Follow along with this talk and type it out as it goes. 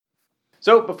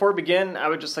So before we begin, I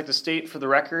would just like to state for the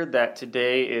record that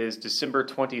today is December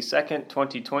 22nd,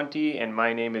 2020, and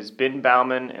my name is Ben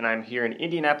Bauman, and I'm here in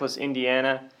Indianapolis,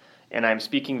 Indiana, and I'm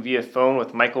speaking via phone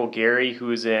with Michael Gary, who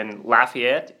is in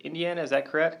Lafayette, Indiana. Is that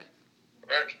correct?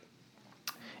 Correct.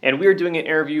 And we are doing an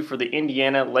interview for the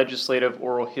Indiana Legislative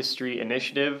Oral History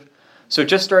Initiative. So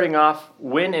just starting off,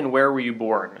 when and where were you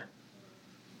born?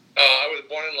 I was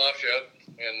born in Lafayette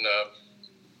in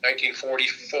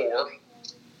 1944.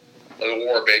 I was a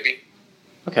war baby.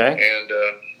 Okay. And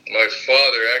my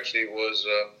father actually was,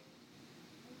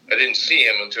 I didn't see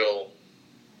him until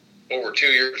over 2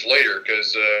 years later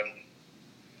because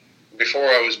before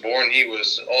I was born, he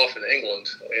was off in England,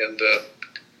 and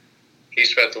he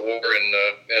spent the war in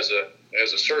as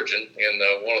a surgeon in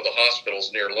one of the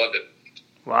hospitals near London.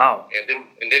 Wow. And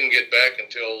didn't get back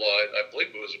until I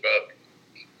believe it was about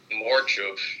March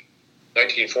of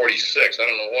 1946. I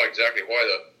don't know exactly why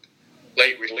the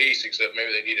late release, except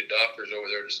maybe they needed doctors over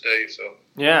there to stay. So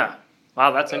yeah.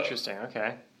 Wow, that's interesting.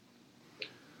 Okay.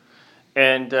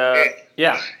 And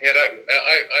yeah. And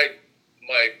I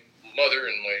my mother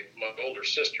and my older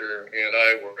sister and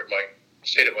I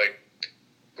stayed at my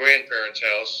grandparents'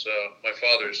 house, my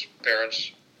father's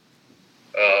parents,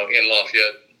 in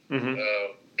Lafayette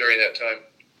during that time,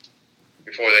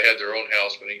 before they had their own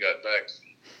house when he got back.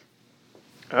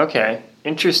 Okay,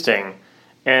 interesting.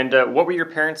 And what were your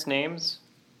parents' names?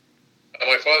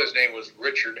 My father's name was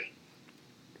Richard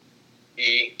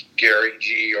E. Gary,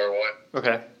 G-E-R-Y.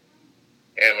 Okay.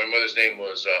 And my mother's name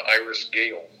was Iris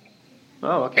Gale.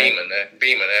 Oh, okay.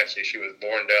 Beeman, actually. She was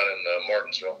born down in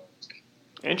Martinsville.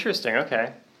 Interesting,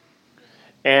 okay.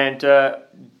 And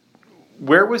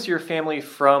where was your family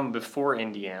from before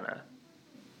Indiana?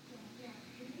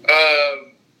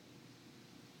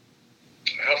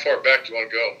 How far back do you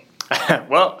want to go?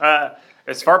 Well,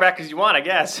 as far back as you want, I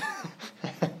guess. Well,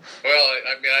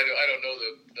 I mean, I don't know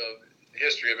the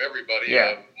history of everybody.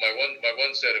 Yeah. My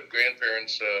one set of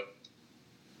grandparents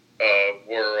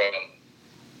were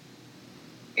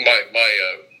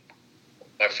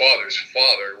my father's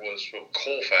father was from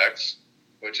Colfax,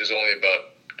 which is only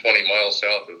about 20 miles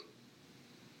south of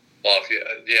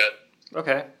Lafayette.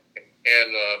 Okay.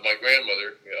 And my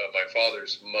grandmother, my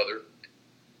father's mother,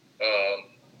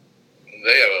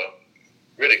 they have a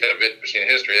really kind of interesting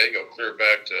history. They go clear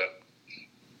back to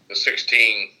the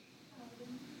 16,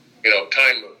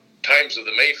 times of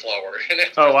the Mayflower.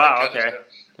 Oh, wow, okay.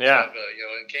 Yeah. And,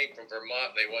 and came from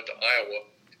Vermont. They went to Iowa,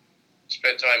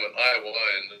 spent time in Iowa,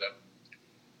 and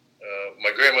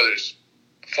my grandmother's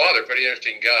father, pretty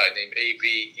interesting guy named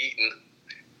A.B. Eaton,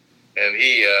 and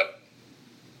he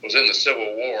was in the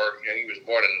Civil War, and he was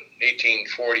born in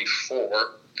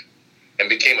 1844 and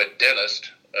became a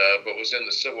dentist, but was in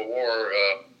the Civil War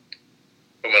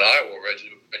from an Iowa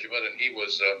regiment, and he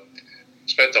was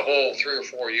spent the whole 3 or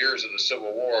 4 years of the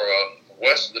Civil War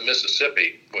west of the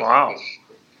Mississippi. Wow.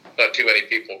 Not too many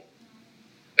people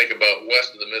think about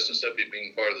west of the Mississippi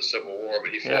being part of the Civil War,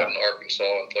 but he fought in Arkansas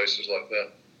and places like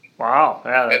that. Wow.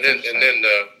 Yeah, that's and then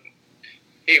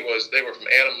they were from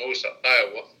Anamosa,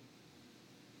 Iowa.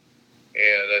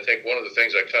 And I think one of the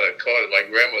things I kind of caught is my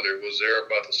grandmother was there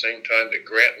about the same time that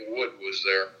Grant Wood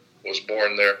was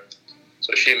born there.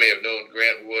 So she may have known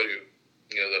Grant Wood,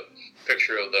 who, the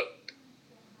picture of the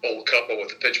old couple with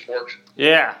the pitchforks.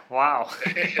 Yeah, wow.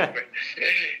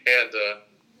 And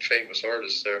famous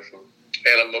artist there from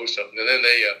Anamosa. And then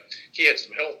he had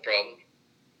some health problems.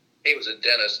 He was a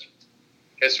dentist,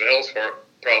 had some health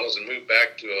problems, and moved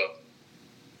back to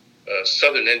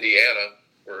southern Indiana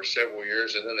for several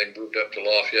years, and then they moved up to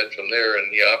Lafayette from there,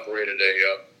 and he operated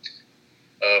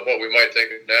what we might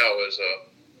think of now as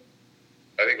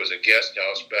I think it was a guest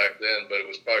house back then, but it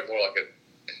was probably more like a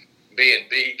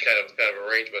B&B kind of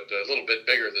arrangement, a little bit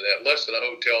bigger than that, less than a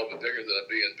hotel, but bigger than a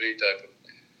B&B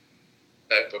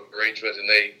type of arrangement. And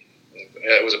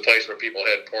it was a place where people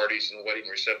had parties and wedding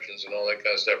receptions and all that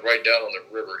kind of stuff, right down on the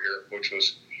river here, which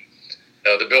was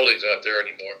the building's not there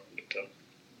anymore. But,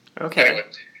 okay. Anyway,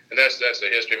 and that's the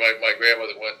history. My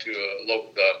grandmother went to a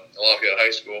local Lafayette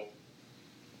High School,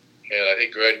 and I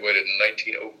think graduated in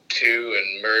 1902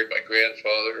 and married my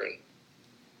grandfather in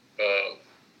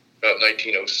about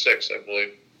 1906, I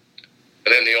believe.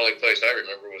 And then the only place I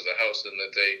remember was the house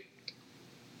that they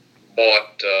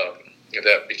bought.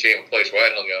 That became a place where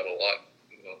I hung out a lot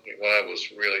when I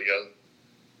was really young,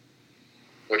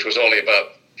 which was only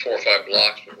about 4 or 5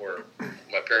 blocks from where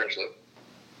my parents lived.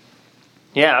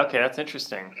 Yeah, okay, that's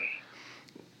interesting.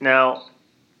 Now,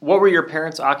 what were your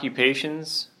parents'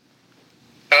 occupations?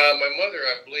 My mother,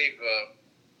 I believe,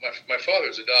 my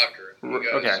father's a doctor.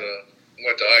 You guys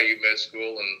went to IU Med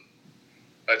School,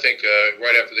 and I think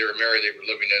right after they were married, they were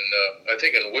living in, I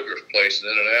think, in Woodruff Place in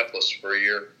Indianapolis for a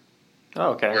year.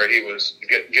 Oh, okay. Where he was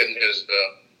getting his,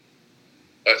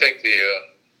 I think the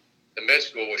med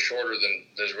school was shorter than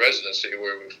his residency,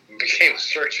 where he became a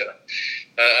surgeon.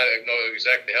 I don't know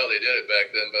exactly how they did it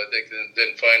back then, but I think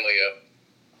then finally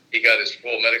he got his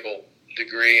full medical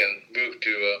degree and moved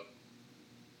to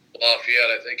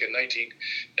Lafayette, I think, in I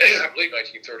believe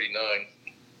 1939.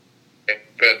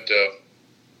 Spent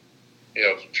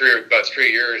about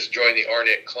 3 years, joined the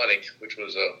Arnett Clinic, which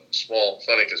was a small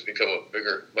clinic that's become a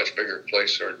much bigger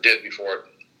place, or did before it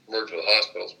merged with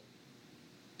hospitals.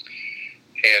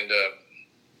 And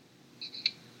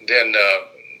then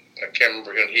I can't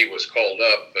remember when he was called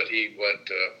up, but he went,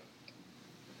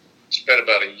 spent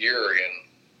about a year in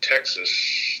Texas,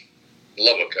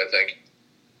 Lubbock, I think,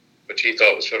 which he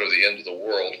thought was sort of the end of the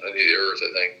world, the earth,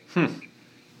 I think.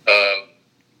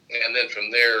 And then from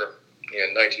there,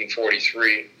 in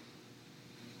 1943,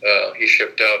 he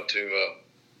shipped out to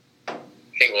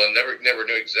England. Never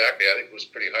knew exactly. I think it was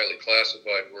pretty highly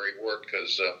classified where he worked,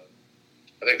 because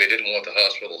I think they didn't want the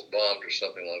hospitals bombed or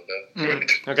something like that.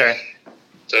 Okay.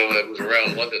 So it was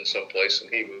around London someplace, and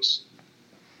he was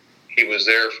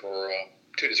there for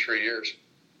 2 to 3 years.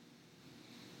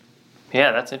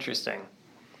 Yeah, that's interesting.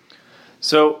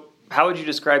 So, how would you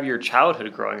describe your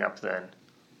childhood growing up then?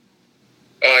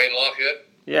 In Lafayette?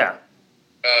 Yeah.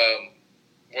 I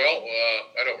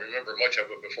don't remember much of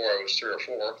it before I was 3 or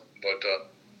 4, but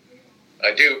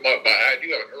I do have an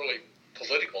early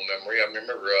political memory. I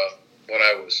remember when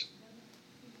I was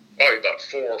probably about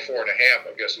 4 and a half,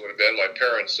 I guess it would have been. My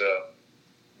parents,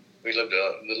 we lived in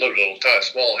a little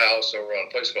small house over on a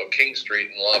place called King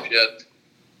Street in Lafayette,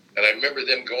 and I remember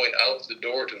them going out the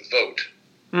door to vote.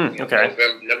 Okay.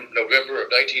 November of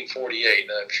 1948,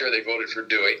 and I'm sure they voted for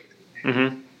Dewey.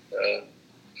 Mm-hmm.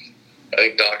 I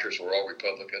think doctors were all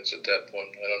Republicans at that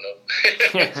point. I don't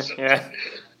know. Yeah.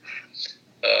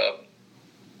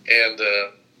 And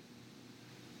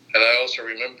I also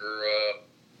remember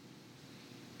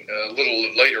a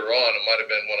little later on, it might have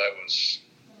been when I was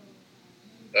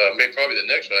maybe probably the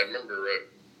next one. I remember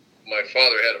my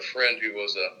father had a friend who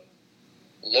was a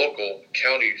local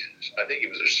county, I think he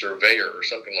was a surveyor or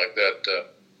something like that,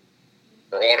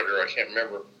 or auditor, I can't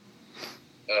remember.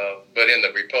 But in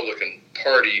the Republican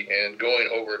Party, and going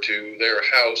over to their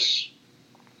house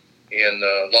in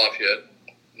Lafayette,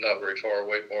 not very far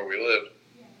away from where we lived,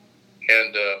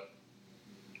 and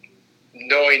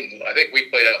knowing, I think we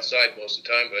played outside most of the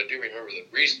time, but I do remember the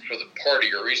reason for the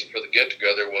party, or reason for the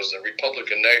get-together, was the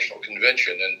Republican National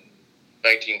Convention in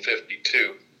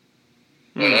 1952,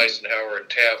 when Eisenhower and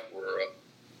Taft were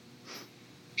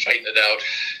fighting it out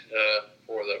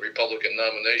for the Republican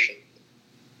nomination.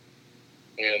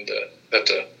 And that's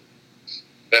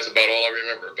about all I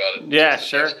remember about it. Yeah,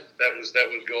 sure. That was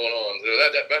going on.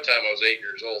 At that time, I was 8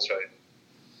 years old, so I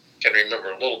can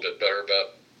remember a little bit better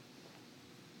about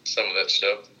some of that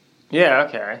stuff. Yeah.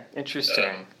 Okay.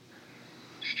 Interesting.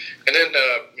 And then,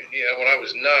 when I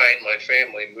was 9, my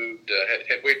family moved.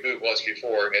 We'd moved once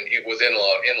before, and it was in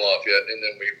Lafayette, and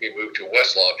then we moved to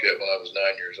West Lafayette when I was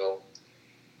 9 years old.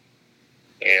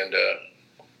 And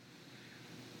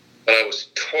when I was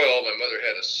 12, my mother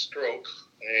had a stroke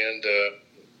and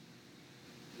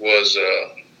was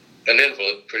an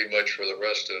invalid pretty much for the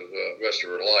rest of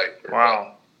her life.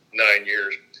 Wow. 9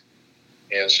 years,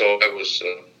 and so I was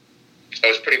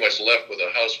pretty much left with a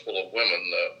house full of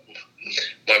women.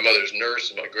 My mother's nurse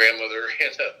and my grandmother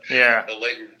and a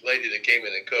lady that came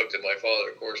in and cooked. And my father,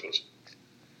 of course, was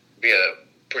being a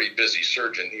pretty busy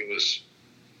surgeon. He was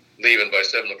leaving by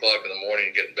 7 o'clock in the morning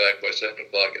and getting back by 7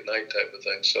 o'clock at night, type of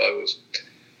thing. So I was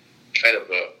kind of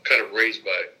raised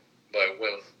by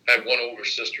women. I had one older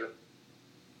sister,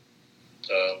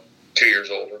 2 years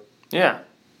older. Yeah.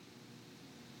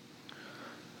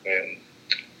 And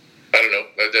I don't know.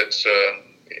 That's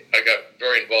I got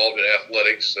very involved in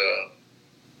athletics.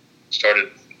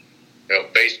 Started,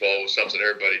 baseball was something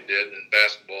everybody did, and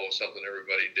basketball was something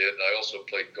everybody did. And I also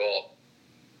played golf.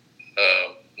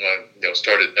 I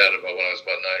started that when I was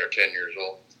about 9 or 10 years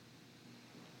old,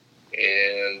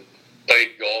 and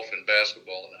played golf and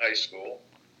basketball in high school.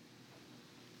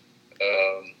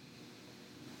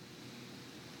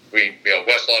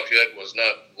 West Lafayette was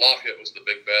the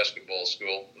big basketball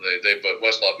school. But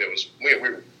West Lafayette was we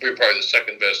were probably the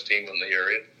second best team in the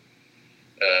area.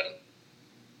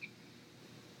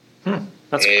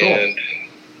 That's and cool. I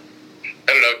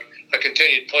don't know. I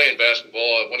continued playing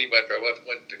basketball. After I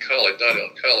went to college, not in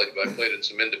college, but I played in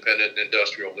some independent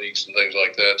industrial leagues and things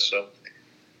like that. So,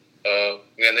 and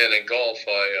then in golf,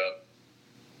 I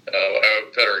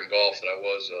was better in golf than I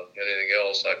was anything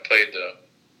else. I played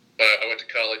I went to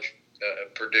college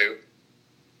at Purdue,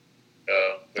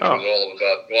 which was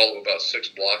all of about 6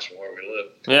 blocks from where we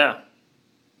lived. Yeah.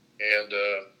 And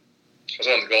I was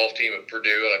on the golf team at Purdue,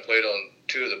 and I played on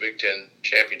 2 of the Big Ten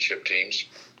championship teams.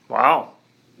 Wow.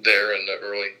 There in the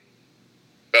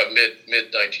about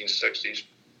mid 1960s,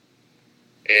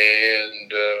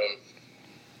 and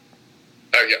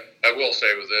I will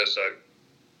say with this,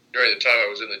 during the time I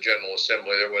was in the General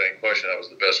Assembly, there wasn't any question I was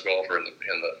the best golfer in the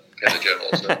General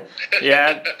Assembly.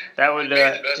 Yeah, that would the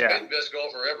best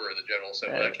golfer ever in the General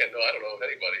Assembly. I don't know of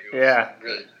anybody who was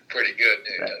really pretty good.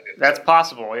 That's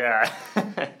possible. Yeah.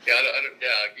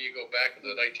 You go back to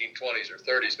the 1920s or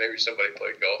 30s, maybe somebody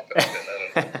played golf back then.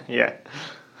 I don't know. Yeah.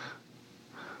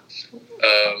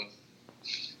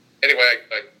 Anyway,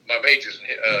 my majors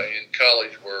in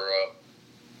college were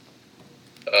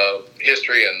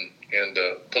history and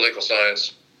political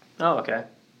science. Oh, okay.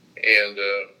 And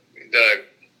then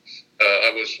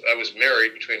I was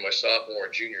married between my sophomore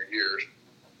and junior years,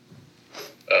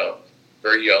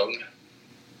 very young.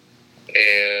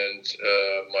 And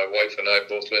my wife and I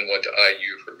both went to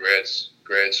IU for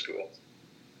grad school.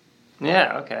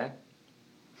 Yeah. Okay.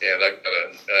 And I got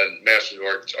a Master's of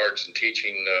Arts in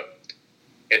Teaching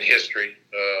in History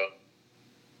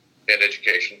and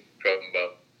Education from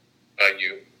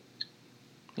IU.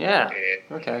 Yeah.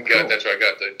 And okay. Cool. That's where I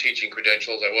got the teaching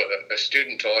credentials. I was a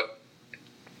student taught.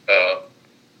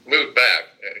 Moved back,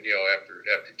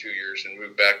 after 2 years, and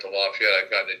moved back to Lafayette. I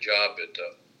got a job at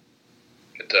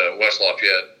West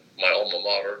Lafayette, my alma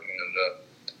mater, and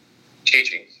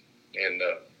teaching in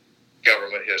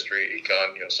government history,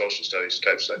 econ, social studies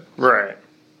type stuff. Right.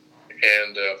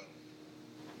 And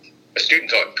a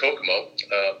student taught in Kokomo.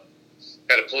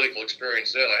 Had a political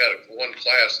experience then. I had one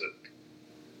class that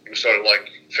it was sort of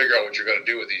like figure out what you're going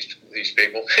to do with these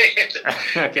people.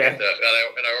 Okay. And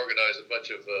I organized a bunch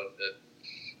of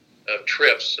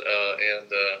trips and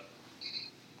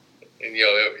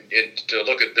to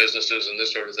look at businesses and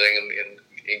this sort of thing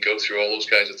and go through all those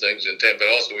kinds of things. But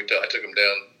also I took them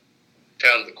down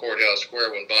to the courthouse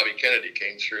square when Bobby Kennedy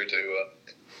came through to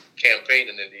campaign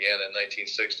in Indiana in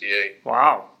 1968.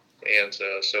 Wow. And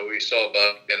so we saw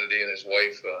Bobby Kennedy and his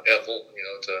wife Ethel.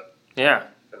 Yeah.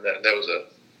 And that was a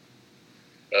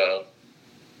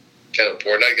kind of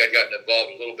important. I got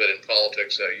involved a little bit in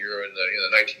politics that year in the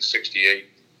 1968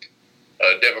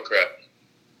 Democrat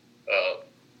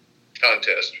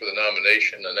contest for the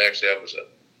nomination, and actually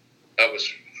I was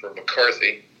for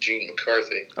McCarthy, Gene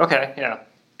McCarthy. Okay, yeah.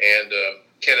 And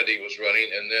Kennedy was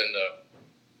running, and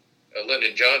then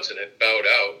Lyndon Johnson had bowed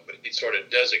out, but he sort of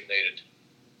designated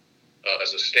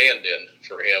as a stand-in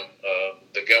for him.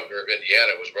 The governor of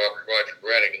Indiana was Roger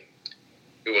Brannigan,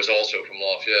 who was also from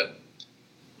Lafayette,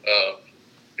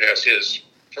 as his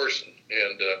person.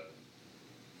 And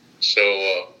so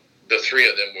the 3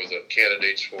 of them were the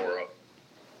candidates for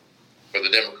the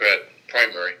Democrat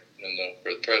primary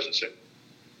for the presidency.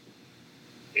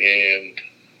 And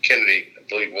Kennedy, I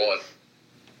believe, won.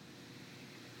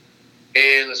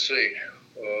 And let's see,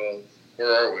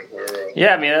 where are we?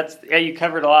 Yeah, I mean you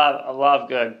covered a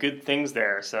lot of good things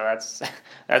there. So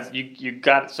that's you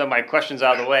got some of my questions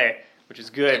out of the way, which is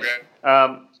good.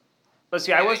 Okay. Let's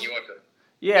see. I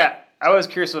was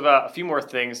curious about a few more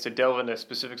things to delve into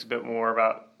specifics a bit more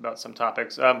about some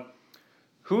topics.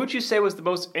 Who would you say was the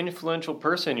most influential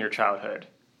person in your childhood?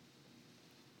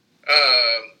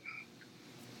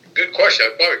 Good question.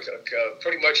 I probably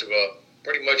pretty much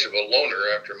of a loner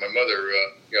after my mother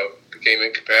became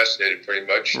incapacitated pretty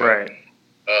much. Right.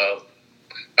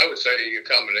 I would say a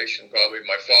combination, probably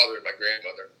my father and my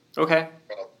grandmother. Okay.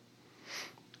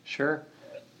 Sure.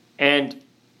 And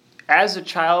as a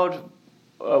child,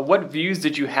 what views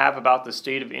did you have about the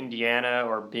state of Indiana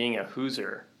or being a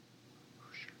Hoosier?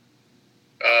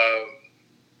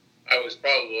 I was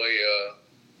probably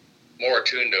more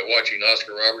attuned to watching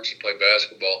Oscar Robertson play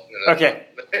basketball. Okay.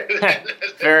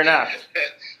 Fair enough.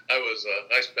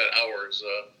 I spent hours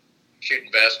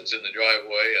shooting baskets in the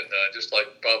driveway, and just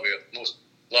like probably a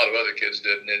lot of other kids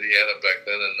did in Indiana back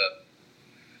then. And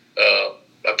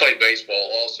I played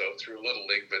baseball also through Little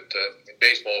League, but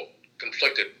baseball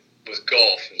conflicted with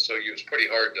golf, and so it was pretty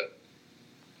hard to.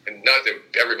 And not that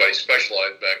everybody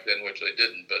specialized back then, which they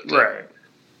didn't, but right.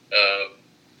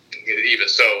 Even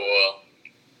so,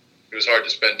 it was hard to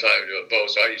spend time doing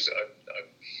both. So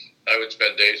I would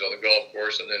spend days on the golf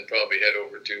course, and then probably head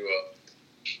over to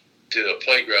the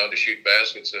playground to shoot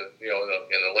baskets, in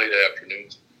the late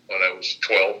afternoons when I was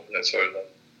 12, and that sort of thing.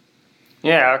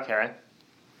 Yeah. Okay.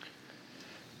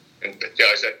 And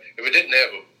I said, if it didn't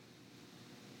have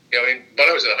when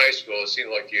I was in high school, it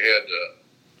seemed like you had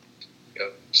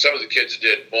some of the kids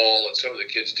did ball and some of the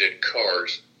kids did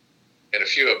cars, and a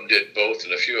few of them did both,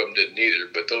 and a few of them did neither.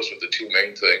 But those were the two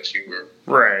main things. You were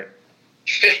right.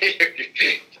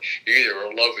 You either were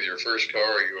in love with your first car,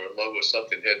 or you were in love with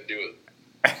something that had to do with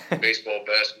baseball,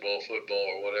 basketball, football,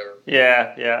 or whatever.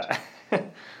 Yeah.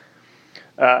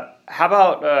 How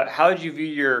about how did you view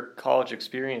your college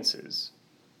experiences?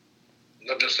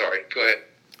 I'm just sorry. Go ahead.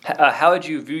 How did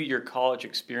you view your college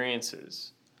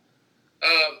experiences?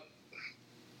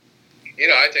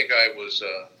 I think I was.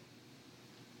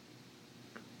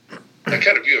 I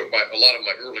kind of view a lot of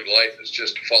my early life as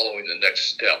just following the next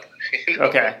step.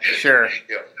 Okay, sure.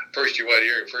 First you went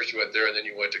here, first you went there, and then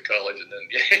you went to college, and then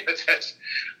that's.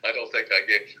 I don't think I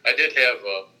did have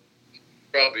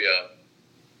probably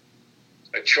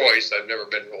a choice. I've never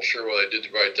been real sure whether I did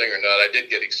the right thing or not. I did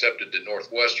get accepted to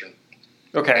Northwestern.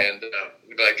 Okay. And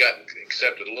but I got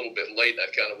accepted a little bit late, and I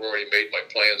kind of already made my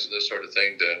plans and this sort of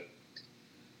thing to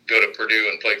go to Purdue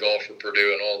and play golf for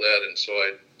Purdue and all that, and so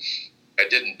I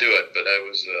didn't do it. But I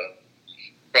was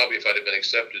probably, if I'd have been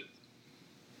accepted,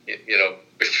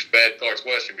 bad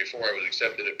Northwestern before I was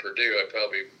accepted at Purdue, I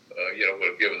probably would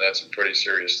have given that some pretty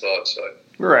serious thought. So I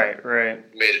right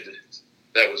made it.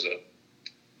 That was a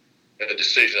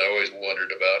decision I always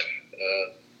wondered about.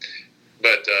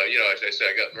 But as I say,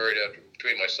 I got married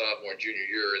between my sophomore and junior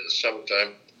year in the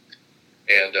summertime,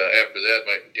 and after that,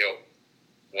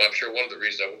 I'm sure one of the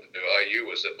reasons I went to IU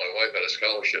was that my wife had a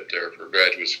scholarship there for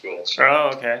graduate school.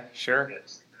 So, okay, sure.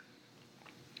 Yes.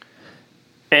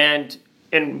 And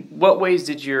in what ways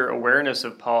did your awareness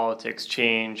of politics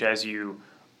change as you,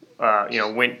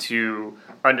 went to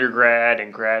undergrad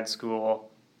and grad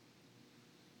school?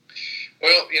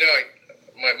 Well,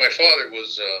 my father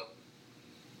was,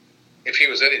 if he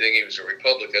was anything, he was a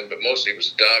Republican, but mostly he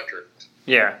was a doctor.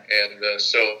 Yeah. And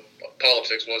so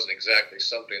politics wasn't exactly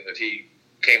something that he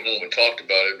came home and talked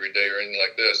about every day or anything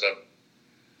like this.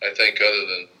 I think other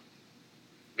than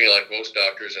being like most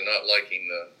doctors and not liking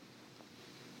the,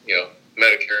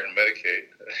 Medicare and Medicaid,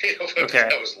 Okay.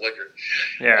 That was liquor.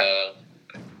 Yeah.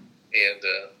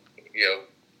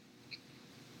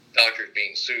 Doctors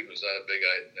being sued was not a big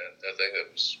thing that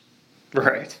was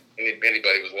Right.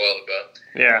 anybody was wild about.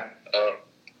 Yeah.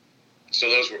 So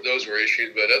those were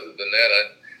issues, but other than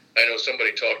that, I know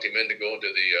somebody talked him into going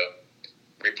to the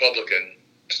Republican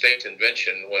state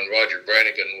convention when Roger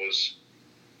Brannigan was,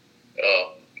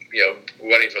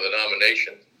 running for the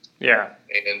nomination. Yeah.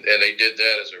 And they did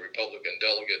that as a Republican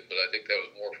delegate, but I think that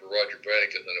was more for Roger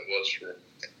Brannigan than it was for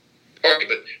party.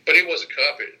 But it was a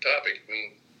topic. I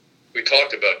mean, we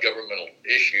talked about governmental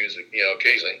issues,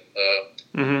 occasionally.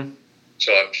 Mm-hmm.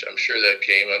 So I'm sure that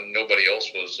came. Nobody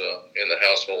else was in the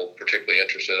household particularly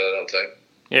interested, I don't think.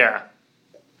 Yeah.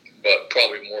 But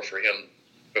probably more from him.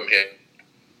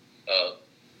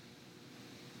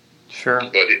 Sure.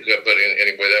 But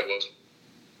anyway,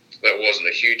 that wasn't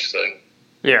a huge thing.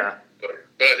 Yeah. But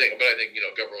I think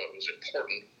government was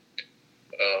important.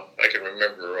 I can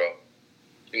remember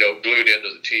glued into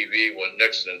the TV when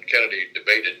Nixon and Kennedy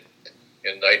debated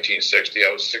in 1960.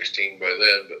 I was 16 by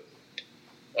then, but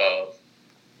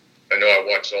I know I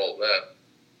watched all of that.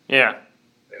 Yeah.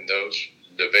 In those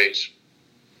debates.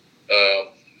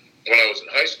 When I was in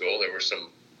high school, there were some.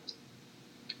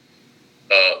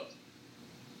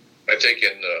 I think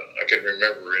I can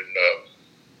remember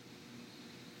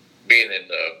being in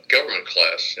government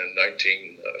class in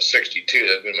 1962.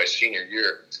 That had been my senior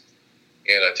year,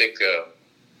 and I think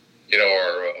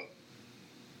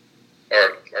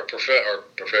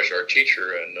our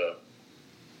teacher and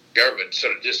government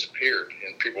sort of disappeared,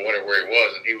 and people wondered where he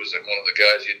was. And he was one of the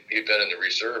guys. He'd been in the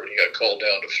reserve, and he got called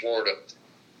down to Florida.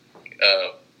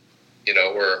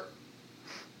 Where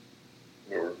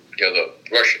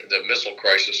the missile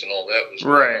crisis and all that was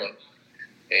going on.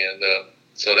 And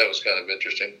so that was kind of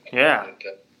interesting. Yeah. And,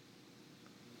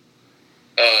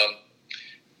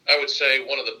 I would say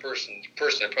one of the person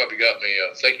that probably got me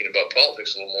thinking about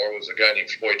politics a little more was a guy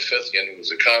named Floyd Fithian, who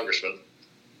was a congressman.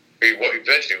 He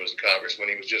eventually was a congressman.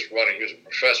 He was just running. He was a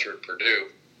professor at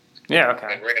Purdue. Yeah.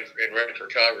 Okay. And ran for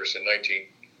Congress in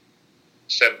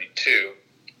 1972,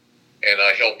 and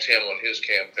I helped him on his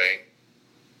campaign.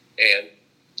 And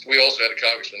we also had a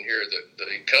congressman here that the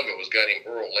incumbent was a guy named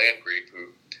Earl Landgraf,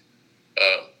 who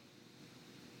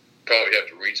probably have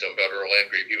to read something about Earl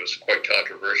Landgraf. He was quite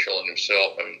controversial in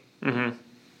himself. I mean,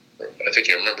 I think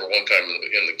you remember one time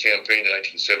in the campaign in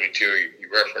 1972, he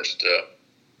referenced,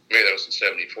 maybe that was in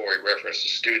 74, he referenced the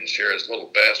students here as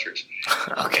little bastards.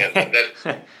 Okay. And that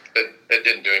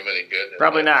didn't do him any good.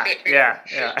 Probably not. Yeah.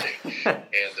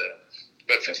 And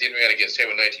but Fithian ran against him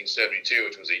in 1972,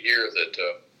 which was a year that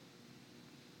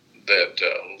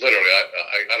literally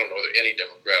I don't know that any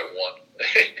Democrat won.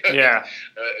 Yeah.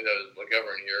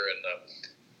 McGovern here, and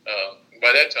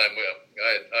by that time,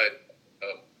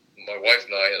 my wife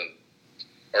and I and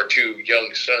our two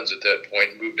young sons at that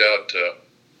point moved out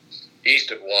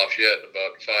east of Lafayette,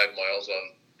 about 5 miles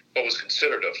on what was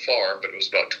considered a farm, but it was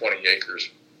about 20 acres.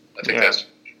 I think that's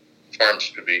farms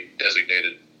could be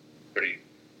designated pretty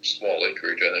small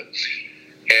acreage, I think.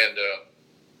 And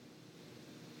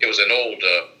it was an old,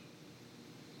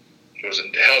 it was a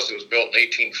house that was built in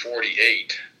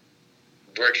 1848,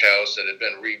 brick house that had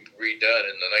been redone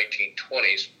in the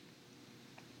 1920s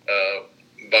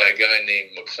by a guy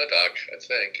named McClintock, I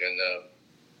think, and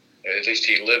at least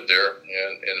he lived there.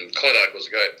 And McClintock was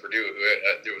a guy at Purdue who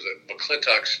there was a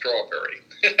McClintock strawberry.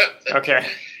 Okay.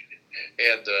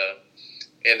 And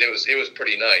it was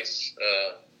pretty nice.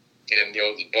 And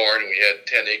the barn, we had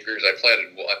 10 acres. I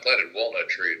planted walnut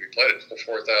trees. We planted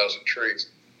 4,000 trees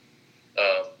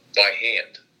by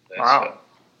hand. Wow.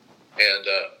 And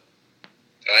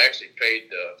I actually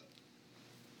paid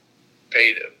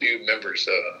a few members.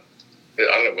 I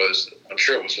don't know, I'm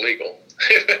sure it was legal. A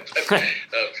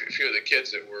few of the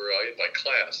kids that were in my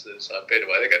class, I paid them,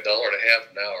 I think,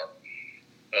 $1.50 an hour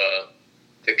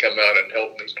to come out and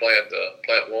help me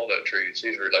plant walnut trees.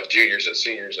 These were like juniors and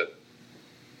seniors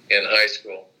in high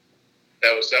school.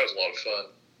 That was a lot of fun.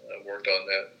 I worked on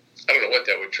that. I don't know what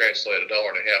that would translate, $1.50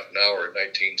 an hour in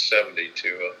 1970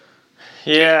 to.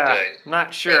 Yeah,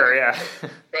 not sure.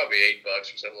 Probably $8 or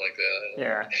something like that.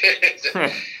 Yeah.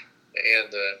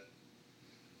 And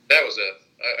that was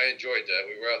I enjoyed that.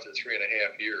 We were out there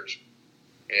 3.5 years,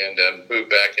 and moved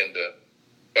back into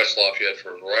West Lafayette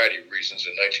for a variety of reasons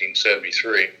in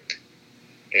 1973.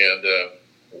 And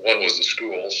one was the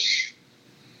schools,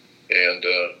 and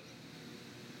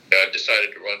I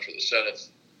decided to run for the Senate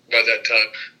by that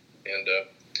time, and it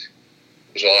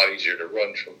was a lot easier to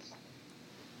run from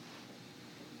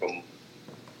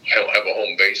have a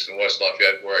home base in West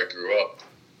Lafayette where I grew up.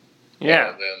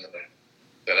 Yeah.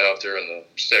 Than out there in the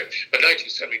stick. But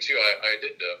 1972,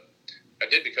 I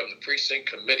did become the precinct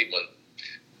committeeman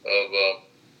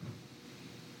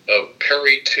of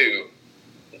Perry 2,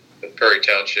 the Perry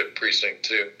Township Precinct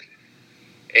 2,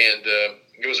 and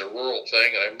it was a rural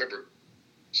thing. And I remember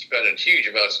spending huge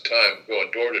amounts of time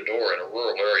going door to door in a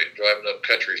rural area, driving up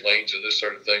country lanes and this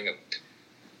sort of thing, and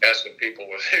asking people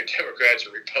whether they're Democrats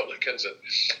or Republicans. And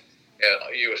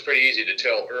it was pretty easy to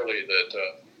tell early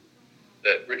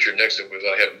that Richard Nixon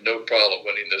I have no problem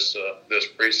winning this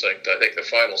precinct. I think the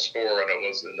final score on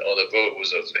the vote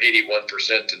was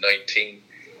 81% to 19,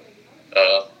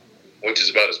 which is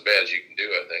about as bad as you can do,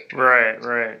 I think. Right.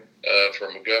 For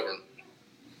McGovern.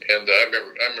 And I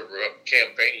remember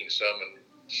campaigning some and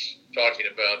talking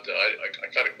about. I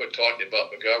kind of quit talking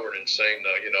about McGovern and saying,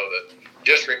 that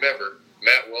just remember,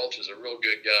 Matt Welch is a real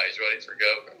good guy. He's running for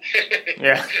governor.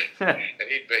 Yeah. And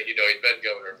he'd been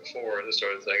governor before and this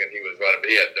sort of thing, and he was running, but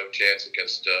he had no chance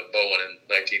against Bowen in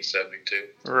 1972.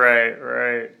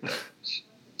 Right.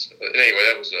 So, anyway,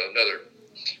 that was another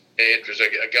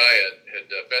interesting. A guy had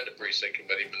been to precinct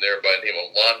committeeman there by the name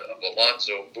of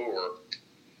Alonzo Boer.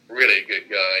 Really good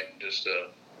guy, just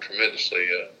tremendously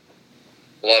a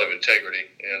lot of integrity.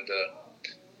 And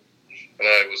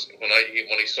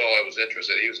when he saw I was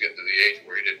interested, he was getting to the age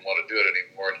where he didn't want to do it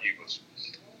anymore, and he was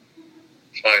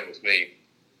fine with me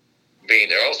being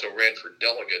there. I also ran for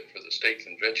delegate for the state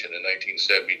convention in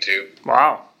 1972.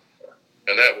 Wow.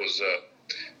 And that was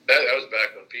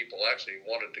back when people actually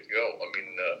wanted to go. I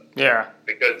mean,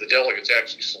 because the delegates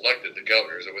actually selected the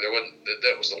governors.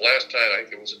 That was the last time I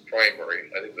think it was a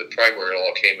primary. I think the primary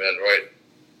all came in right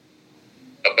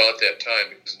about that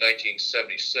time. It was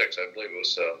 1976, I believe it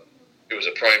was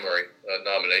a primary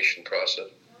nomination process.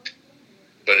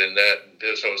 But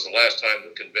so it was the last time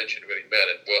the convention really met,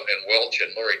 and Welch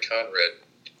and Larry Conrad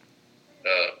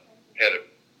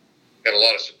had a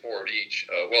lot of support each.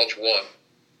 Welch won,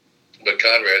 but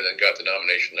Conrad then got the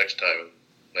nomination next time in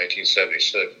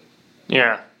 1976.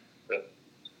 Yeah.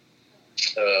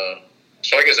 So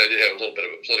I guess I did have a little bit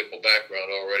of a political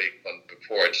background already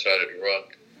before I decided to run.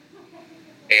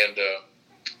 And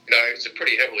it's a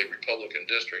pretty heavily Republican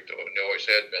district, it always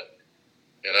had been.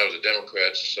 And I was a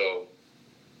Democrat, so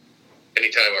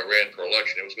anytime I ran for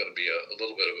election, it was going to be a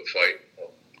little bit of a fight.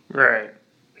 Right.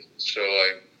 So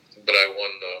I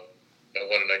won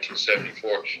in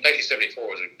 1974. 1974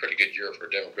 was a pretty good year for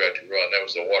a Democrat to run. That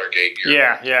was the Watergate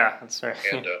year. Yeah, that's right.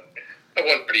 And I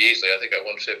won pretty easily. I think I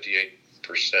won 58%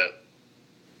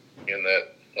 in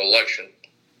that election.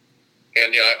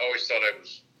 And I always thought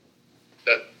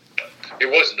it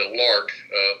wasn't a lark.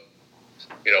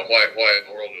 Why in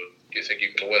the world you think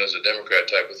you can win as a Democrat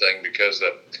type of thing, because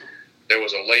there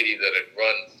was a lady that had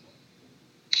run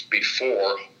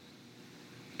before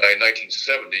in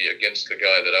 1970 against the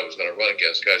guy that I was going to run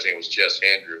against. The guy's name was Jess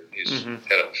Andrew. He's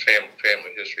had a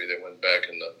family history that went back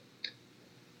in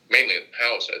mainly in the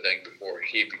House, I think, before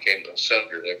he became the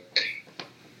senator there.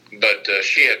 But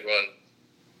she had run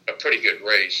a pretty good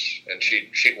race, and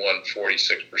she'd won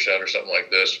 46% or something like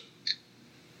this.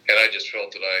 And I just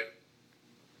felt that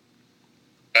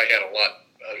I had a lot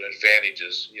of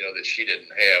advantages, that she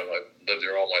didn't have. I lived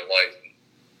there all my life, and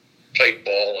played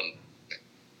ball, and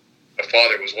my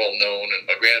father was well known, and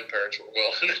my grandparents were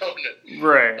well known, and,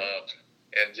 right?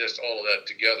 And just all of that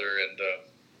together,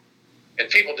 and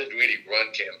people didn't really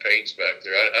run campaigns back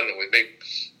there. I don't know,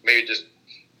 maybe just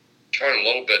turn a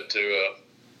little bit to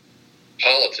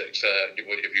politics,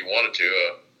 if you wanted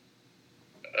to,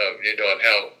 on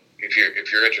how, if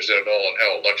you're interested at all in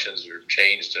how elections are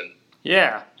changed and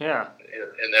yeah,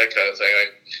 and that kind of thing.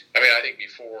 I mean, I think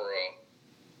before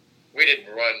we didn't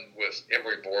run with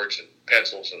emery boards and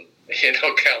pencils and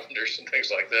calendars and things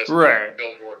like this. Right.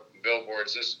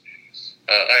 Billboards. This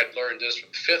I had learned this from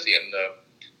Fithian.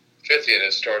 Fithian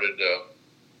had started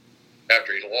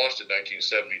after he lost in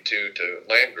 1972 to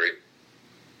Landry.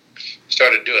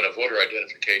 Started doing a voter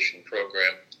identification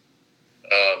program.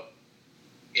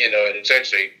 And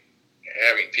essentially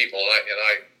having people, and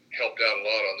I helped out a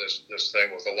lot on this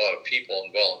thing with a lot of people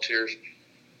and volunteers,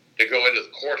 to go into the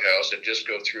courthouse and just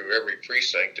go through every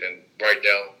precinct and write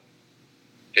down,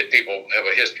 did people have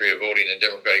a history of voting in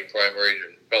Democratic primaries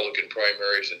and Republican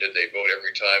primaries, and did they vote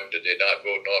every time? Did they not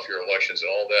vote in off-year elections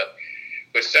and all that?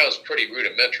 Which sounds pretty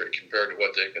rudimentary compared to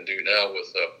what they can do now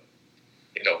with,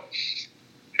 him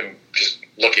just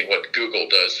looking what Google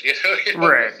does,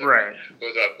 right.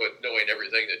 Without knowing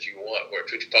everything that you want,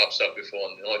 which pops up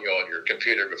on your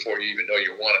computer before you even know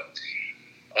you want it.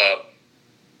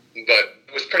 But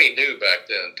it was pretty new back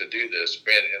then to do this.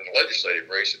 Man, in the legislative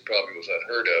race, it probably was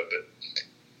unheard of. But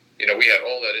we had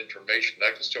all that information.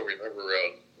 I can still remember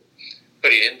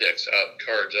putting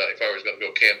cards out. If I was going to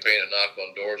go campaign and knock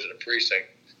on doors in a precinct,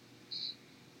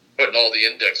 putting all the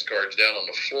index cards down on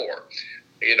the floor,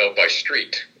 by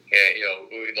street.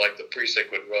 And, like the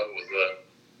precinct would run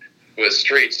with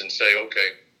streets and say,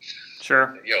 okay,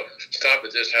 sure, stop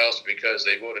at this house because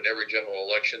they voted every general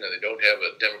election and they don't have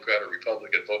a Democrat or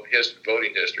Republican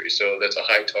voting history. So that's a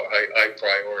high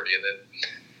priority. And then,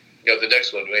 the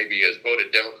next one maybe is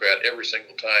voted Democrat every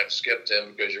single time, skip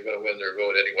them because you're going to win their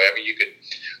vote anyway. I mean, you could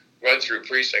run through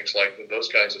precincts like those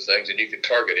kinds of things, and you could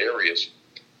target areas.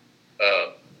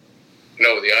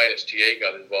 The ISTA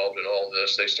got involved in all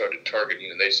this. They started targeting,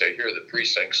 and they say, here are the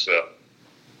precincts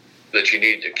that you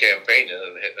need to campaign in.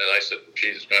 And I said,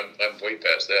 Jesus, I'm way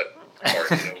past that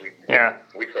part.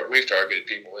 We've targeted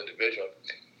people individually.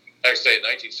 Like I say, in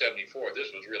 1974,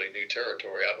 this was really new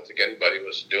territory. I don't think anybody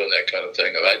was doing that kind of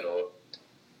thing that I know of.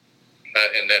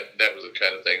 And that was the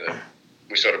kind of thing that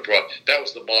we sort of brought. That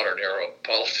was the modern era of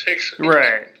politics.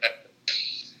 Right.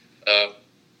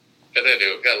 And then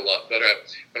it got a lot better.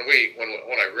 When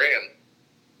I ran,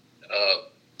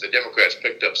 the Democrats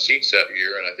picked up seats that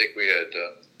year, and I think we had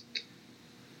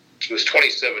it was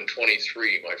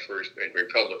 27-23. My first, and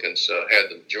Republicans had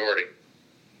the majority.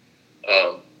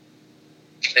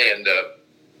 And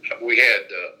we had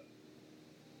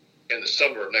in the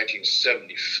summer of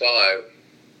 1975,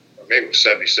 or maybe it was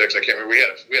 76. I can't remember.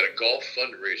 We had a golf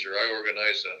fundraiser. I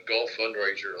organized a golf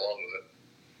fundraiser along with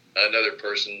another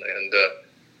person, and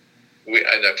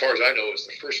as far as I know, it was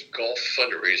the first golf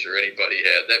fundraiser anybody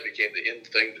had. That became the in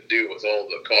thing to do with all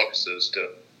the caucuses,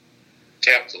 to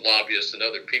tap the lobbyists and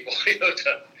other people, to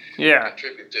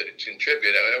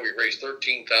contribute. I know we raised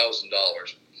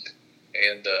 $13,000,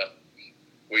 and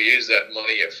we used that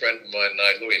money. A friend of mine and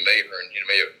I, Louis Mayburn, you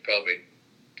may have probably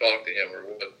talked to him or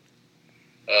what.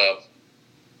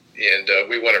 And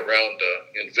we went around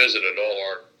and visited all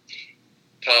our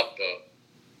top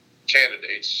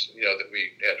candidates, that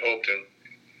we had hoped in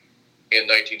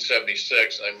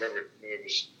 1976. I remember it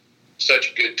was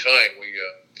such a good time.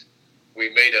 We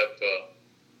made up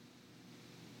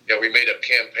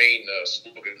campaign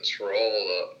slogans for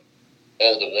all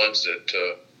the ones that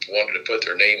wanted to put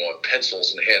their name on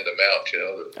pencils and hand them out.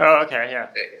 Oh, okay, yeah.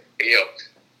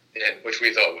 And which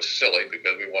we thought was silly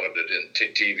because we wanted it in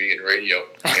TV and radio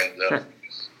and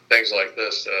things like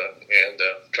this, and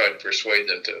tried to persuade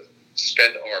them to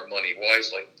spend our money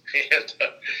wisely. And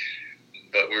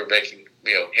but we were making,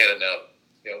 handing out,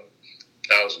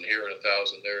 1,000 here and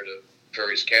 1,000 there to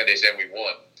various candidates, and we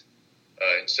won.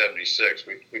 In '76,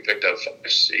 we picked up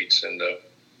 5 seats and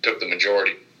took the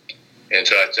majority. And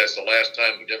so that's the last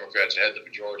time the Democrats had the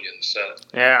majority in the Senate.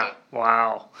 Yeah.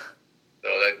 Wow. So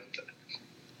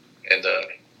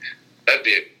that'd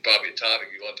be probably a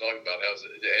topic you want to talk about,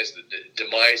 as the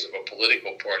demise of a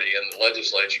political party in the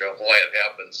legislature, and why it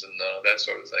happens, and that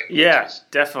sort of thing. Yeah,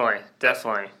 definitely.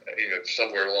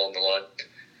 Somewhere along the line.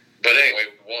 But anyway,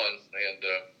 we won,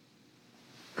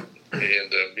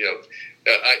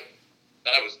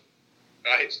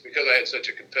 because I had such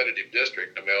a competitive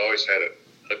district. I mean, I always had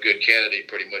a good candidate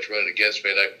pretty much running against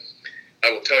me, and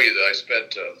I will tell you that I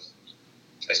spent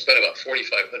about $4,500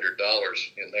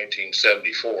 in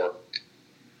 1974,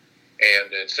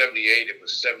 and in '78 it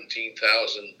was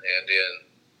 $17,000, and in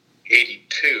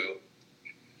 '82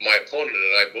 my opponent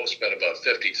and I both spent about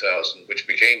 $50,000, which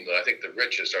became, I think, the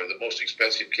richest or the most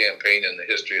expensive campaign in the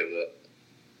history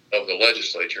of the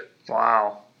legislature.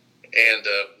 Wow. And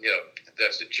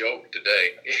that's a joke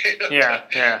today. Yeah.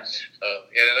 And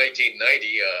in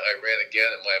 1990, I ran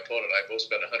again, and my opponent and I both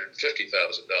spent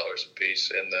 $150,000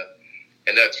 apiece, and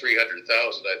that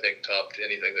 $300,000, I think, topped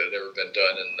anything that had ever been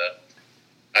done.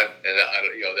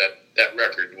 That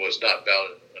record was not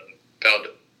bound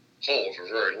whole for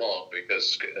very long,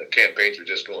 because campaigns were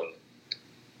just going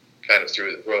kind of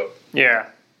through the roof. Yeah.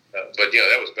 But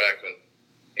that was back when,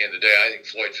 in the day, I think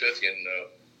Floyd Fithian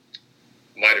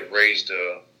might have raised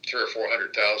 $300,000 or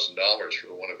 $400,000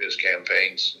 for one of his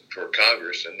campaigns for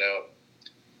Congress, and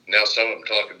now some of them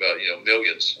talk about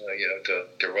millions,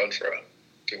 to run for a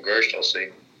congressional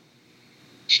seat.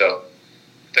 So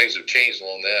things have changed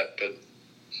along that. But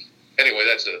anyway,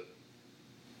 that's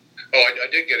I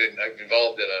did get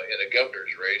involved in a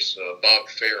governor's race. Bob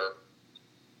Fair,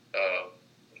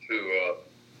 who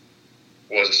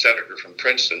was a senator from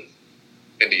Princeton,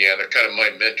 Indiana, kind of my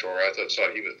mentor. I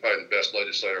thought he was probably the best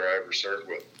legislator I ever served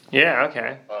with. Yeah.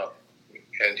 Okay.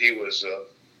 And he was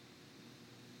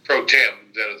pro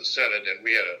tem then of the Senate, and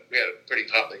we had a pretty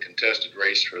hotly contested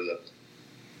race for the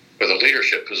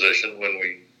leadership position when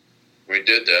we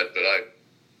did that. But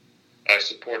I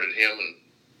supported him, and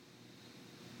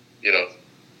he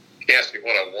asked me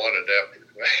what I wanted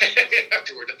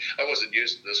afterward. I wasn't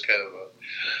used to this kind of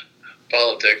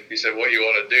politics. He said, "What do you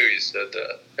want to do?" He said,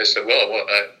 I said, "Well,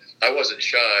 I wasn't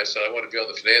shy. I said I wanted to be on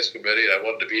the finance committee, and I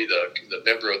wanted to be the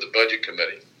member of the budget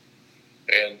committee,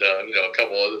 and a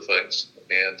couple other things."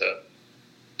 And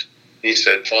he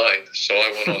said, "Fine." So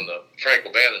I went on Frank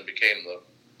O'Bannon became the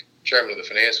chairman of the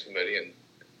finance committee, and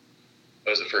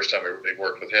that was the first time I really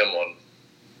worked with him on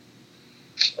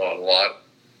a lot.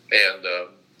 And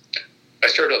I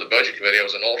served on the budget committee. I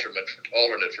was an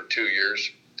alternate for 2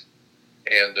 years.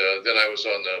 And then I was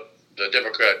on the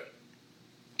Democrat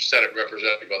Senate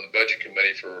representative on the budget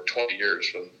committee for 20 years,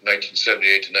 from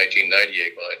 1978 to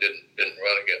 1998, when I didn't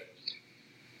run again.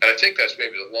 And I think that's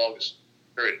maybe the longest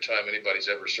period of time anybody's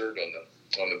ever served on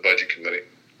the budget committee.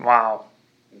 Wow.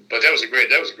 But that was a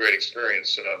great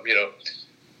experience.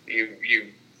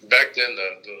 You back then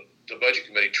the budget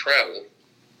committee traveled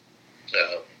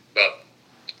about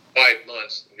 5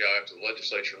 months. After the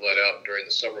legislature let out, and during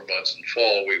the summer months and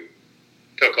fall, we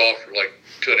took off for like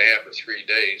 2.5 or 3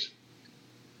 days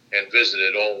and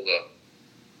visited all the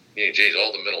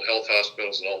mental health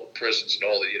hospitals and all the prisons and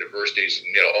all the universities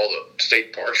and all the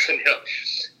state parks and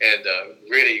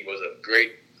really was a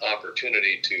great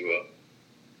opportunity to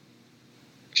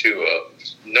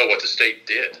know what the state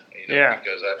did.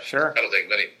 Because I don't think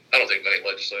many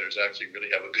legislators actually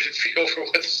really have a good feel for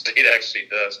what the state actually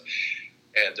does.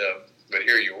 And but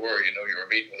here you were, you were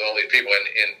meeting with all these people,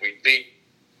 and we'd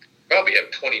probably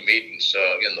have 20 meetings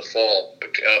in the fall,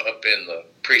 up in the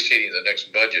preceding the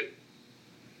next budget,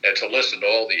 and to listen to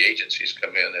all the agencies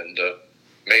come in and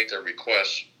make their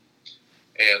requests.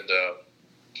 And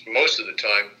most of the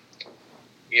time,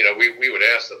 we would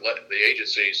ask the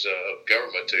agencies of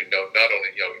government to not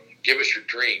only give us your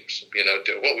dreams.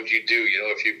 What would you do?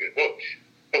 If you could,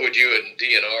 what would you and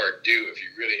DNR do if you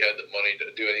really had the money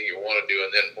to do anything you want to do?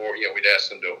 And then, we'd ask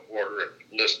them to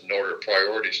list and order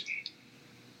priorities.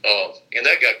 And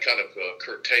that got kind of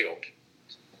curtailed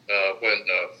when.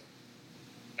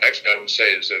 Actually, I would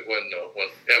say is that when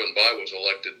Evan Bayh was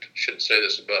elected, I shouldn't say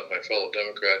this about my fellow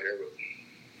Democrat here,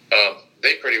 but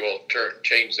they pretty well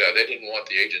changed that. They didn't want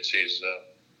the agencies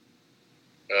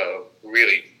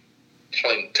really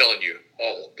telling you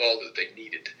all that they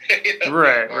needed.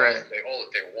 Right. All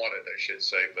that they wanted, I should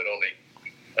say, but only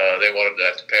they wanted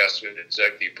that to pass through the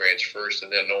executive branch first,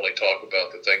 and then only talk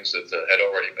about the things that had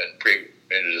already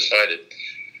been decided.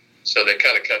 So they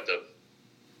kind of cut the.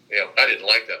 I didn't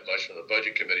like that much from the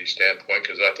budget committee standpoint,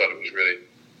 because I thought it was really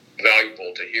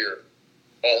valuable to hear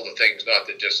all the things, not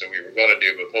that just that we were going to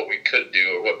do, but what we could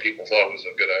do or what people thought was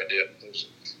a good idea.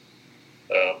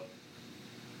 uh,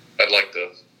 I'd like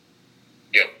to,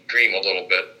 dream a little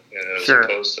bit, as Sure.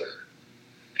 opposed to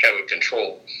have it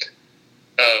controlled.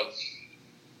 I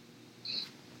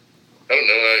don't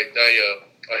know.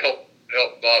 I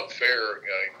helped Bob Fair.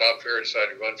 Bob Fair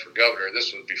decided to run for governor.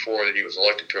 This was before he was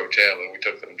elected pro tem, and we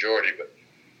took the majority. But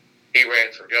he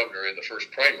ran for governor in the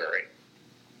first primary,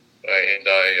 and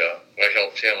I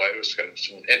helped him. I was kind of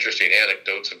some interesting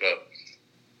anecdotes about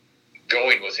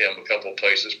going with him a couple of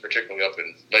places, particularly up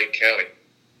in Lake County,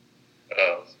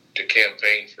 to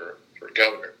campaign for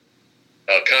governor.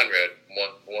 Conrad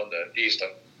won the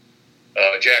Eastland.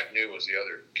 Jack New was the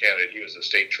other candidate. He was the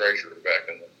state treasurer back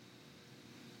in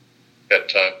that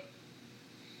time.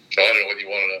 So I don't know whether you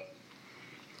want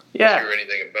to hear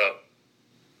anything about.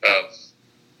 I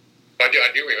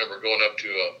do remember going up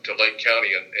to Lake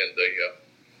County, and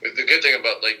the good thing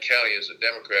about Lake County as a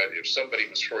Democrat, if somebody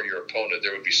was for your opponent,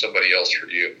 there would be somebody else for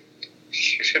you.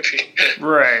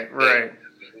 Right.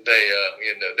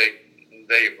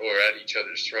 They were at each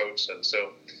other's throats, and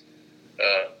so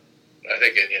I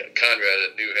think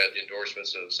Conrad knew had the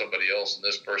endorsements of somebody else and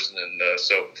this person, and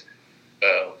so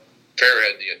Fair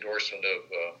had the endorsement of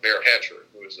Mayor Hatcher,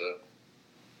 who was the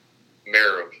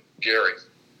mayor of Gary,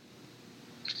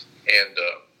 and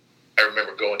I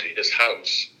remember going to his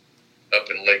house up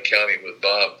in Lake County with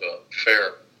Bob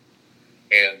Fair,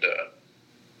 and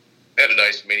had a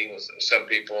nice meeting with some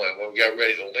people, and when we got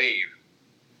ready to leave,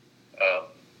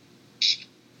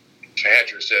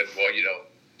 Hatcher said, well,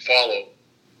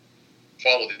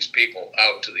 follow these people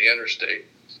out to the interstate.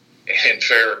 And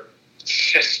Fair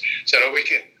said, oh, we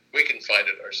can find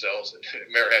it ourselves. And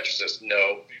Mayor Hatcher says,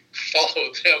 no,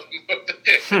 follow them.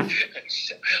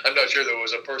 I'm not sure there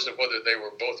was a person, whether they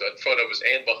were both in front of us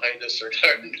and behind us or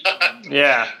not.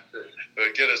 Yeah.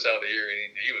 But get us out of here.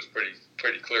 And he was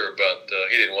pretty clear about,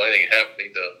 he didn't want anything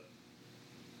happening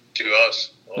to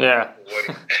us. Yeah.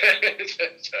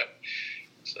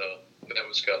 So that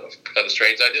was kind of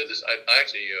strange. I did this. I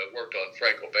actually worked on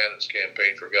Frank O'Bannon's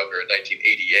campaign for governor in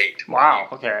 1988. Wow.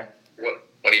 Okay.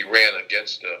 When he ran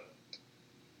against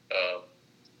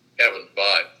Evan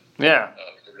Bayh. Yeah.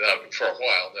 For a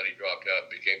while, then he dropped out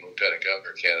and became lieutenant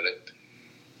governor candidate.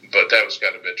 But that was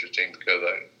kind of interesting because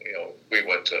we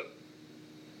went to a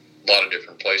lot of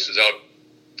different places.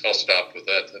 I'll stop with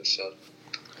that. That's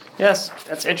yes,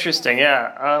 that's interesting.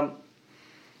 Yeah.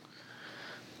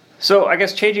 So I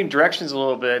guess changing directions a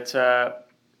little bit.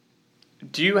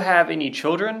 Do you have any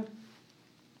children?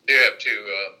 I have two.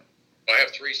 I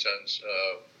have three sons.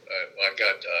 I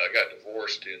got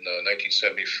divorced in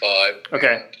 1975.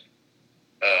 Okay.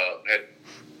 Had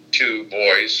two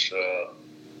boys.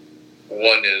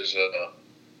 One is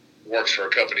works for a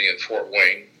company in Fort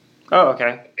Wayne. Oh,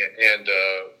 okay. And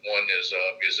one is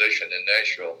a musician in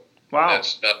Nashville. Wow.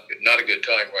 That's not a good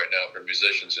time right now for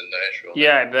musicians in Nashville.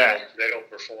 Yeah, I bet. They don't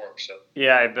perform, so.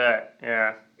 Yeah, I bet.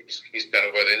 Yeah. He's kind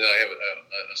of with it. And I have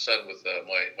a son with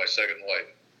my second wife.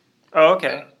 Oh,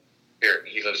 okay. Here,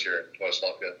 he lives here in West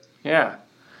Lafayette. Yeah.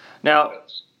 Now,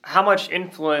 how much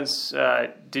influence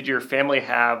did your family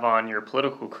have on your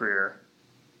political career?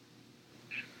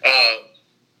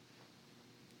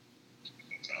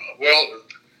 Well,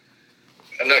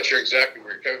 I'm not sure exactly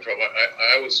where you're coming from.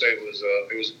 I would say it was a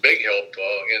big help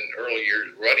in early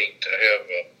years running to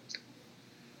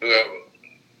have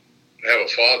a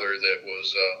father that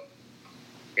was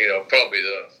probably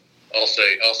I'll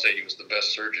say he was the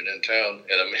best surgeon in town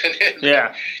and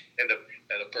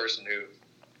a person who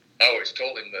I always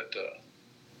told him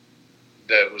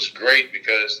that was great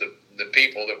because the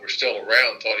people that were still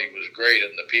around thought he was great,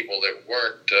 and the people that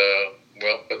weren't,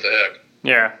 well, what the heck.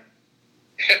 Yeah.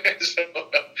 So,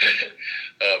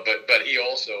 but he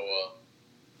also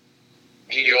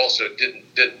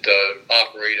didn't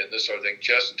operate in this sort of thing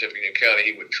just in Tippecanoe County.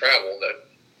 He would travel. That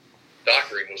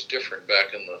doctoring was different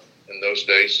back in those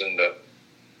days, and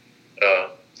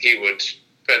he would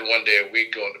spend one day a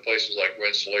week going to places like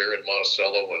Rensselaer and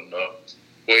Monticello and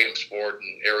Williamsport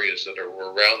and areas that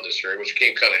were around this area, which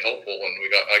became kind of helpful when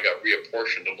I got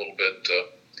reapportioned a little bit.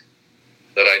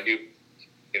 That I knew.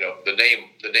 The name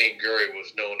Gary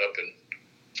was known up in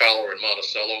Fowler and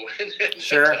Monticello and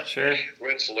Sure.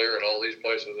 Rensselaer and all these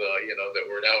places, that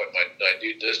were now in my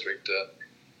new district. But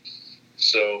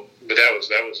that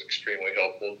was extremely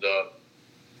helpful.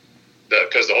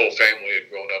 Because the whole family had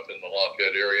grown up in the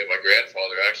Lafayette area. My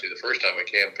grandfather, actually, the first time I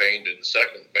campaigned, and the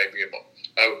second, maybe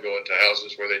I would go into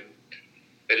houses where they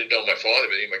didn't know my father,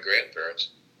 but even my grandparents.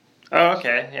 Oh,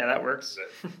 okay. Yeah, that works.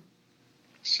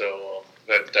 So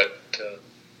I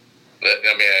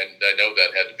know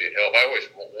that had to be a help. I always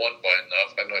won by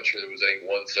enough. I'm not sure there was any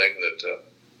one thing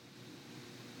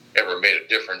ever made a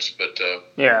difference, but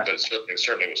it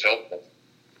certainly was helpful.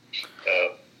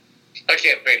 I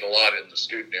campaigned a lot in the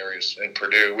student areas in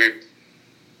Purdue.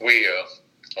 We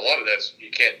a lot of that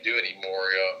you can't do anymore.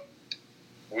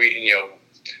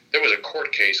 There was a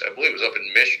court case, I believe it was up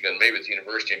in Michigan, maybe at the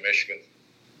University of Michigan,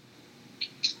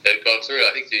 that had gone through,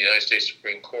 I think, the United States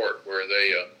Supreme Court, where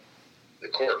the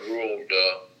court ruled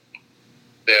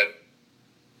that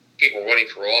people running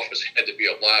for office had to be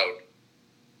allowed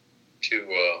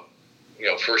to,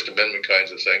 First Amendment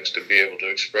kinds of things, to be able to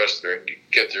express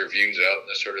get their views out and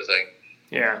that sort of thing.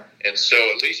 Yeah. And so,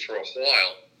 at least for a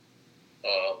while,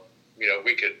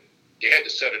 you had to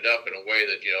set it up in a way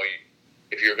that,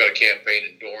 if you were going to campaign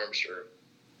in dorms or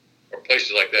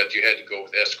places like that, you had to go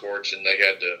with escorts, and they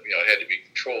had to, it had to be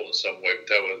controlled in some way, but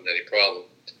that wasn't any problem.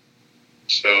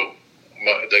 So,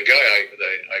 the guy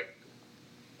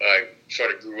I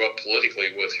sort of grew up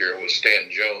politically with here was Stan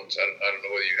Jones. I don't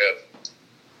know whether you have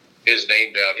his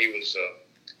name down. He was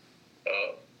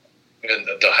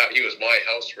he was my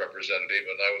House representative,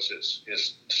 and I was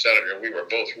his senator. We were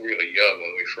both really young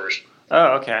when we first.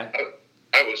 Oh, okay.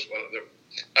 I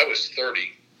was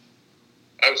 30.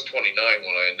 I was 29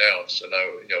 when I announced, and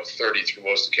 30 through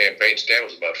most of the campaign. Stan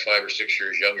was about 5 or 6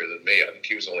 years younger than me. I think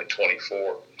he was only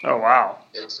 24. Oh, wow.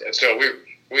 And so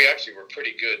we actually were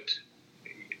pretty good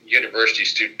university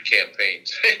student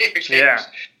campaigns. Yeah.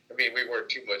 I mean, we weren't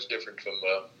too much different from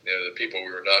the people we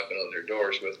were knocking on their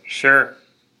doors with. Sure.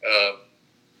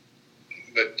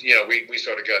 But we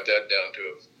sort of got that down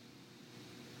to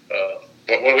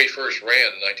but when we first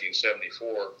ran in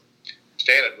 1974,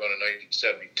 Stan had run in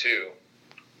 1972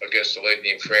 against a lady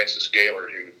named Frances Gaylor,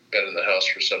 who'd been in the House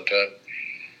for some time.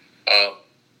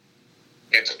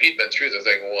 And so he'd been through the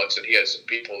thing once, and he had some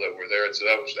people that were there, so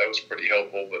that was pretty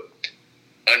helpful. But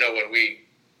I know when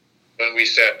we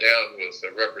sat down with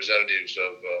the representatives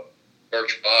of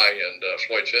Birch Bayh and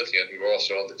Floyd Fithian, who were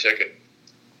also on the ticket,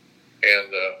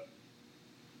 and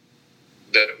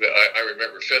that I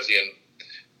remember Fithian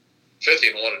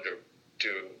wanted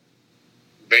to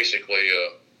basically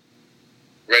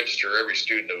register every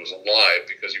student that was alive,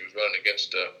 because he was running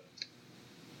against a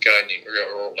guy named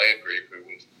Earl Landgrave, who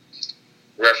would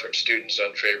reference students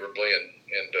unfavorably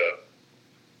and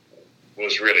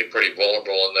was really pretty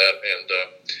vulnerable in that. And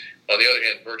on the other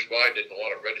hand, Birch Bayh didn't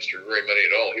want to register very many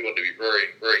at all. He wanted to be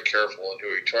very, very careful on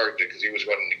who he targeted, because he was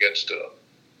running against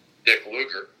Dick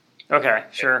Lugar. Okay,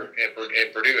 sure. And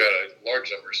Purdue had a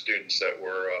large number of students that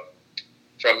were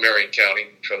from Marion County,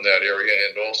 from that area,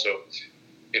 and also,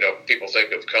 people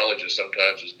think of colleges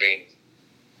sometimes as being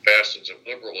bastions of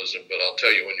liberalism, but I'll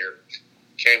tell you, when you're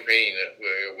campaigning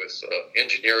with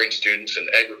engineering students and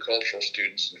agricultural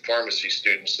students and pharmacy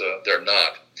students, they're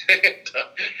not.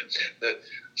 The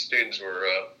students were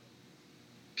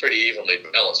pretty evenly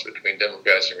balanced between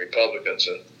Democrats and Republicans,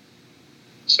 and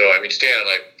so Stan and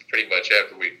I pretty much,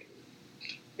 after we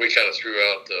kind of threw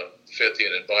out the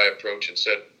Fithian and Bayh approach and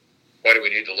said, why do we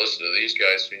need to listen to these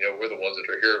guys? We're the ones that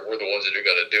are here. We're the ones that are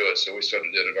going to do it. So we sort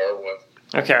of did it our way.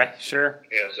 Okay, sure.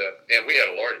 And we had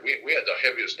we had the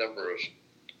heaviest number of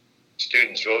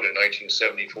students vote in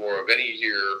 1974 of any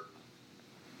year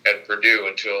at Purdue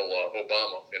until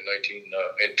Obama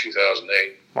in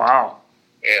 2008. Wow.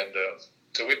 And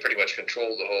so we pretty much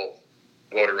controlled the whole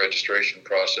voter registration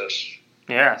process.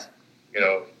 Yes.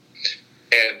 And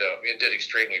it did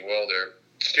extremely well there.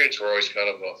 Students were always kind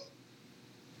of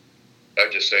I'd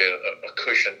just say a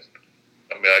cushion.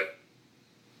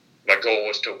 My goal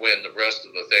was to win the rest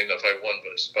of the thing. If I won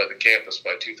by the campus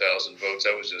by 2,000 votes,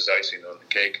 that was just icing on the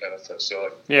cake kind of thing.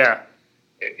 So yeah,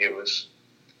 it was.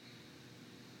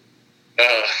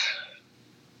 I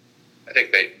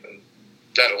think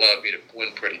that allowed me to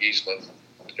win pretty easily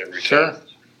every time. Sure.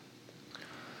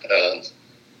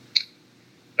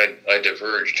 I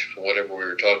diverged from whatever we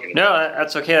were talking about. No,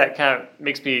 that's okay. That kind of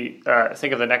makes me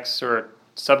think of the next sort of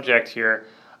subject here.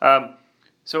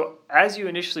 So as you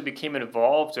initially became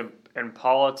involved in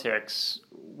politics,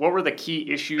 what were the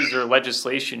key issues or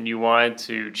legislation you wanted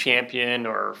to champion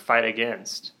or fight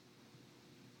against?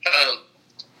 I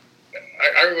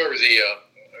remember I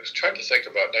was trying to think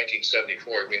about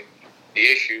 1974. The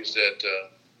issues that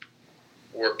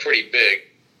were pretty big.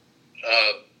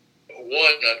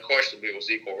 One, unquestionably, was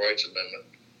the Equal Rights Amendment.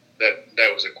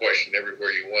 That was a question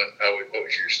everywhere you went. What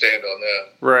was your stand on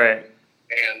that? Right.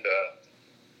 And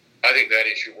I think that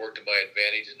issue worked to my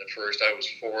advantage in the first. I was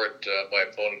for it. My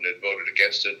opponent had voted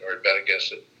against it, or had been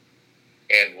against it,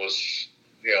 and was,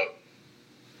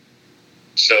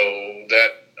 so that,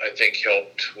 I think,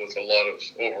 helped with a lot of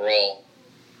overall.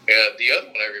 And the other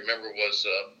one I remember was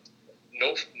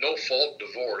no fault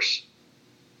divorce.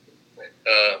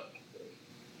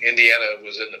 Indiana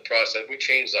was in the process. We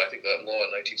changed, I think, that law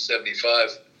in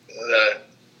 1975.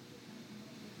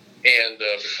 And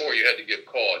before you had to give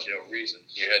cause, reason.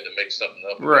 You had to make something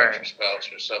up about your spouse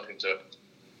or something to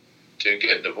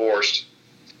get divorced.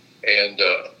 And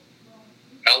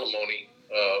alimony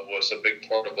was a big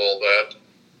part of all that.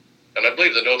 And I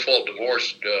believe the no-fault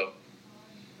divorce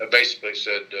basically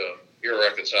said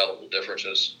irreconcilable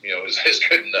differences, is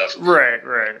good enough. Right.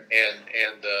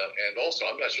 And also,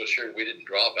 I'm not so sure we didn't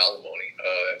drop alimony.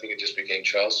 I think it just became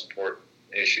child support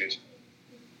issues.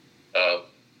 I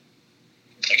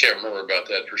can't remember about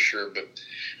that for sure, but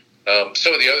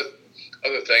some of the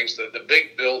other things, the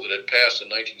big bill that had passed in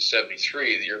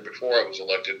 1973, the year before I was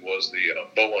elected, was the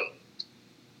Bowen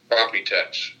property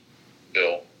tax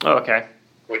bill. Oh, okay.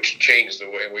 Which changed the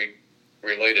way we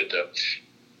related to,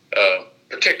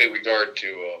 particularly regard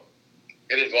to,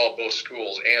 it involved both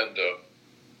schools and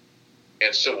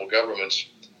civil governments,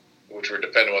 which were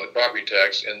dependent on the property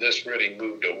tax, and this really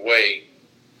moved away,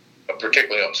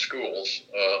 particularly on schools,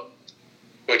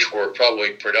 which were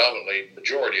probably predominantly,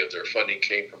 majority of their funding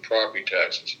came from property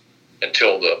taxes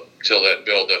until that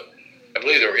bill. I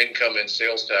believe there were income and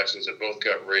sales taxes that both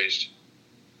got raised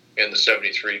in the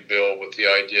 73 bill with the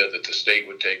idea that the state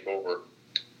would take over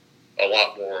a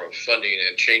lot more of funding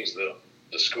and change the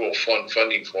school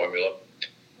funding formula.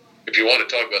 If you want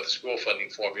to talk about the school funding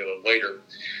formula later,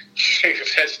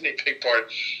 if that's any big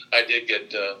part, I did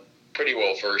get pretty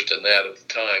well versed in that at the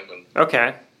time. And,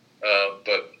 okay.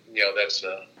 But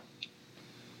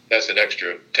that's an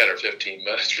extra 10 or 15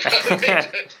 minutes.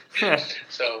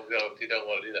 So you don't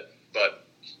want to do that. But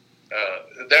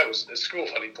that was the school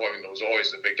funding formula was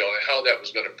always the big deal, and how that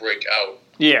was going to break out.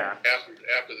 Yeah.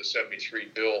 After the 73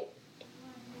 bill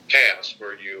passed,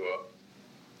 where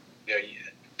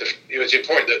it was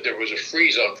important that there was a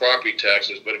freeze on property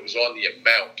taxes, but it was on the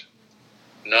amount,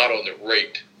 not on the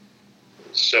rate.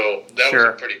 So that was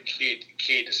a pretty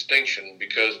key distinction,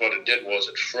 because what it did was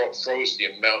it froze the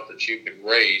amount that you could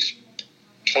raise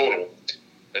total.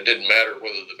 It didn't matter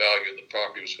whether the value of the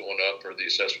property was going up or the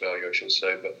assessed value, I should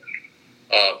say. But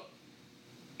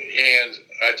and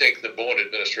I think the Bowen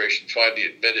administration finally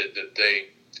admitted that they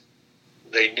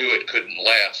knew it couldn't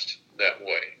last that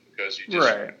way, because you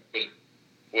just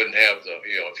wouldn't have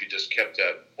if you just kept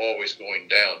that always going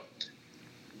down.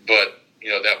 But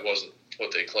that wasn't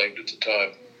what they claimed at the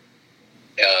time.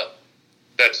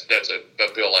 That's a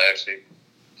bill I actually,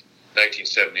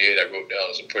 1978, I wrote down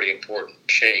as a pretty important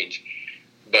change.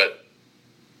 But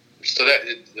so that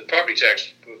the property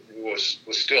tax was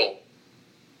still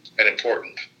an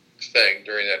important thing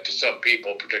during that to some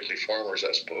people, particularly farmers,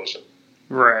 I suppose.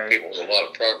 Right. People with a lot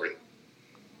of property.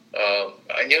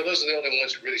 And those are the only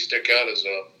ones that really stick out as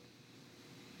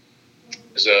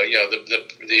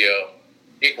the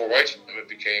Equal Rights Amendment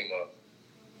became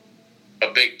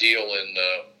a big deal in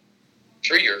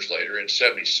 3 years later, in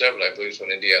 77, I believe, is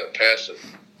when Indiana passed it.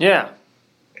 Yeah.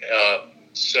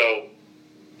 So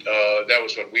that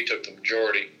was when we took the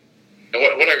majority. And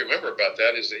what I remember about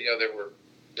that is that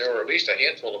there were at least a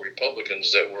handful of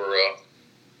Republicans that were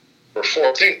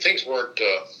for. Things weren't.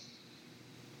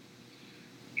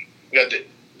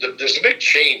 There's a big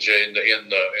change in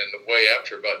the way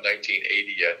after about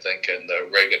 1980, I think, and the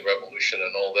Reagan Revolution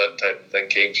and all that type of thing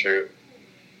came through,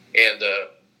 and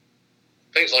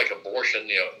things like abortion.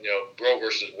 Roe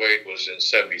versus Wade was in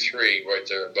 73, right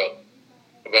there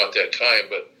about that time.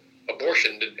 But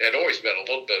abortion had always been a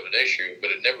little bit of an issue,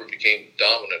 but it never became the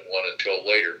dominant one until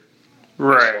later,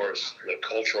 right, as far as the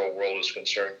cultural world is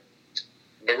concerned.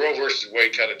 But Roe versus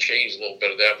Wade kind of changed a little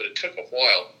bit of that, but it took a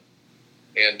while.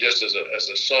 And just as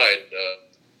a side,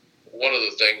 one of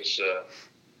the things,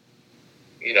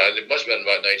 it must have been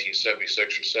about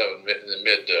 1976 or 7, in the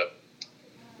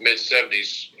mid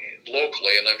 70s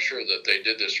locally, and I'm sure that they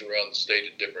did this around the state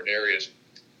in different areas.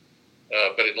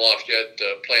 But in Lafayette,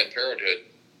 Planned Parenthood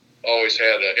always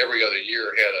had every other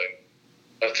year had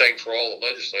a thing for all the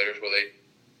legislators where they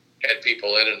had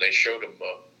people in and they showed them,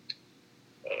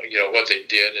 what they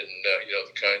did and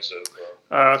the kinds of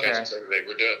things they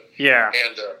were doing. Yeah.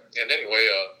 And anyway,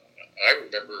 I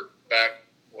remember back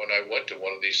when I went to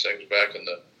one of these things back in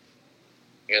the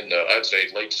I'd say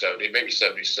late 70s, maybe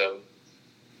 77,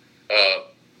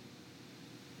 of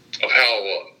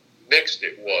how mixed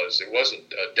it was. It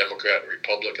wasn't a Democrat and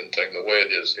Republican thing the way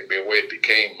it is, the way it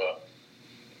became.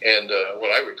 And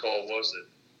what I recall was that,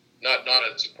 not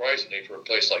unsurprisingly for a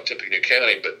place like Tippecanoe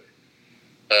County, but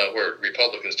where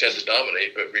Republicans tend to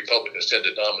dominate, but Republicans tend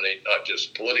to dominate not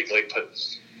just politically, but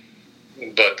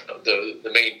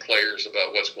the main players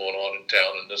about what's going on in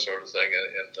town and this sort of thing.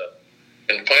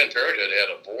 And Planned Parenthood had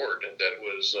a board that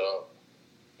was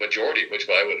majority, which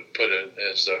I would put it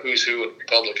as the who's who in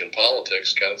Republican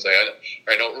politics kind of thing.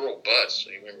 I know Earl Butz.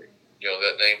 You remember,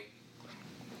 that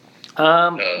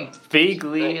name?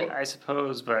 Vaguely, I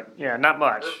suppose, but yeah, not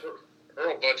much.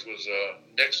 Earl Butz was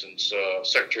Nixon's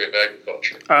Secretary of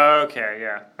Agriculture. Okay,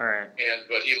 yeah, all right.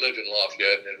 But he lived in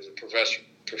Lafayette and was a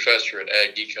professor at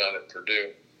Ag Econ at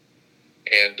Purdue.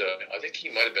 And I think he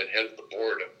might have been head of the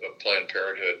board of Planned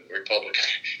Parenthood, Republican.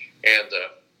 And,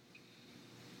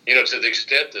 to the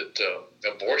extent that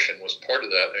abortion was part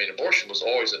of that, I mean, abortion was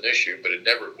always an issue, but it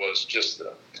never was just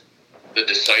the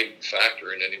deciding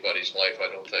factor in anybody's life, I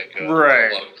don't think.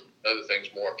 Right. A lot of other things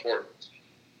more important.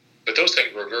 But those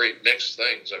things were very mixed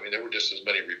things. I mean, there were just as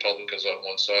many Republicans on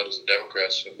one side as the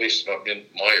Democrats, at least in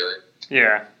my area.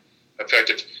 Yeah. In fact,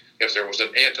 if there was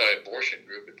an anti-abortion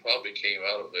group, it probably came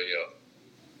out of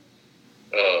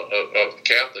of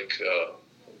Catholic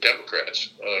Democrats,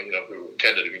 who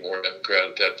tended to be more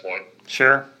Democrat at that point.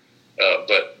 Sure.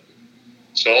 But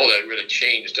so all that really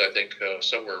changed, I think,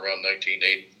 somewhere around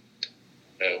 1980.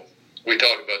 We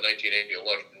talked about 1980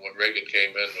 election when Reagan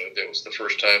came in. That was the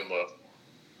first time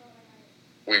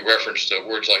we referenced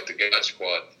words like the God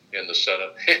Squad in the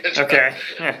Senate. Okay.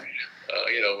 Where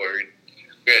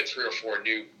we had 3 or 4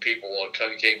 new people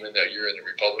came in that year in the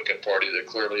Republican Party that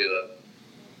clearly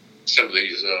some of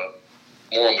these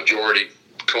moral majority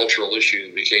cultural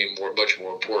issues became much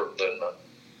more important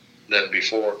than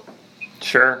before.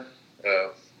 Sure.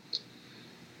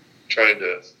 Trying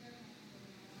to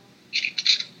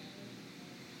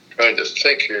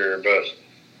think here about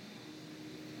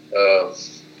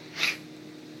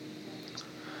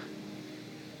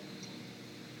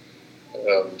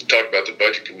talk about the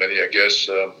budget committee, I guess.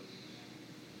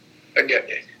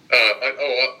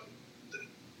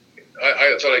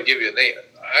 I thought I'd give you a name.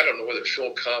 I don't know whether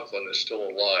Phil Conklin is still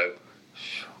alive,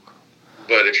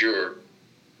 but if you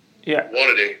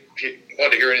wanted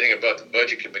to hear anything about the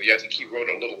budget committee, I think he wrote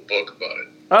a little book about it.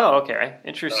 Oh, okay,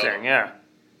 interesting. Yeah.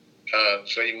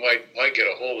 So you might get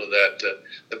a hold of that.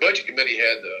 The budget committee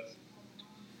had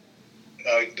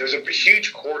there's a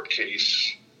huge court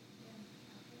case.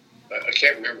 I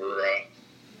can't remember.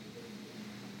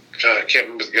 I can't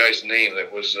remember the guy's name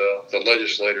that was the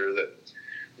legislator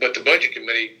but the budget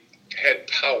committee had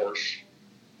powers,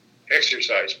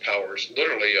 exercised powers,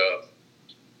 literally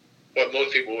what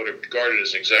most people would have regarded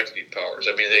as executive powers.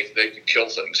 I mean, they could kill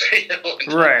things.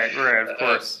 Right, of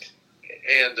course.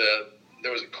 And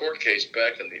there was a court case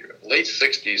back in the late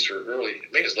 60s or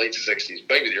maybe it was late 60s,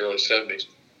 maybe the early 70s,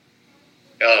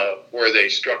 where they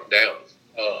struck down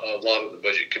a lot of the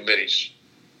budget committee's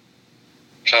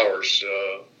powers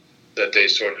that they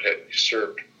sort of had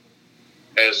usurped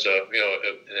as an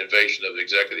invasion of the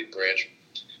executive branch.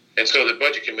 And so the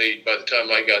budget committee, by the time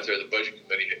I got there, the budget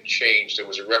committee had changed. There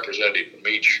was a representative from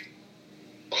each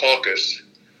caucus,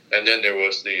 and then there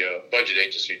was the budget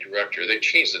agency director. They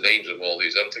changed the names of all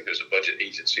these. I don't think there's a budget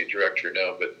agency director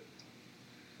now, but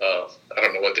I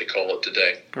don't know what they call it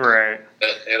today. Right.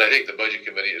 And I think the budget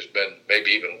committee has been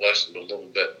maybe even lessened a little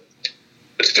bit.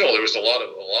 But still, there was a lot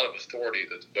of authority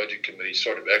that the budget committee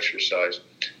sort of exercised.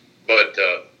 But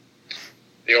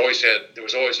there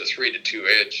was always a 3-2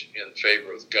 edge in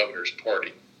favor of the governor's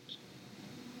party,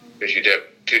 because you'd have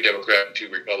 2 Democrat and 2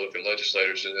 Republican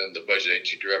legislators, and then the budget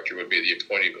agency director would be the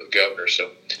appointee of the governor.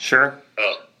 So sure.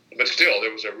 But still,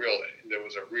 there was a real.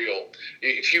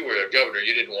 If you were a governor,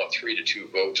 you didn't want 3-2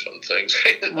 votes on things.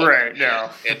 Right. No.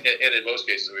 And in most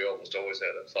cases, we almost always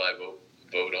had a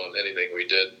 5-vote on anything we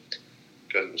did,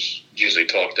 because it was usually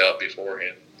talked out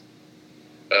beforehand.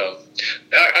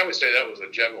 I would say that was a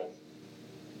general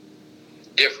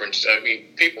difference. I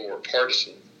mean, people were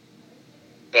partisan,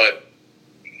 but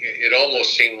it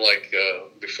almost seemed like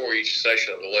before each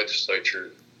session of the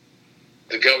legislature,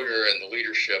 the governor and the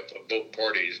leadership of both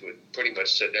parties would pretty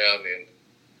much sit down and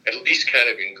at least kind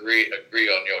of agree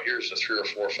on, here's the 3 or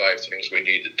 4 or 5 things we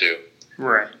need to do.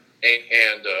 Right.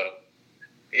 And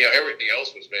everything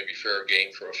else was maybe fair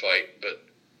game for a fight, but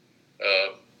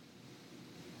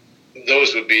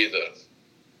those would be the,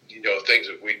 things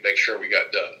that we'd make sure we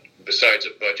got done. Besides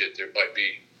a budget, there might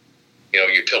be,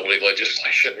 utility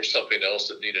legislation or something else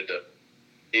that needed to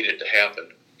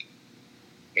happen.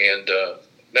 And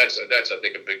that's I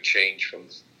think a big change from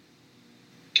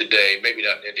today. Maybe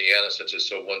not in Indiana since it's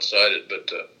so one-sided, but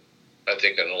I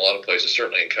think in a lot of places,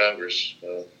 certainly in Congress,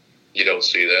 you don't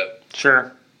see that.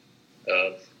 Sure.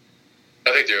 I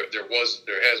think there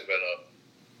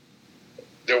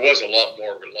was a lot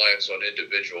more reliance on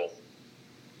individual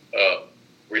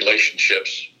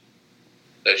relationships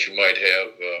that you might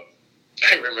have.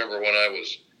 I remember when I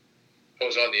was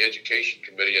on the education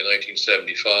committee in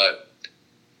 1975,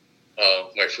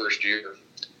 my first year,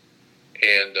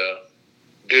 and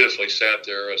dutifully sat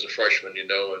there as a freshman, and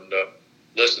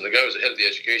listened. The guy who was the head of the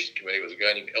education committee was a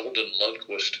guy named Eldon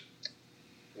Lundquist,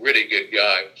 really good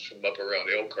guy from up around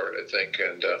Elkhart, I think,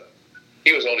 and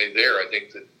he was only there, I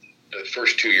think, the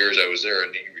first 2 years I was there,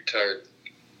 and he retired.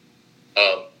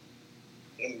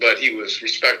 But he was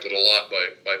respected a lot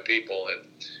by people, and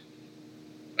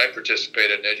I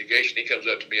participated in education. He comes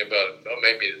up to me about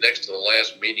maybe next to the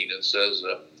last meeting and says,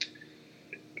 do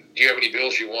you have any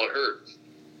bills you want heard?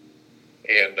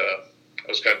 And I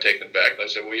was kind of taken back. And I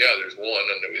said, well, yeah, there's one,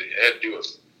 and it had to do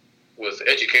with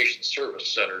education service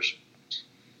centers.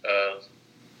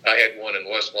 I had one in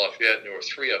West Lafayette, and there were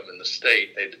 3 of them in the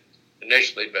state. They'd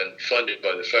initially been funded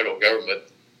by the federal government.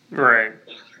 Right.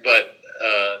 But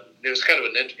it was kind of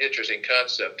an interesting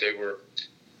concept. They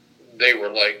were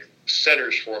like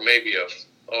centers for maybe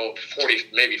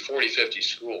 40, 50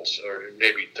 schools, or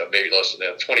maybe less than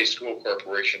that, 20 school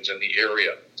corporations in the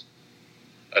area,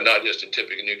 not just in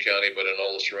Tippecanoe County, but in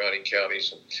all the surrounding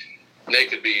counties. And they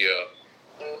could be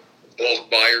bulk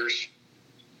buyers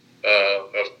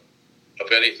of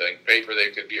anything, paper. They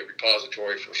could be a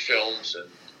repository for films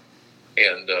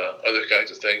and other kinds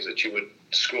of things that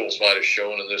schools might have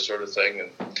shown and this sort of thing.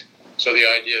 And so the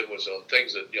idea was on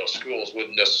things that schools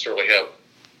wouldn't necessarily have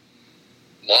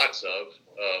lots of,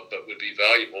 but would be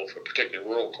valuable for particularly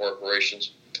rural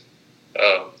corporations.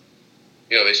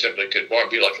 They simply could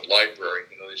be like a library,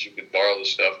 that you could borrow the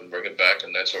stuff and bring it back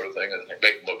and that sort of thing, and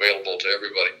make them available to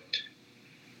everybody.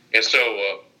 And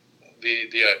so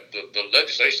the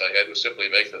legislation I had was simply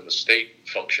make them a state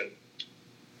function,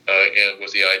 and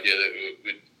with the idea that it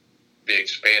would be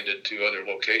expanded to other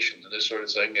locations and this sort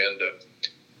of thing. And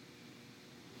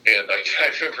I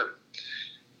remember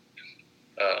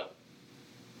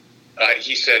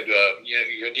he said,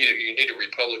 you need a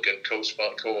Republican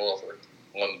co-author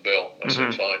on the bill. I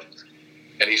said, fine.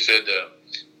 And he said,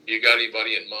 you got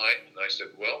anybody in mind? And I said,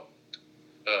 well,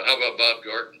 how about Bob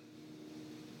Garton?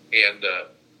 And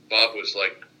Bob was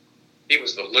he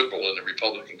was the liberal in the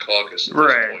Republican caucus at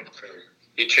this point.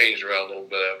 He changed around a little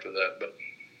bit after that.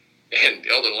 And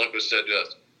Eldon Lundquist said,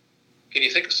 can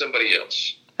you think of somebody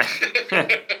else?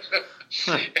 And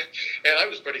I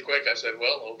was pretty quick. I said,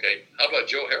 well, okay, how about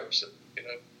Joe Harrison?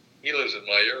 He lives in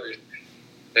my area.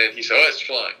 And he said, oh, that's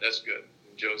fine. That's good.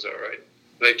 Joe's all right.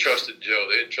 They trusted Joe.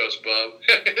 They didn't trust Bob.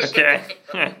 Okay.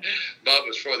 Bob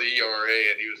was for the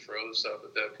ERA, and he was for other stuff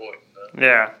at that point.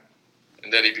 Yeah.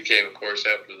 And then he became, of course,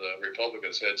 after the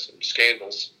Republicans had some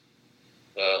scandals,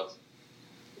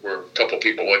 where a couple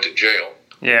people went to jail.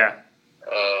 Yeah.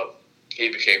 He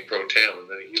became pro tem, and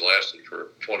then he lasted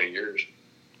for 20 years.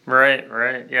 Right,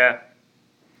 yeah.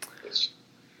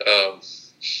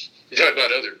 You talk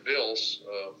about other bills.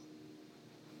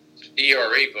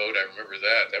 ERA vote, I remember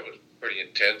that. That was pretty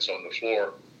intense on the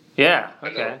floor. Yeah,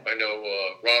 okay. I know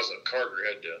Rosalind Carter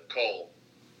had to call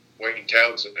Wayne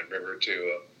Townsend, I remember,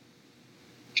 to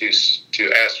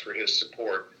ask for his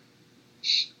support.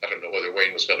 I don't know whether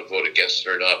Wayne was going to vote against it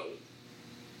or not.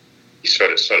 He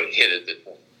sort of hinted that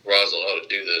Rosalind ought to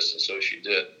do this, and so she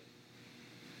did.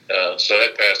 So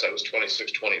that passed. I was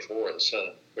 26-24 in the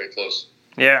Senate. Very close.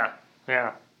 Yeah.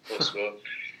 Close vote.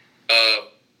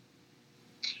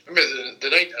 Remember the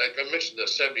night I mentioned the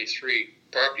 73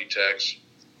 property tax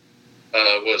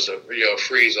was a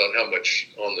freeze on how much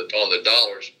on the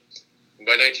dollars. And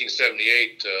by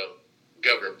 1978,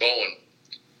 Governor Bowen,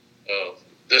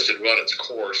 this had run its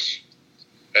course,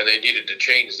 and they needed to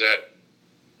change that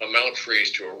amount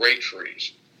freeze to a rate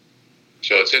freeze.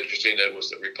 So it's interesting that it was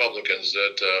the Republicans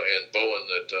and Bowen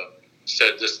that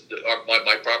said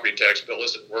my property tax bill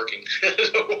isn't working.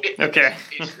 Okay.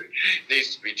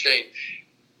 needs to be changed.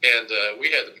 And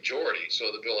we had the majority,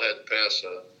 so the bill had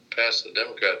to pass the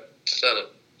Democrat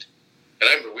Senate. And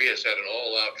I remember we had an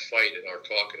all-out fight in our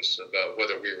caucus about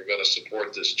whether we were going to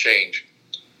support this change.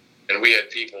 And we had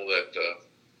people that,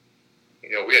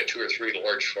 we had 2 or 3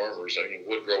 large farmers. I mean,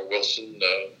 Woodrow Wilson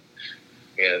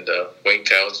and Wayne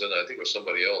Townsend, I think it was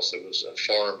somebody else that was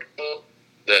farmed,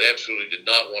 that absolutely did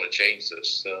not want to change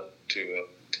this. And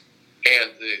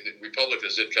the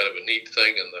Republicans did kind of a neat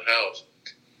thing in the House.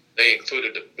 They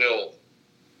included a bill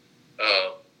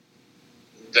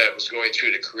that was going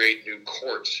through to create new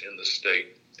courts in the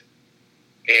state.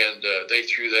 And they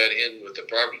threw that in with the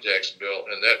property tax bill,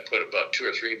 and that put about 2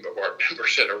 or 3 of our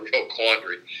members in a real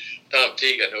quandary. Tom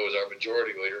Teagan, who was our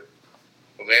majority leader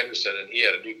from Anderson, and he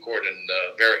had a new court in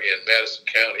Madison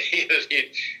County he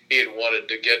had wanted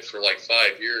to get for like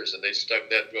 5 years, and they stuck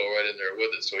that bill right in there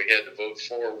with it, so he had to vote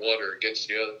for one or against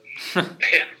the other.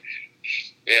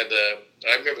 And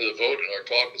I remember the vote in our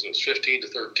caucus, it was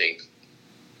 15-13.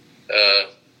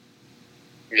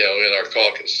 in our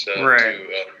caucus right.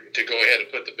 to go ahead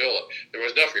and put the bill up. There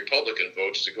was enough Republican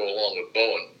votes to go along with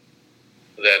Bowen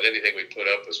that anything we put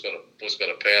up was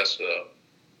going to pass,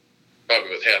 probably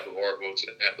with half of our votes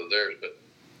and half of theirs. But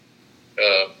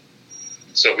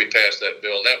so we passed that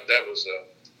bill. That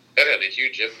had a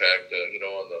huge impact,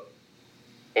 on the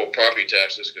whole property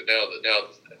taxes, because now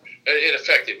in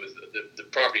effect it was the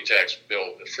property tax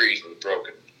bill, the freeze was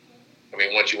broken. I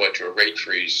mean, once you went to a rate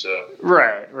freeze,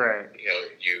 right.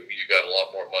 You got a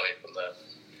lot more money from that.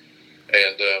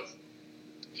 And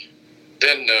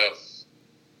then, do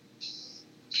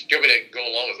you want me to go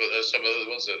along with some of the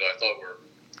ones that I thought were?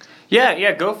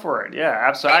 Yeah, go for it. Yeah,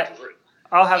 absolutely.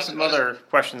 I'll have some other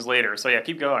questions later. So yeah,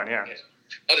 keep going. Yeah.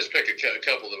 I'll just pick a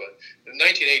couple of them. In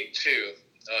 1982,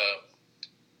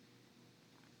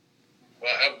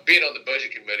 I'm being on the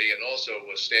budget committee, and also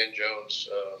with Stan Jones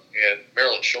and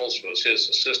Marilyn Schultz was his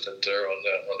assistant there on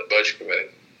the budget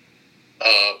committee.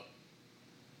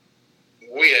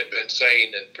 We had been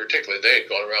saying, and particularly they had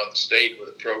gone around the state with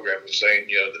a program of saying,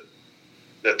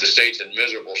 that the state's in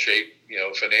miserable shape,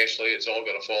 financially, it's all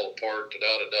going to fall apart. I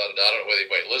don't know whether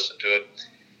anybody listened to it,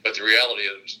 but the reality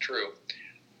is it was true.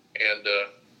 And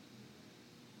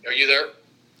are you there?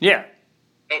 Yeah.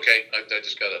 Okay, I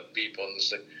just got a beep on this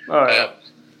thing. Oh, yeah.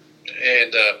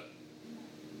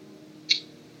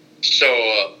 So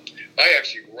I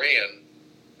actually ran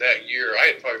that year. I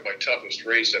had probably my toughest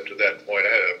race up to that point.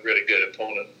 I had a really good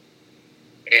opponent.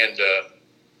 And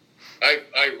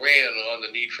I ran on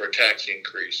the need for a tax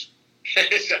increase.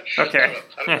 Okay.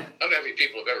 I don't know how many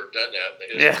people have ever done that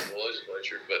in the history of the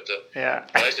legislature, but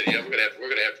I said, we're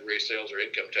going to have to raise sales or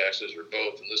income taxes or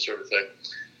both and this sort of thing.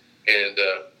 And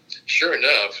sure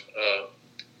enough,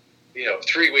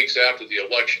 3 weeks after the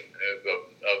election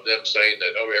of them saying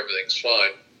that, everything's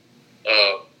fine,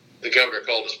 the governor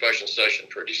called a special session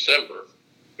for December,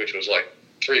 which was like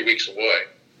 3 weeks away,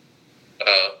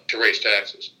 to raise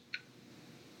taxes.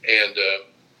 And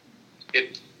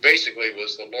it basically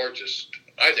was the largest,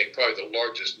 I think probably the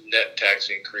largest net tax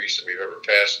increase that we've ever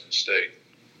passed in the state.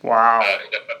 Wow.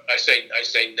 I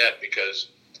say net because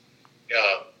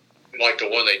like the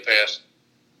one they passed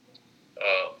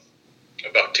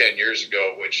about 10 years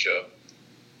ago, which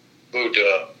moved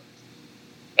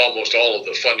almost all of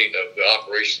the funding of the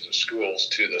operations of schools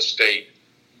to the state.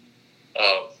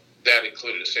 That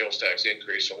included a sales tax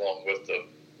increase along with the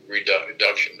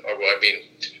reduction.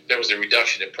 There was a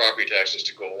reduction in property taxes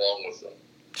to go along with them.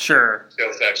 Sure.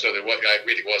 Sales tax, so it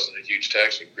really wasn't a huge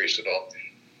tax increase at all.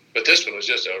 But this one was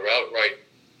just a outright,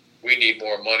 we need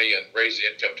more money and raise the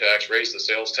income tax, raise the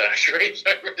sales tax, raise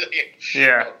everything.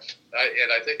 Yeah.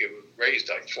 And I think it raised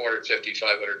like $450,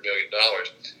 $500 million,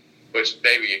 which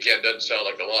maybe, again, doesn't sound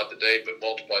like a lot today, but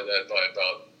multiply that by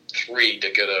about 3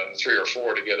 or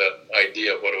 4 to get an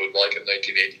idea of what it was like in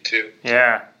 1982.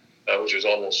 Yeah. Which was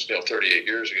almost 38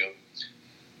 years ago.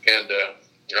 And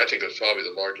I think it was probably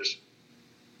the largest.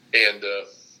 And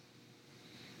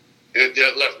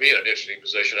it left me in an interesting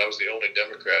position. I was the only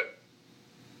Democrat.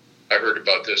 I heard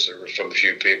about this from a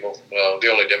few people. The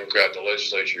only Democrat in the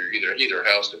legislature, either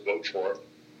house to vote for.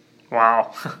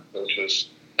 Wow. Which was,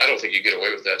 I don't think you get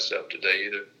away with that stuff today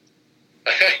either.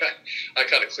 I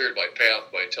kind of cleared my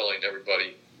path by telling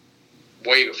everybody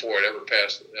way before it ever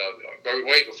passed,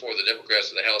 way before the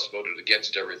Democrats in the House voted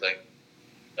against everything,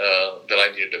 that I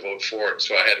needed to vote for it.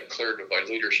 So I had it cleared with my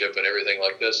leadership and everything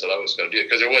like this that I was going to do it,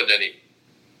 because there wasn't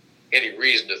any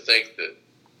reason to think that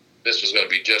this was going to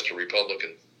be just a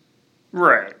Republican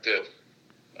thing.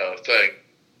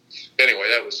 Anyway,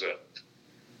 that was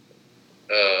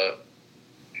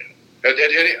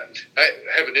I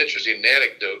have an interesting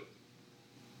anecdote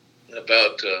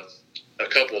about a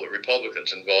couple of the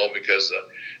Republicans involved, because the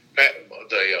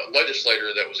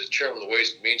legislator that was the chairman of the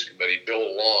Ways and Means Committee,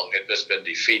 Bill Long, had just been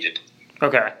defeated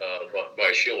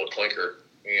by Sheila Clinker,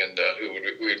 and who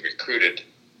we had recruited,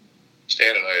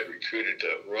 Stan and I had recruited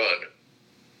to run,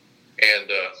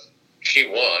 and she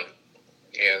won,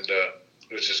 and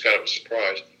it was just kind of a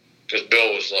surprise, because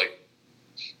Bill was like,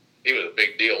 he was a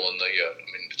big deal in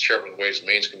the chairman of the Ways and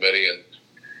Means Committee, and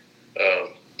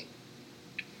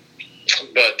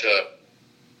but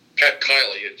Pat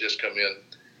Kiley had just come in,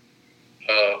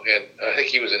 and I think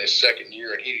he was in his second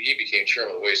year, and he became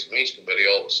chairman of the Ways and Means Committee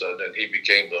all of a sudden, and he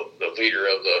became the leader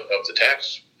of the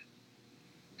tax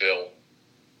bill.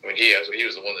 I mean, he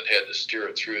was the one that had to steer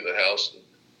it through the House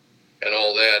and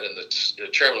all that, and the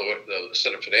chairman of the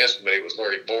Senate Finance Committee was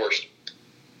Larry Borst.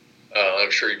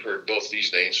 I'm sure you've heard both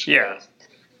these names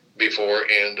before,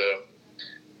 and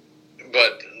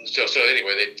but so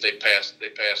anyway, they passed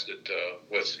it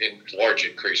with large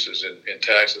increases in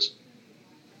taxes,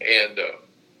 And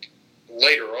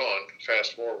later on,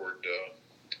 fast forward,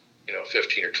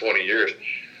 15 or 20 years,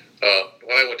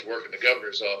 when I went to work in the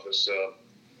governor's office,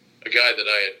 a guy that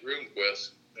I had roomed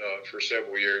with for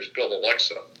several years, Bill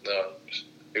Alexa,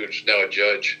 who's now a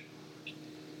judge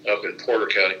up in Porter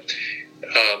County,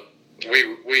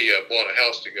 we bought a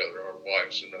house together. Our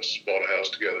wives and us bought a house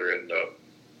together in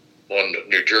on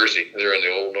New Jersey. They're in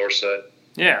the old north side.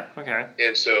 Yeah, okay.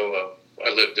 And so I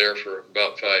lived there for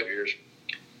about 5 years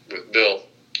with Bill.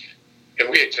 And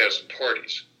we had to have some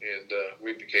parties. And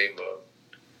we became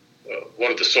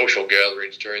one of the social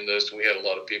gatherings during this. And we had a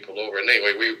lot of people over. And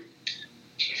anyway, we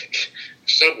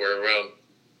somewhere around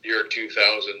year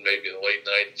 2000, maybe in the late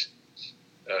 90s,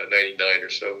 99 or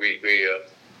so, we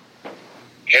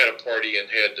had a party and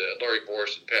had Larry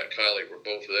Morris and Pat Kiley were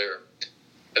both there.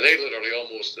 And they literally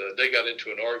almost they got into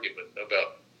an argument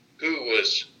about who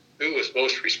was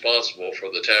most responsible for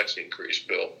the tax increase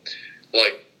bill.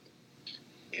 Like,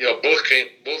 both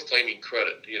claiming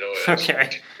credit.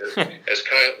 Okay. as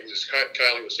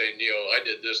Kylie was saying, I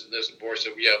did this and this, and Boris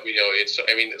said, yeah,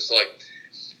 it's like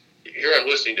here I'm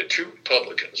listening to two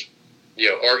Republicans,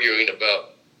 arguing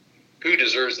about who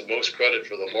deserves the most credit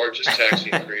for the largest tax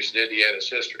increase in Indiana's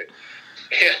history.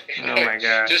 And oh my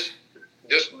gosh.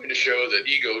 Just going to show that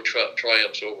ego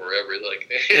triumphs over everything.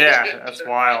 Yeah, that's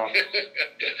wild.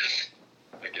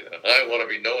 I want to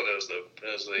be known as the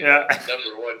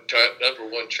number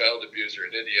one child abuser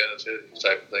in Indiana,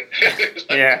 type of thing.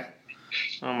 Yeah.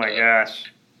 Oh my gosh.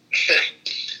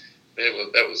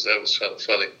 That was kind of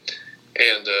funny,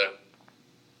 and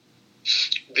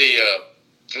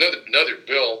another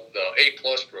bill, the A+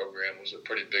 program, was a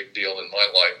pretty big deal in my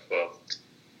life.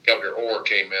 Governor Orr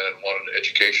came in and wanted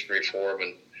education reform,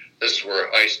 and this is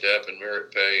where ISTEP and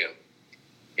merit pay and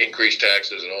increased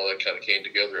taxes and all that kind of came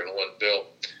together in one bill.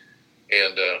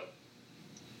 And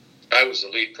I was the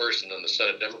lead person on the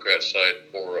Senate Democrat side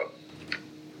for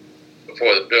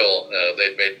the bill.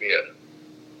 They made me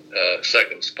a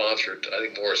second sponsor. I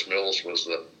think Morris Mills was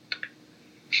the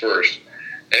first.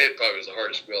 And it probably was the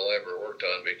hardest bill I ever worked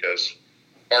on because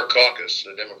our caucus,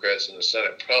 the Democrats in the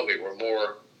Senate, probably were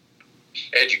more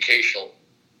educational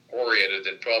oriented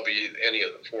than probably any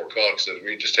of the four caucuses.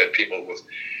 We just had people with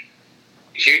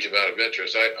a huge amount of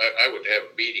interest. I would have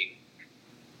a meeting,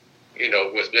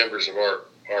 with members of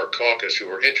our caucus who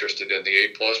were interested in the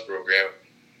A+ program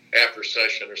after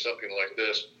session or something like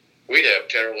this. We'd have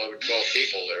 10 or 11, 12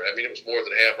 people there. I mean, it was more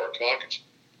than half our caucus.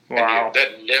 Wow. And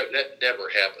that never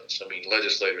happens. I mean,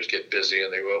 legislators get busy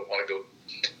and they want to go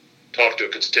talk to a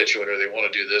constituent, or they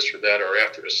want to do this or that, or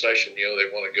after a session, they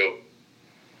want to go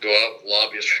out with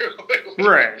lobbyists or whatever.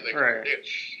 Right.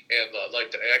 And I'd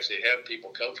like to actually have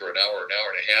people come for an hour and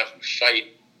a half and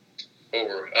fight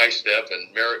over ISTEP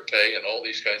and merit pay and all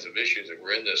these kinds of issues that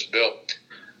were in this bill.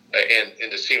 And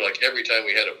it seemed like every time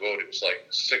we had a vote, it was like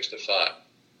 6-5,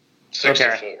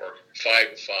 6-4,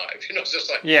 5-5. It's just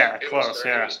like it close. Was,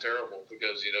 yeah, it was terrible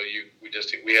because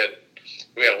we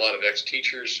had a lot of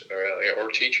ex-teachers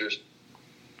or teachers.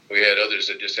 We had others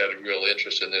that just had a real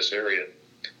interest in this area.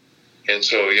 And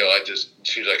so, it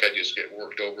seems like I just get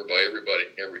worked over by everybody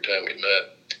every time we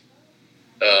met.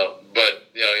 But,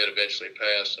 it eventually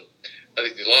passed. And I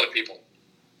think a lot of people,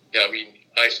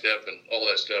 ISTEP and all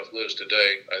that stuff lives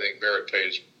today. I think merit pay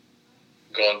has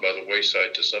gone by the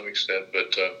wayside to some extent,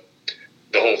 but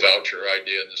the whole voucher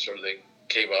idea and this sort of thing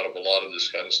came out of a lot of this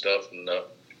kind of stuff, and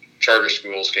charter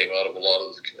schools came out of a lot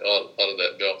of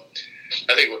that bill.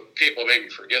 I think what people maybe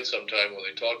forget sometime when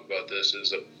they talk about this is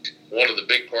that one of the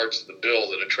big parts of the bill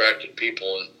that attracted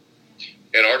people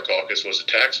in our caucus was a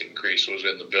tax increase was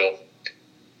in the bill.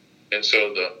 And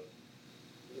so the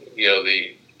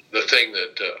thing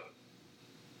that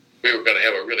we were going to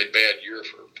have a really bad year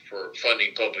for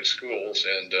funding public schools,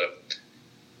 and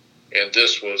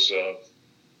this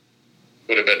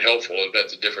would have been helpful. It meant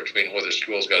the difference between whether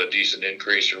schools got a decent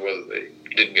increase or whether they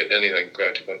didn't get anything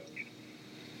practically.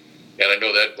 And I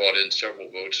know that brought in several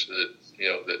votes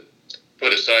that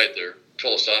put aside their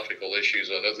philosophical issues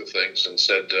on other things and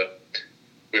said,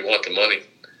 we want the money.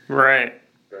 Right.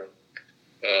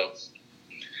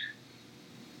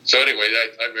 So anyway,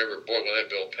 I remember, when that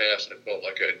bill passed, I felt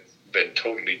like I'd been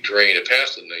totally drained. It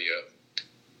passed in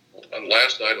the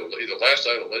last night of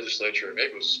the legislature, or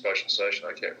maybe it was a special session,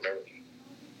 I can't remember.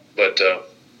 But, I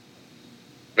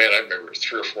remember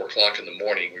 3 or 4 o'clock in the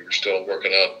morning, we were still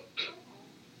working out,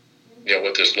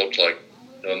 what this looked like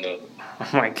on the... Oh,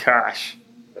 my gosh.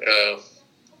 That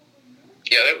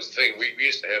was the thing. We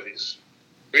used to have these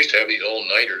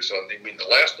all-nighters on. The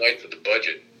last night for the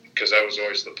budget, because I was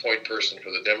always the point person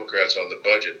for the Democrats on the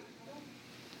budget.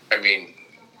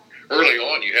 early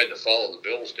on you had to follow the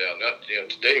bills down. Not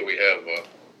today we have.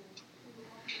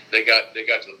 They got to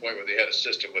the point where they had a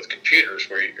system with computers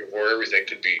where everything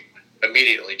could be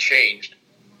immediately changed.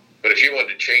 But if you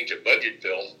wanted to change a budget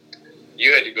bill,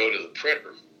 you had to go to the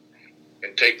printer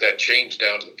and take that change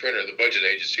down to the printer. The budget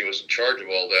agency was in charge of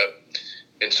all that,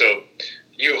 and so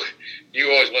you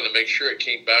always wanted to make sure it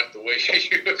came back the way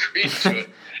you agreed to it.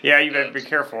 Yeah, you better be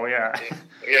careful. Yeah.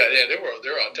 Yeah.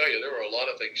 I'll tell you, there were a lot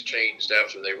of things changed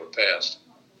after they were passed.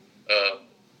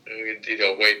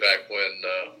 Way back when,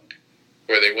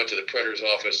 where they went to the printer's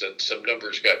office and some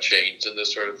numbers got changed and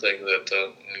this sort of thing. That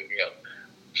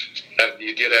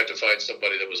you did have to find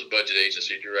somebody that was a budget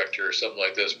agency director or something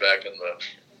like this back in the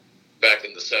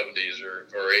 70s or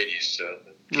 80s to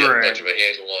get much of a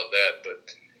handle on that.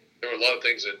 But there were a lot of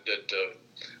things that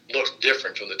looked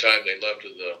different from the time they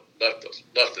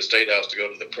left the State House to go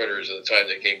to the printers and the time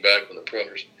they came back from the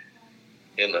printers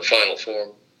in the final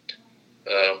form.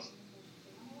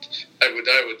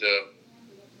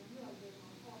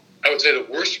 I would say the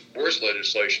worst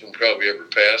legislation probably ever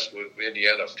passed.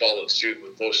 Indiana followed suit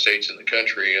with most states in the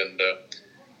country and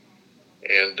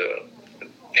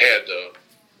had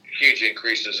huge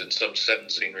increases in some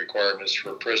sentencing requirements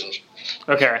for prisons.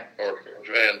 Okay.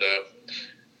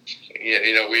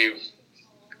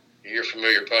 You're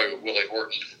familiar probably with Willie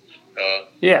Horton.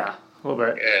 Yeah, a little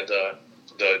bit. And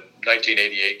the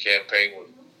 1988 campaign with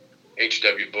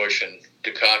H.W. Bush and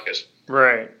Dukakis.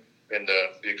 Right. And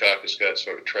Dukakis got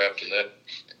sort of trapped in that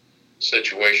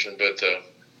situation. But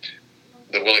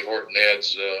the Willie Horton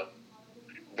ads,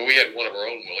 but we had one of our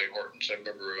own Willie Hortons. I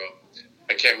remember,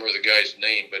 I can't remember the guy's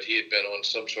name, but he had been on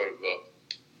some sort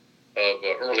of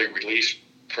early release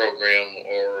program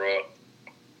or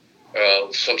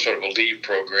some sort of a leave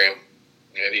program.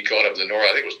 And he got up to the north,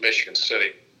 I think it was Michigan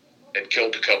City, and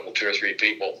killed two or three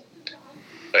people.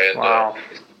 And, wow.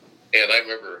 And I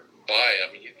remember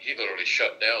he literally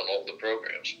shut down all the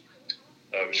programs.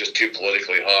 It was just too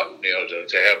politically hot,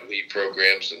 to have leave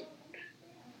programs and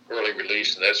early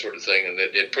release and that sort of thing. And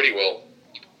it did pretty well.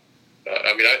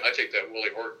 I think that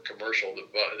Willie Horton commercial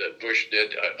that Bush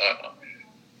did,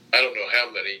 I don't know how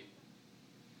many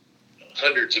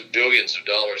hundreds of billions of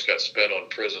dollars got spent on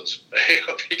prisons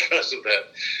because of that.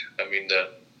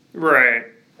 Right.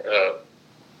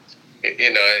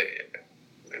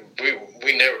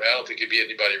 We never. I don't think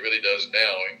anybody really does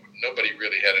now. Nobody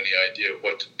really had any idea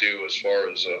what to do as far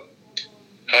as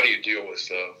how do you deal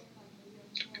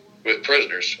with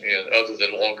prisoners, and other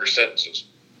than longer sentences.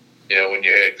 When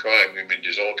you had crime,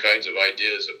 there's all kinds of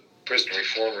ideas of prison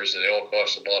reformers, and they all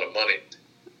cost a lot of money.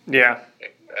 Yeah.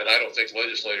 And I don't think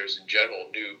legislators in general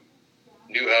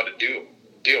knew how to deal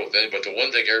with it. But the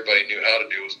one thing everybody knew how to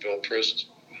do was build prisons,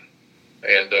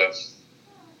 and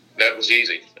that was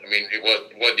easy. It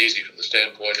wasn't easy from the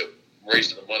standpoint of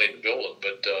raising the money to build them,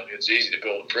 but it's easy to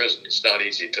build a prison. It's not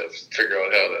easy to figure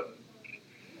out how to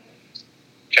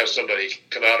have somebody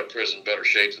come out of prison better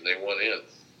shape than they went in.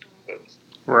 But,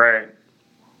 right.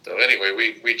 So anyway,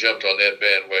 we jumped on that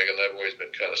bandwagon. I've always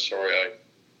been kind of sorry I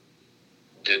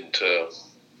didn't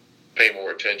pay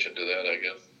more attention to that, I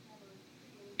guess,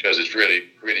 because it's really,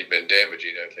 really been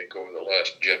damaging, I think, over the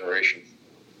last generation.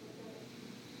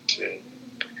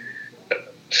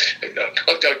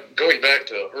 Going back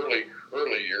to early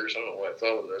years, I don't know why I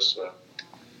thought of this.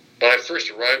 When I first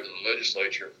arrived in the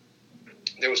legislature,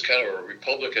 there was kind of a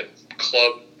Republican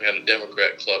club and a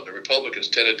Democrat club. The Republicans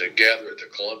tended to gather at the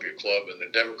Columbia Club, and the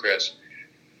Democrats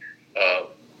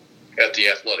at the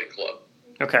Athletic Club.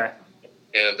 Okay.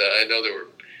 And I know there were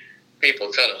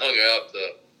people kind of hung out.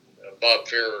 Bob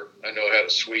Ferrer, I know, had a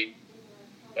suite.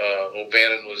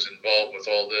 O'Bannon was involved with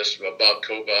all this. Bob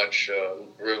Kovach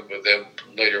roomed with them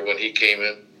later when he came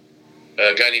in.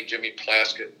 A guy named Jimmy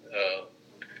Plaskett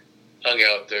hung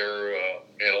out there,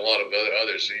 and a lot of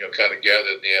others, kind of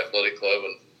gathered in the Athletic Club.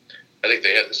 And I think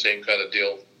they had the same kind of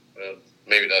deal,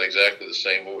 maybe not exactly the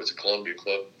same, but with the Columbia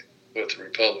Club, with the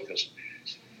Republicans.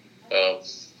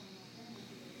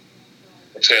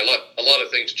 I'd say a lot of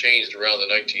things changed around the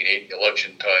 1980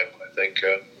 election time, I think.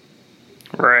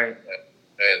 Right.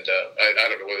 And I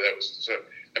don't know whether that was. So,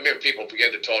 I remember people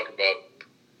began to talk about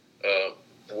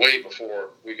way before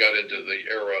we got into the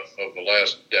era of the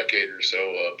last decade or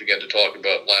so. Began to talk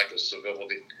about lack of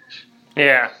civility.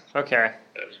 Yeah. Okay.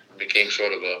 It became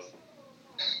sort of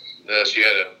so you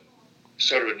had a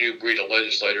sort of a new breed of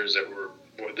legislators that were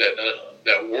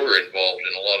involved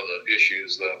in a lot of the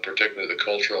issues, particularly the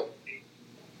cultural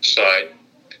side.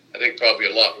 I think probably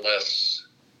a lot less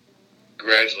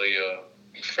gradually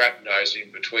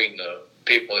fraternizing between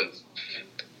people in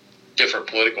different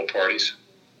political parties.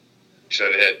 So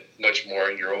it had much more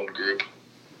in your own group.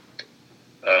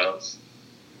 Uh,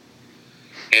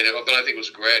 but I think it was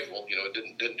gradual.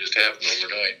 It didn't just happen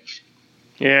overnight.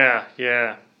 Yeah,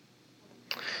 yeah.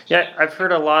 Yeah, I've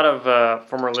heard a lot of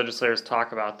former legislators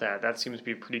talk about that. That seems to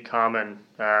be pretty common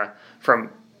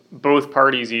from both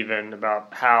parties, even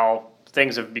about how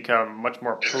things have become much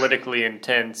more politically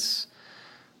intense.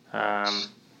 Yeah,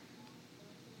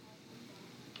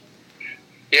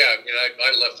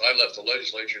 I left the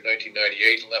legislature in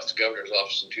 1998 and left the governor's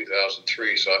office in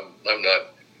 2003. So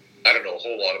I don't know a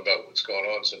whole lot about what's gone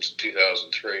on since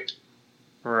 2003.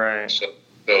 Right. So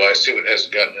I assume it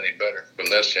hasn't gotten any better from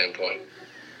that standpoint.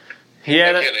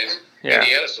 Yeah.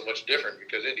 Indiana's so much different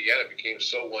because Indiana became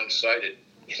so one-sided,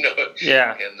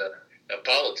 Yeah. in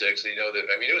politics, that,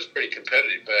 it was pretty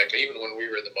competitive back. Even when we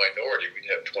were in the minority, we'd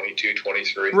have 22,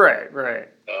 23. Right.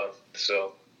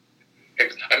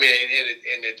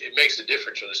 It makes a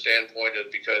difference from the standpoint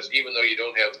of, because even though you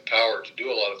don't have the power to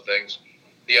do a lot of things,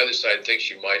 the other side thinks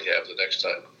you might have the next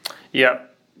time. Yep.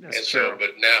 That's true.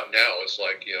 But now it's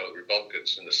like,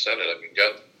 Republicans in the Senate,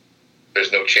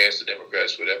 there's no chance the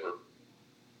Democrats would ever.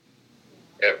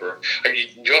 Do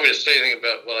you want me to say anything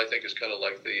about what I think is kind of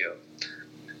like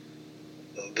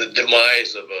the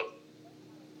demise of a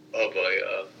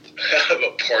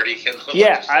party?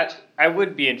 Yeah, I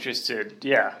would be interested.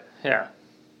 Yeah.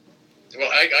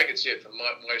 Well, I could see it from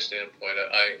my standpoint.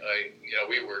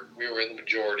 We were in the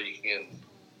majority, and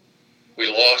we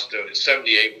lost.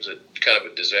 78 was a kind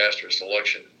of a disastrous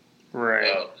election,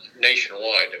 right?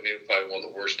 Nationwide. Probably one of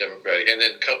the worst Democratic. And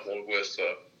then coupled with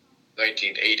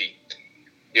 1980,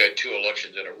 you had two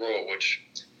elections in a row, which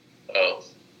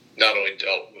not only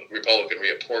dealt with Republican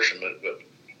reapportionment, but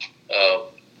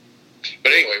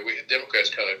anyway, Democrats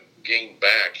kind of gained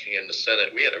back in the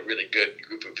Senate. We had a really good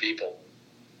group of people,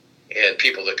 and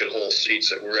people that could hold seats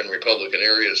that were in Republican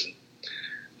areas.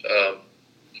 And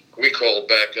we crawled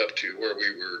back up to where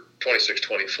we were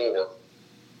 26-24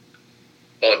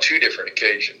 on two different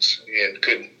occasions, and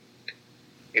couldn't,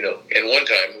 and one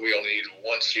time we only needed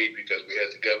one seat because we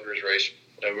had the governor's race.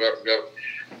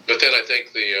 But then I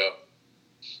think the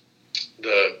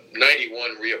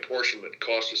 91 reapportionment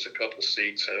cost us a couple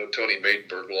seats. I know Tony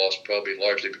Maidenberg lost probably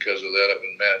largely because of that.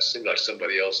 And Matt, it seemed like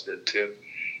somebody else did too.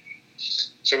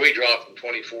 So we dropped from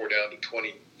 24 down to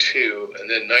 22, and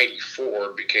then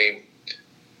 94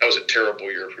 that was a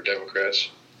terrible year for Democrats.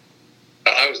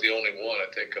 I was the only one, I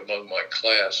think, among my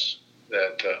class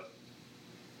that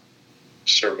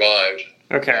survived.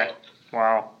 Okay.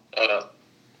 Wow.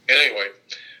 Anyway,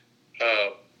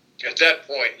 at that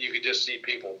point, you could just see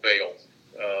people bail.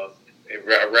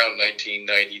 Around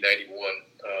 1990, 91,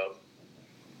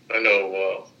 I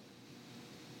know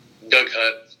Doug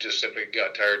Hunt just simply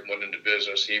got tired and went into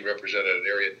business. He represented an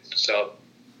area, South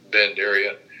Bend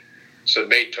area. So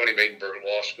Tony Maidenberg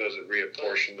lost because of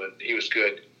reapportionment. He was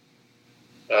good.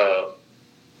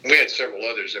 We had several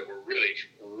others that were really,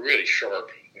 really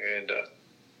sharp. And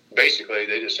basically,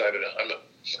 they decided, I'm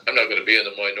not going to be in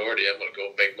the minority. I'm going to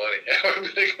go make money. I'm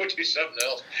going to go do something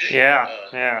else. Yeah.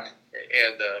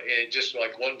 And just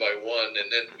like one by one.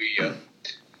 And then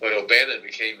when O'Bannon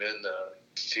came in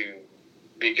to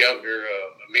be governor,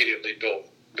 immediately Bill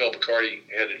McCarty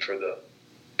headed for the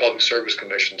Public Service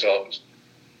Commission's office,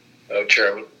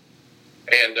 chairman.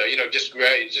 And, just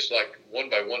like one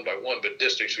by one, but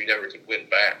districts we never could win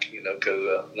back,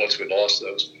 because once we lost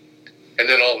those. And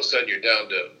then all of a sudden you're down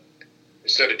to,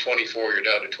 instead of 24, you're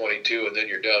down to 22, and then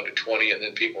you're down to 20, and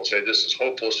then people say this is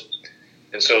hopeless.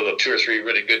 And so the two or three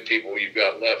really good people you've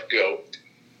got left go.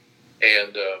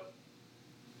 And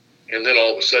then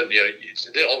all of a sudden,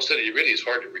 it really is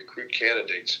hard to recruit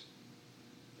candidates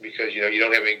because, you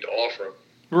don't have anything to offer them.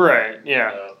 Right,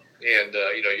 yeah. You're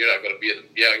not going to be in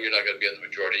the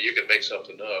majority. You can make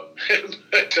something up.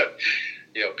 But,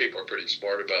 people are pretty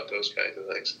smart about those kinds of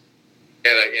things.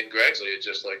 And gradually it's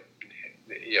just like,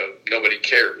 nobody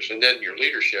cares. And then your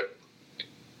leadership,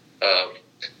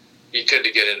 you tend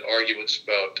to get in arguments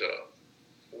about,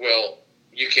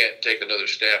 you can't take another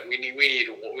staff. We need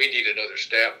another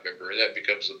staff member, and that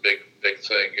becomes a big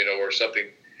thing, or something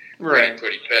right.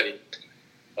 pretty petty.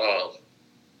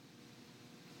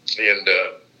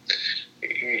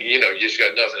 You just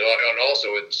got nothing. And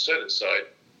also at the Senate side,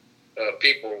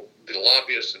 people, the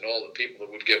lobbyists and all the people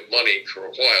that would give money for a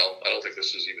while. I don't think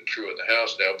this is even true in the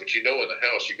House now, but in the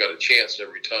House you got a chance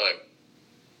every time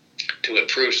to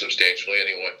improve substantially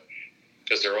anyway,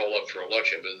 because they're all up for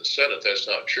election. But in the Senate, that's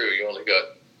not true. You only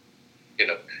got,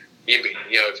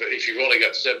 if you've only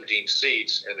got 17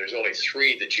 seats and there's only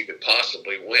 3 that you could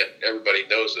possibly win, everybody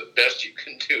knows the best you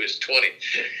can do is 20.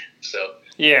 So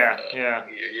you're not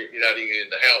even in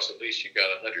the House. At least you got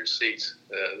 100 seats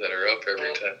that are up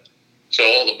every time. So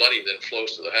all the money then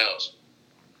flows to the House.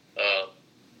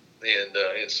 And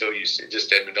so you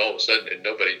just, I mean, all of a sudden, and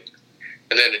nobody,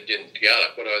 and then it didn't,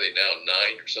 what are they now,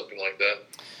 9 or something like that?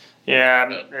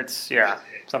 Yeah,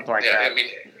 something like that. I mean,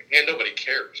 and nobody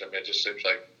cares. I mean, it just seems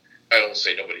like, I don't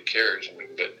say nobody cares, I mean,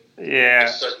 but yeah,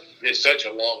 it's such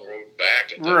a long road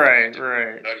back. Right.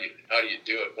 How do you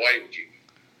do it? Why would you?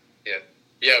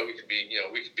 Yeah, we could be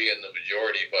in the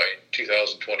majority by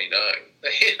 2029.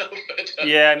 But,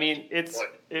 I mean,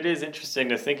 it is interesting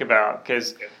to think about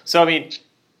because, so I mean,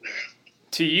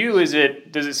 to you,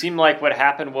 does it seem like what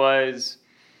happened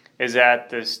is that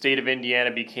the state of Indiana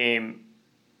became,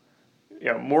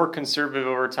 more conservative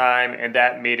over time, and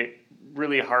that made it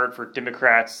really hard for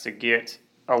Democrats to get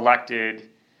elected,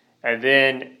 and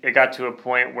then it got to a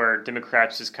point where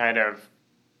Democrats just kind of,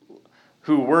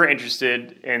 who were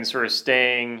interested in sort of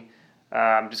staying,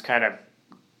 just kind of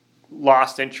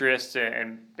lost interest,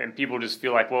 and people just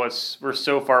feel like, well, we're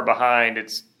so far behind,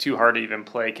 it's too hard to even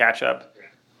play catch up.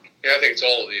 Yeah, I think it's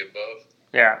all of the above.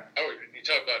 Yeah. You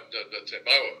talk about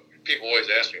people always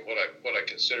ask me what I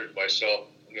considered myself,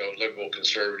 liberal,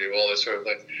 conservative, all that sort of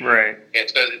thing. Right.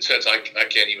 And since I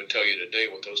can't even tell you today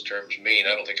what those terms mean,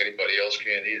 I don't think anybody else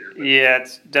can either. But,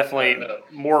 it's definitely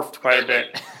morphed quite a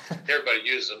bit. Everybody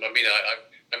uses them. I mean,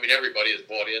 I mean, everybody has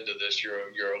bought into this. You're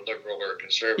a liberal or a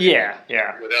conservative. Yeah.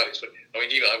 Without, I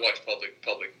mean, even I watch public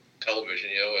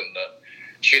television, and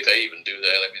shoot, they even do that.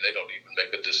 I mean, they don't even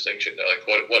make a distinction. Like,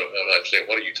 what I'm saying,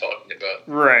 what are you talking about?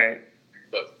 Right.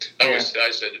 But I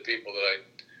said to people that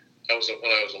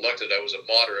when I was elected, I was a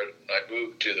moderate, and I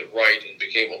moved to the right and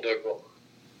became a liberal.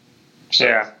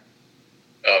 So,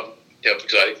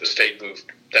 because I think the state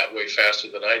moved that way faster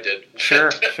than I did.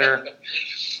 Sure.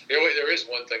 There is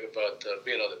one thing about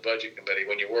being on the budget committee.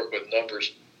 When you work with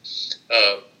numbers,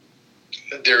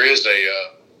 there is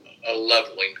a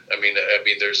leveling. I mean,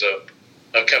 there's a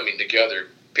coming together.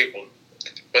 People,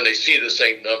 when they see the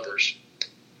same numbers,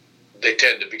 they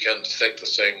tend to think the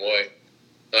same way.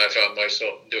 And I found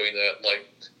myself doing that, like,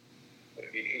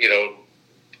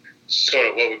 sort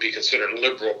of what would be considered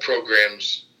liberal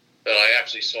programs that I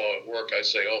actually saw at work. I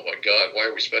say, oh my God, why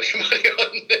are we spending money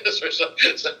on this or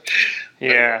something?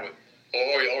 Yeah.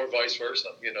 Or vice versa.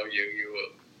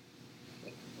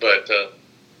 But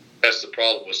that's the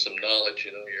problem with some knowledge.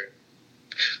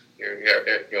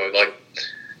 You're like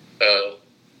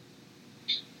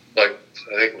I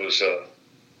think it was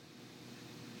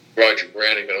Roger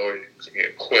Brannigan always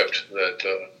quipped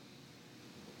that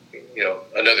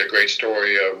another great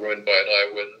story ruined by an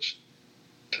eyewitness.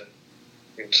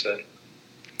 Instead.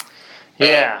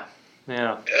 Yeah.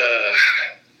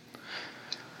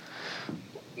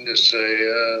 Just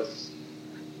say,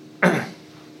 trying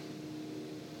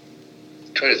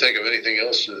to think of anything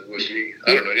else that would be.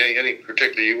 I don't know. Any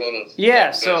particular you want to?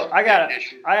 Yeah. So I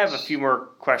have a few more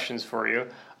questions for you.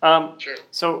 Sure.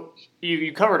 So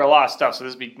you covered a lot of stuff. So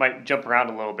this might jump around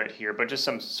a little bit here, but just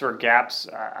some sort of gaps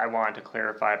I wanted to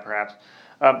clarify, perhaps.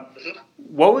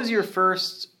 What was your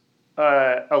first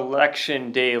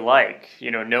election day like?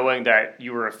 Knowing that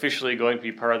you were officially going to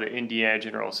be part of the Indiana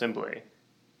General Assembly.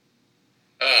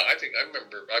 I think I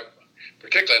remember.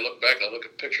 Particularly, I look back and I look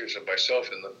at pictures of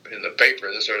myself in the paper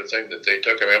and this sort of thing that they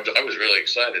took. I mean, I was really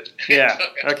excited. Yeah.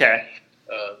 Okay.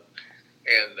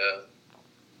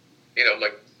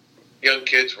 Like young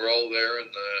kids were all there,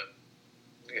 and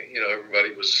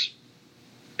everybody was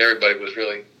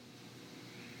really,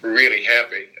 really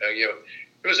happy. It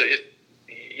was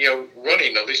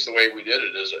running, at least the way we did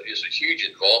it, is a huge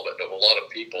involvement of a lot of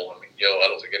people. I mean, I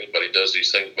don't think anybody does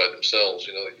these things by themselves.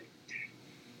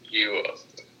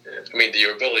 The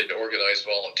ability to organize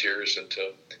volunteers and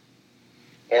to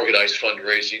organize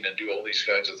fundraising and do all these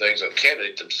kinds of things. And the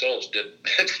candidates themselves did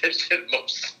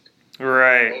most.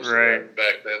 Right.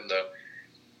 Back then,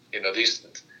 these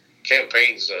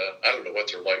campaigns, I don't know what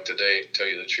they're like today, to tell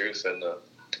you the truth. And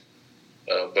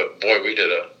but boy, we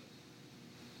did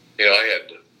I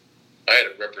had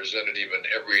a representative in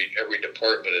every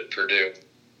department at Purdue.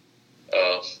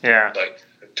 Like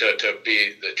to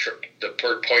be the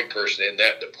point person in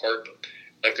that department.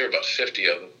 Like there were about 50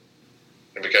 of them,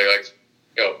 and we got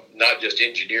not just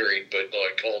engineering, but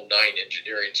like all 9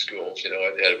 engineering schools. I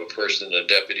had a person and a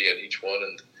deputy in each one,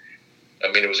 and I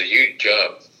mean it was a huge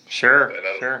job. Sure.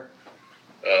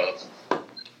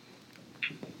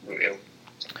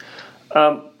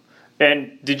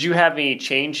 And did you have any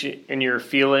change in your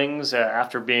feelings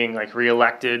after being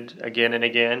reelected again and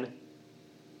again?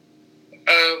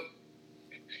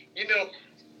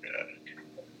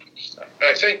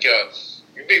 I think I'm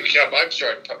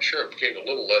sure it became a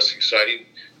little less exciting.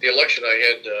 The election I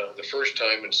had the first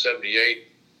time in '78,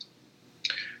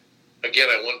 again,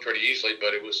 I won pretty easily,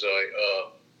 but it was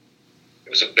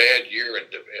a bad year, and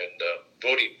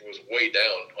voting was way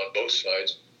down on both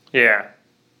sides. Yeah.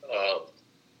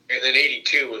 And then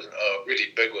 82 was a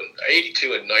really big one.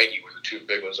 82 and 90 were the two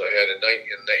big ones I had. In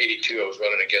 82, I was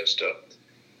running against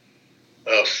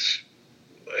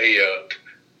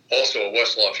also a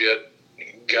West Lafayette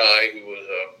guy who was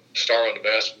a star on the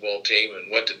basketball team and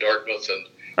went to Dartmouth and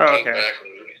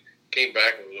came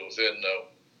back and was within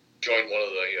joined one of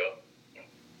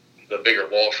the bigger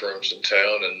law firms in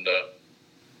town, and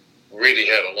really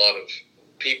had a lot of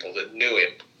people that knew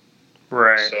him.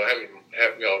 Right. So having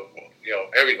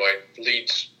everybody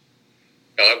leads.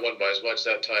 I won by as much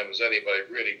that time as anybody.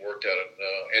 Really worked at it,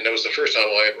 and it was the first time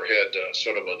I ever had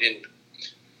sort of an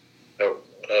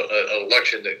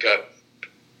election that got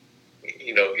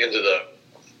into the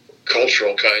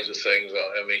cultural kinds of things.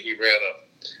 I mean, he ran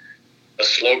a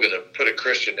slogan to put a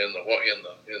Christian in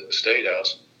the state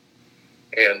house,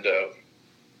 and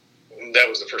that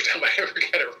was the first time I ever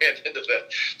kind of ran into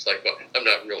that. It's like, well, I'm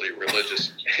not really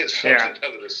religious, so none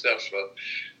of this stuff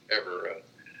ever.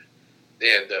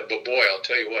 But boy, I'll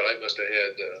tell you what, I must have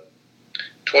had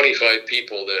 25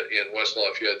 people that in West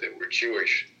Lafayette that were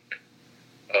Jewish,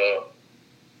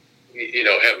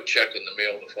 have a check in the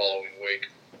mail the following week.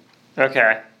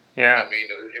 Okay. Yeah. I mean,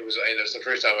 it was the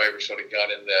first time I ever sort of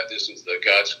got into that. This is the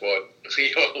God Squad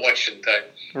election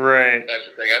type Right. type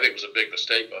of thing. I think it was a big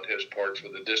mistake on his part for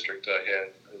the district I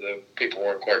had. The people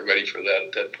weren't quite ready for that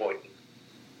at that point in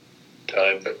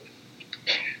time. But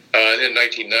and in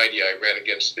 1990, I ran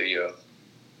against the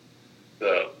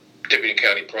Tippecanoe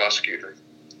County prosecutor,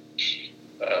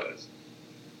 and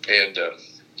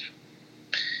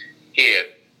he had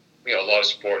a lot of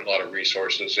support and a lot of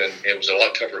resources, and it was a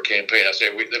lot tougher campaign. I say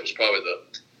that was probably the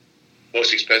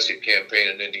most expensive campaign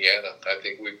in Indiana. I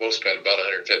think we both spent about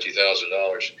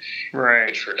 $150,000. Right.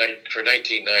 Which for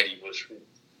 1990 was,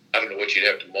 I don't know what you'd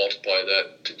have to multiply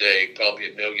that today,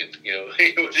 probably $1 million.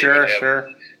 Sure.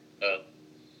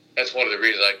 That's one of the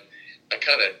reasons I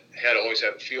kind of always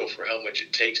had a feel for how much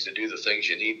it takes to do the things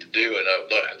you need to do, and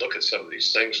I look at some of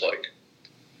these things like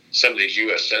some of these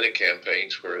U.S. Senate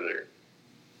campaigns where they're,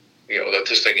 that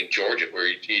this thing in Georgia where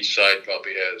each side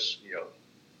probably has,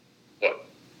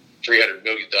 $300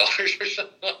 million or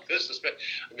something like this to spend.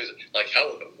 I mean, like,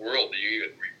 how in the world do you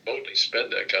even remotely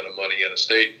spend that kind of money in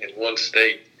one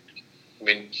state? I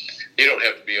mean, you don't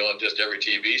have to be on just every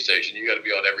TV station. You got to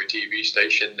be on every TV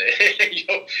station,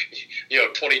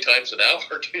 20 times an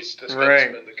hour just to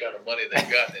spend the kind of money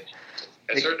they've got.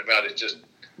 And certain about it's just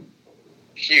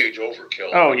huge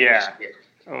overkill. Oh yeah.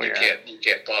 You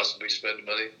can't possibly spend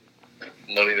money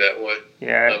that way.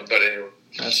 Yeah. But anyway,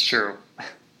 that's true.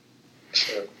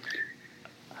 So,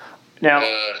 now,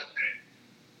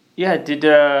 did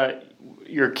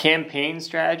your campaign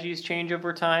strategies change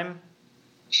over time?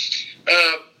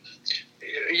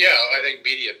 I think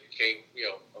media became,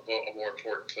 a more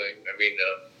important thing. I mean,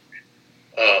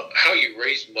 how you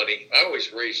raise money. I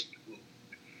always raised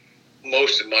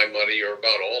most of my money, or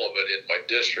about all of it, in my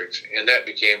district, and that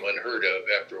became unheard of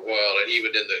after a while. And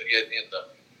even in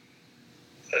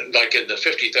the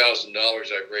 $50,000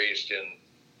 I raised in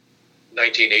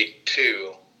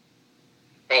 1982,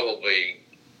 probably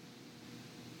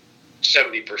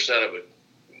 70% of it,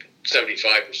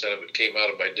 75% of it came out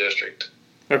of my district.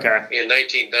 Okay. In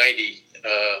 1990,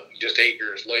 just 8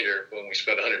 years later, when we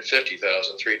spent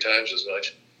 $150,000, 3 times as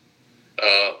much,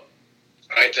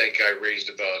 I think I raised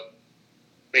about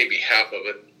maybe half of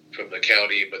it from the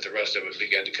county, but the rest of it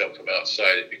began to come from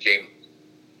outside. It became,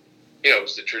 it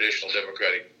was the traditional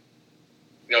Democratic,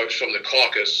 it's from the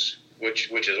caucus, which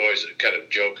is always a kind of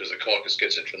joke because the caucus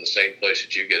gets it from the same place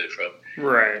that you get it from.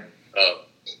 Right.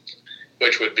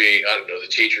 Which would be, I don't know, the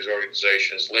teachers'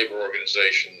 organizations, labor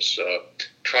organizations,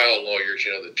 trial lawyers,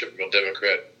 the typical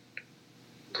Democrat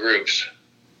groups.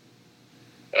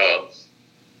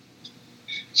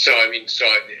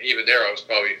 Even there, I was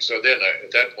probably, at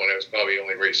that point, I was probably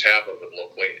only raised half of it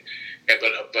locally.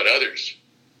 But others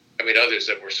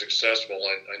that were successful,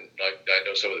 and I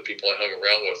know some of the people I hung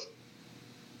around with,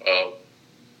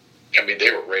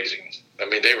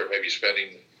 they were maybe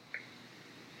spending,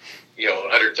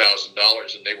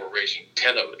 $100,000, and they were raising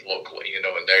 10 of it locally, and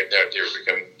they were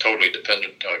becoming totally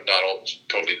dependent, not almost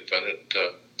totally dependent,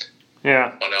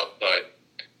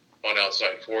 on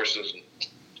outside forces. And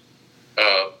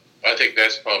I think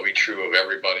that's probably true of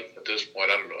everybody at this point.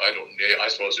 I don't know. I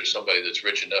suppose there's somebody that's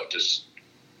rich enough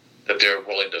that they're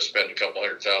willing to spend a couple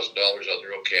 $100,000 on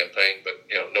their own campaign, but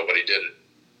nobody did it.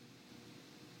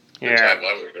 The time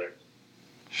I was there.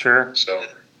 Sure. So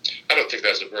I don't think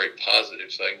that's a very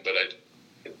positive thing, but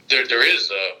there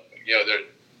is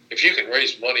if you can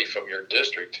raise money from your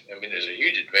district, I mean, there's a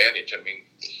huge advantage. I mean,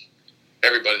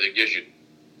 everybody that gives you,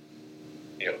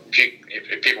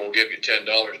 if people will give you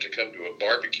 $10 to come to a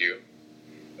barbecue,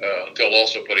 they'll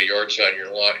also put a yard sign in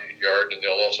your yard, and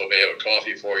they'll also may have a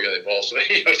coffee for you. They've also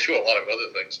do a lot of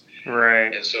other things.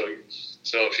 Right. And so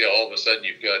if all of a sudden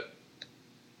you've got,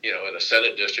 in a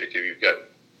Senate district, if you've got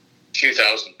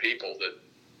 2,000 people that,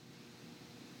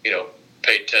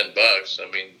 paid $10,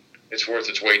 I mean, it's worth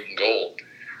its weight in gold.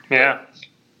 Yeah.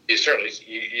 You certainly,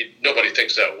 nobody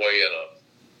thinks that way in a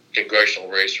congressional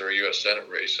race or a U.S. Senate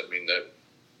race. I mean,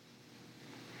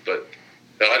 but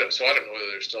I don't know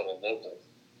whether there's still a local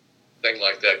thing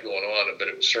like that going on, but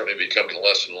it was certainly becoming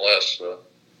less and less.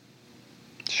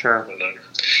 Sure.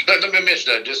 Let me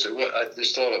mention that I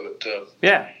just thought of it.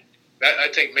 Yeah. I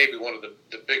think maybe one of the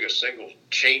biggest single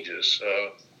changes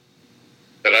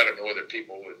that I don't know whether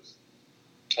people would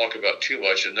talk about too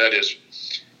much, and that is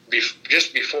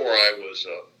just before I was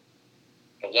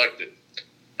elected,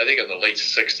 I think in the late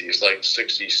 60s, like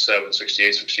 67,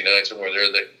 68, 69, somewhere there,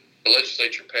 the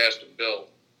legislature passed a bill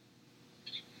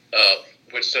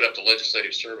which set up the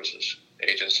Legislative Services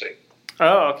Agency.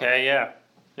 Oh, okay, yeah.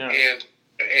 And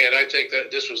I think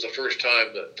that this was the first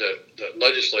time that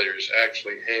legislators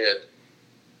actually had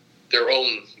their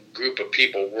own group of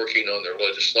people working on their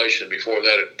legislation. Before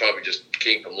that, it probably just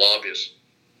came from lobbyists.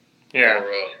 Yeah.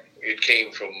 Or it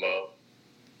came from,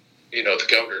 the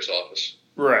governor's office.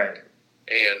 Right.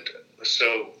 And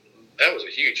so that was a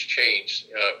huge change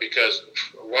because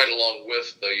right along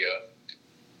with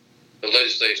the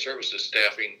legislative services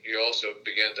staffing, you also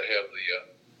began to have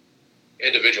the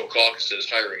individual caucuses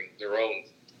hiring their own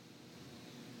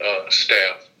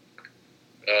staff.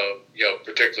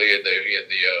 Particularly in the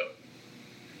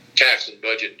tax and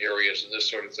budget areas and this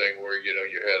sort of thing, where you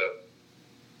had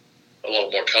a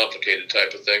little more complicated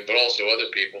type of thing, but also other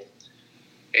people.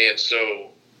 And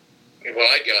so when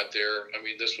I got there, I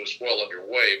mean, this was well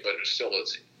underway, but it's still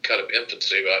its kind of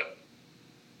infancy about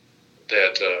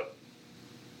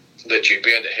that you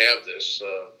began to have this,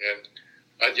 and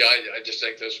I just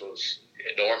think this was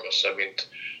enormous. I mean,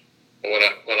 when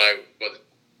I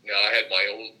had my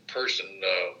own person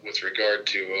with regard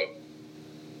to.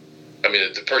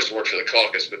 The person worked for the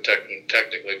caucus, but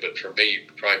technically, but for me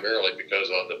primarily, because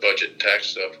on the budget and tax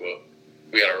stuff,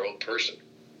 we had our own person,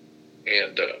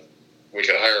 and we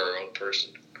could hire our own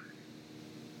person.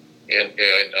 And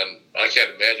I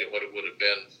can't imagine what it would have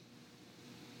been,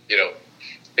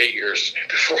 8 years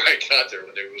before I got there,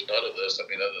 when there was none of this. I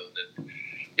mean, other than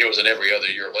it was an every other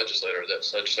year legislator, that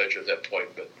legislature at that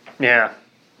point. But yeah,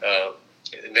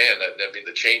 man,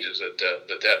 the changes that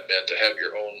meant to have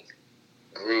your own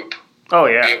group. Oh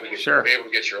yeah, sure. Be able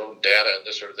to get your own data and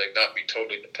this sort of thing, not be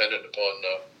totally dependent upon,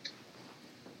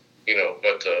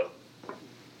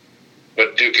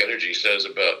 what Duke Energy says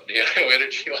about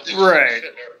energy. Right.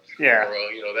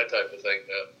 Or that type of thing.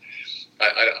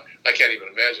 I can't even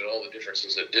imagine all the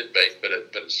differences it did make, but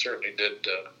it certainly did.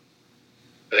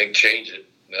 I think change it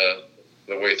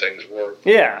the way things work.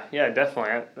 Yeah,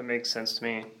 definitely. That makes sense to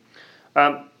me.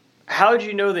 How did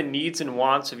you know the needs and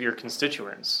wants of your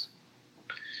constituents?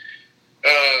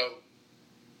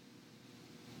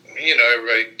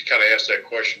 Everybody kind of asks that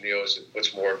question,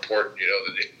 what's more important,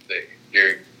 that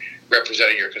you're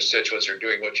representing your constituents or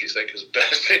doing what you think is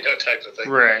best, type of thing.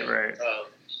 Right.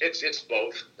 It's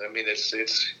both. I mean, it's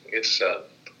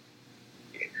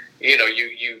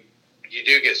you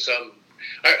do get some,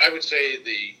 I would say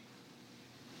the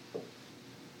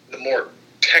more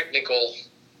technical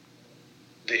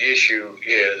the issue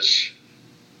is,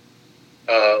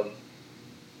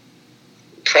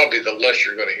 probably the less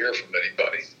you're going to hear from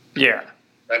anybody. Yeah.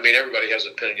 I mean, everybody has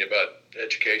an opinion about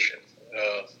education.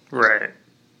 Right.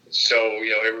 So,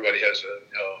 everybody has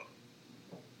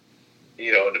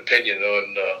an opinion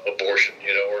on abortion,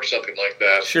 or something like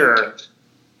that. Sure.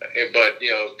 But,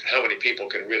 how many people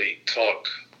can really talk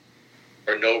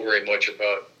or know very much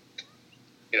about,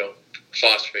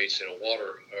 phosphates in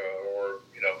water or,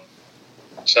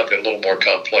 something a little more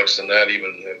complex than that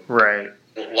even. Right.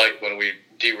 Like when we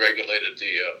deregulated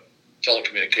the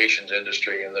telecommunications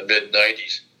industry in the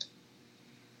mid-'90s.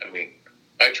 I mean,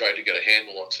 I tried to get a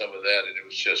handle on some of that, and it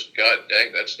was just, God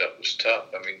dang, that stuff was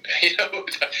tough. I mean,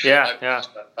 Yeah.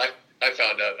 I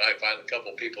found a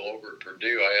couple people over at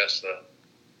Purdue. I asked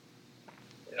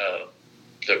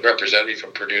the representative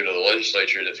from Purdue to the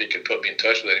legislature if he could put me in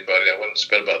touch with anybody. I went and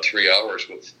spent about 3 hours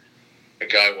with a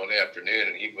guy one afternoon,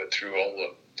 and he went through all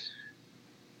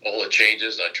the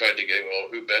changes. I tried to get,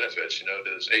 who benefits?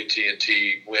 Does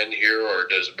AT&T win here, or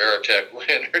does Ameritech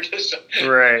win, or does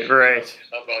right?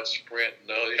 How about Sprint?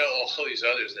 No, all these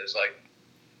others. And it's like,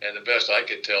 And the best I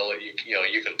could tell, you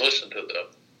can listen to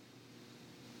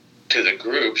the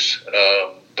groups, but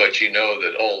that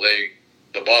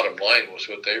the bottom line was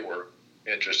what they were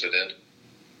interested in,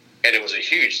 and it was a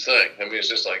huge thing. I mean, it's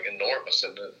just like enormous,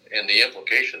 and the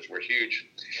implications were huge.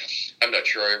 I'm not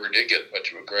sure I ever did get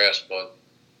much of a grasp on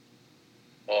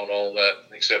all that,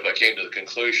 except I came to the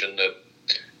conclusion that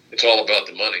it's all about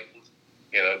the money.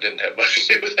 It didn't have much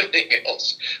to do with anything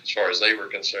else as far as they were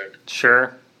concerned.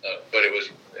 Sure. But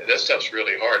that stuff's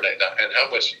really hard, and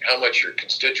how much your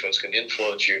constituents can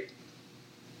influence you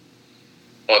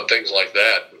on things like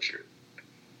that, which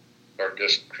are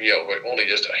just only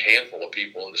just a handful of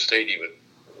people in the state even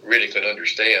really can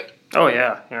understand. Oh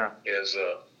yeah. Is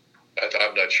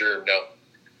I'm not sure now.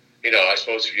 I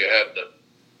suppose if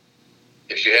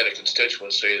you had a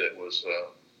constituency that was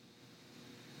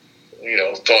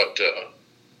thought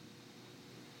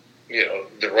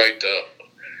the right to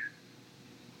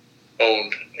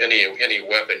own any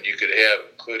weapon you could have,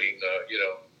 including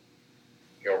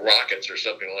rockets or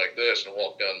something like this, and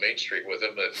walk down Main Street with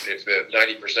them. If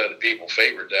 90% of the people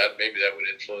favored that, maybe that would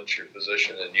influence your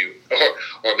position, and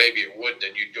or maybe it wouldn't,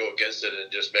 and you'd go against it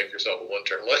and just make yourself a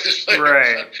one-term legislator.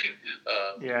 Right.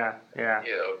 Yeah.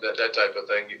 That type of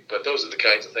thing. But those are the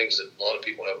kinds of things that a lot of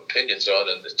people have opinions on,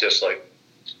 and it's just like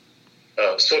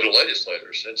so do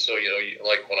legislators. And so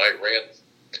like when I ran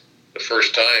the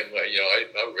first time, I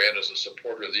ran as a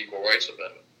supporter of the Equal Rights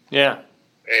Amendment. Yeah.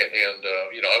 And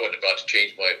I wasn't about to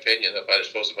change my opinion. If I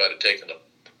had taken a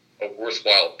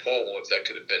worthwhile poll, if that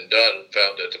could have been done, and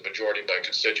found that the majority of my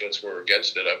constituents were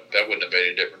against it, that wouldn't have made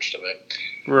any difference to me.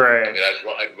 Right. I mean, I'd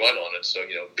run on it. So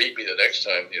beat me the next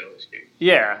time.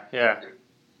 Yeah.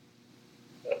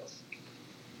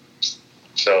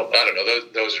 So I don't know.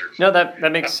 Those are no.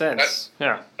 That makes sense.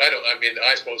 Yeah.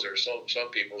 I suppose there are some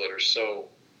people that are so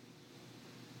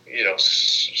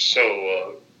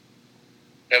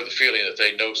have the feeling that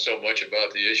they know so much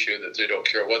about the issue that they don't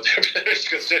care what their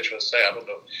constituents say. I don't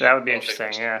know. That would be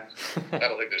interesting, yeah. I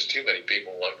don't think there's too many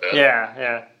people like that.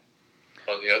 Yeah.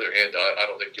 On the other hand, I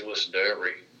don't think you listen to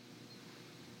every,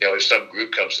 if some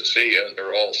group comes to see you and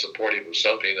they're all supportive of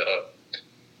something, I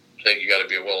think you got to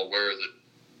be well aware that,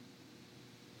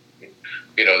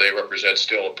 they represent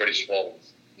still a pretty small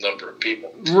number of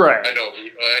people. Right. I know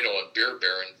on beer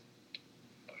baron,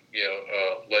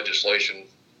 legislation,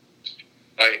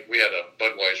 we had a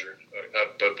Budweiser,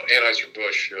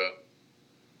 Anheuser-Busch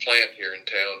plant here in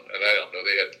town, and I don't know,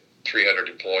 they had 300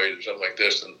 employees or something like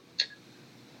this, and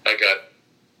I got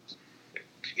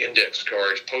index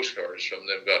cards, postcards from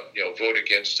them about, vote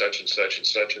against such and such and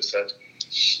such and such.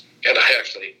 And I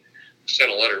actually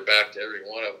sent a letter back to every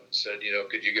one of them and said,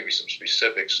 could you give me some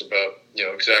specifics about,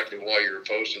 exactly why you're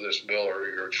opposed to this bill or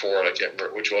you're for it? I can't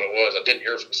remember which one it was. I didn't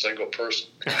hear from a single person.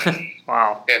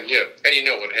 Wow. And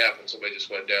what happened? Somebody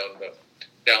just went down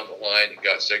the line and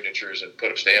got signatures and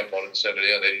put a stamp on it and sent it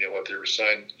in. They didn't know what they were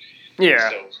signing.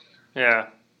 Yeah. So, yeah.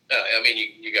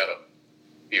 You got to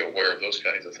be aware of those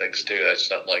kinds of things too. That's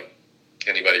not like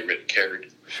anybody really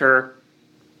cared. Sure.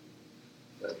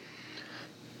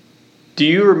 Do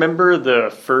you remember the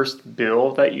first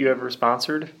bill that you ever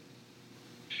sponsored?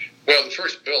 Well, the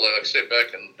first bill, like I said,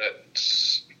 back in that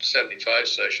 75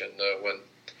 session, when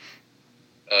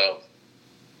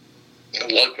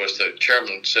Lundquist, the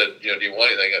chairman, said, do you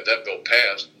want anything? That bill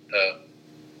passed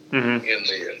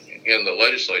in the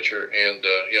legislature, and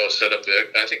set up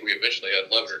I think we eventually had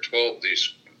 11 or 12 of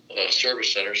these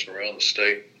service centers around the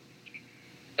state.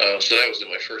 So that was in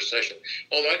my first session.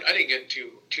 Although I didn't get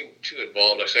too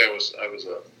involved. I say I was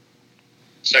a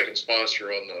second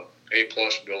sponsor on the A+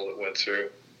 bill that went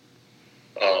through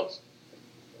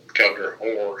Governor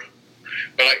Orr.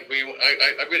 But I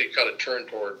really kind of turned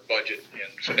toward budget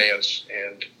and finance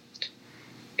and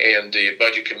the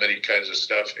budget committee kinds of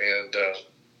stuff, and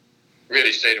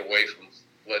really stayed away from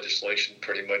legislation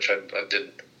pretty much. I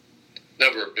didn't.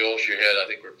 Number of bills you had, I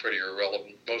think, were pretty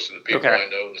irrelevant. Most of the people I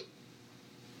know.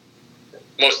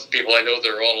 Most of the people I know that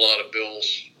are on a lot of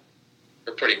bills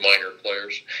are pretty minor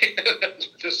players.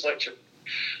 Just like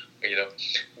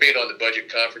being on the budget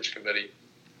conference committee,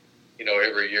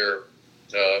 every year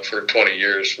for 20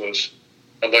 years was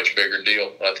a much bigger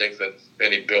deal, I think, than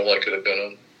any bill I could have been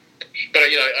on. But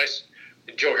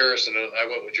Joe Harrison, I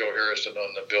went with Joe Harrison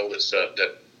on the bill that set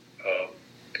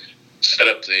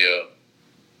up the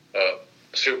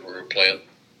Subaru plant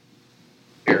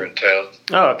here in town.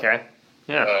 Oh, okay.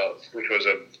 Yeah. Which was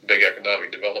a big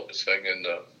economic development thing in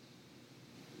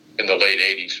the late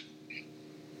 80s.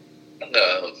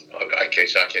 I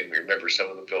can't even remember some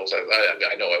of the bills.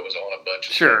 I know I was on a bunch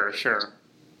of Sure.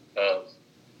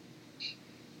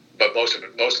 But most of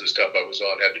the stuff I was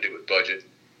on had to do with budget.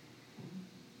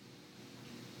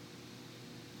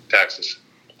 taxes.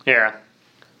 Yeah.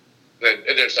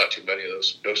 And there's not too many of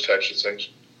those types of things.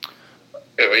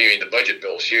 You mean the budget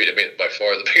bill is huge. I mean, by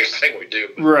far the biggest thing we do.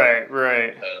 But,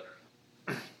 right.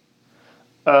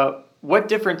 What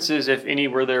differences, if any,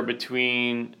 were there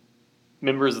between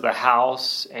members of the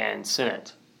House and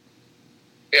Senate?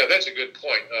 Yeah, that's a good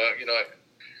point. The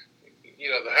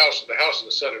House and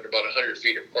the Senate are about 100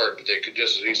 feet apart, but they could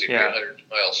just as easily be 100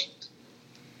 miles.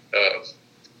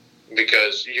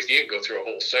 Because if you can go through a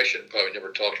whole session, probably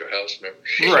never talk to a House member.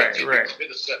 Right.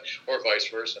 Or vice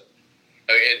versa.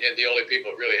 I mean, and the only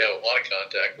people that really have a lot of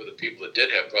contact were the people that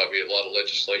did have probably a lot of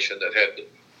legislation that had to,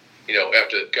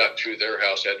 after it got through their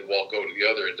house, had to go to the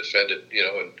other and defend it,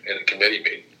 in a committee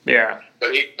meeting. Yeah.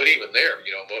 But even there, a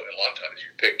lot of times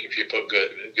if you put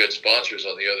good sponsors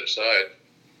on the other side,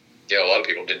 a lot of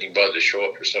people didn't even bother to show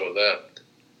up for some of that.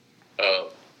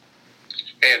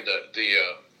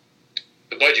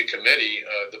 The budget committee,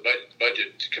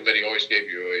 budget committee always gave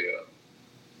you a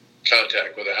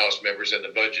contact with the House members and the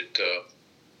budget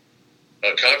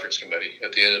conference committee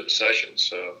at the end of the session.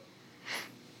 So,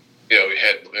 we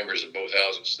had members of both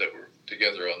houses that were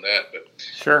together on that. But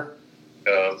sure.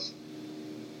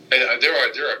 And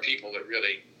there are people that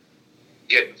really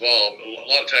get involved. A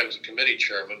lot of times, the committee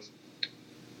chairman,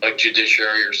 like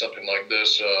Judiciary or something like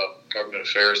this, Government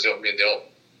Affairs,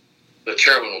 the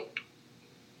chairman will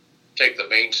take the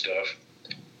main stuff,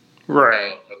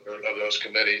 right, of those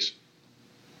committees.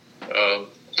 I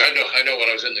know when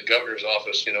I was in the governor's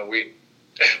office, it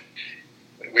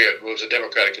was a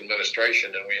Democratic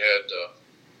administration, and we had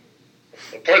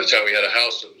part of the time we had a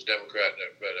House that was Democrat,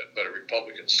 but a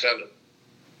Republican Senate,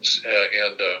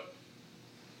 and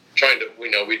trying to,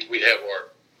 we'd have our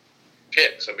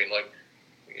picks. I mean,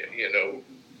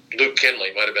 Luke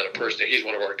Kinley might have been a person. He's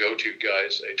one of our go-to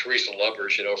guys. Teresa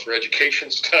Lovers, for education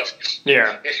stuff.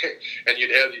 Yeah. And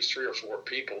you'd have these 3 or 4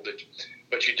 people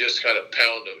but you just kind of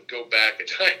pound them, go back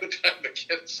time and time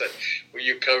again, and say, "Will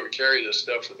you carry this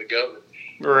stuff for the governor?"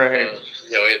 Right.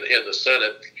 In the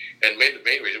Senate, and the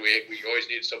main reason we always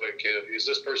need somebody. Is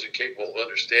this person capable of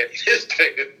understanding this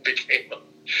thing? It became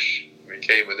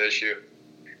an issue.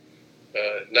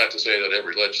 Not to say that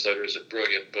every legislator isn't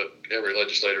brilliant, but every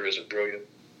legislator isn't brilliant.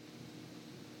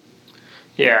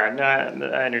 Yeah, no,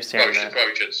 I understand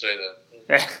Probably shouldn't say that.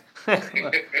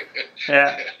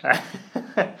 Yeah.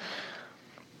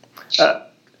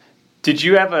 Did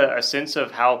you have a sense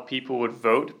of how people would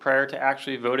vote prior to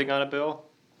actually voting on a bill?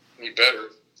 You better.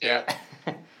 Yeah.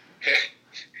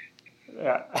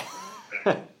 Yeah.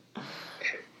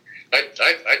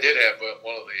 I did have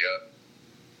one of the.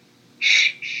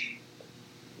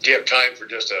 Do you have time for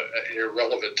just an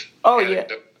irrelevant? Oh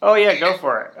anecdote? Yeah. Go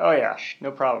for it. Oh yeah,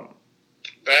 no problem.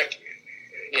 Back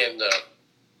in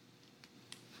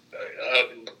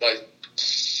my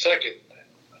second,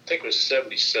 I think it was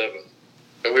 1977,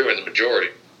 but we were in the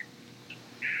majority.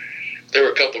 There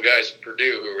were a couple of guys at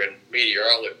Purdue who were in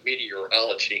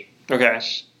meteorology. Okay.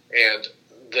 And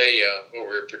they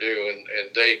over at Purdue, and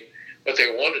what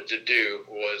they wanted to do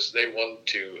was they wanted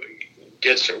to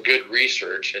get some good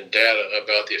research and data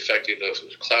about the effectiveness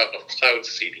of cloud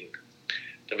seeding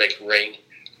to make rain.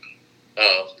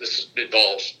 This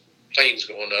involves planes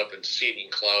going up and seeding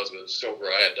clouds with silver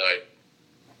iodide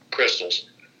crystals.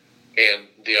 And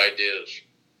the idea is,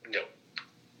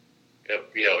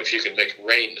 if you can make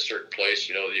rain in a certain place,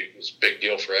 it's a big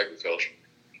deal for agriculture.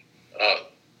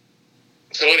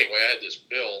 So anyway, I had this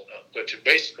bill, which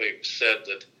basically said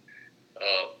that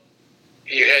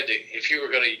you had to, if you were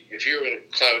going to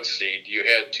cloud seed, you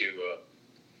had to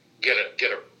get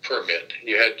a permit.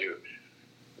 You had to,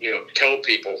 tell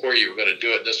people where you were going to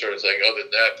do it, and this sort of thing. Other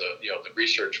than that, the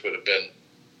research would have been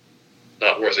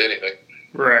not worth anything.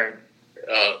 Right.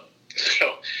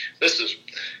 So this is.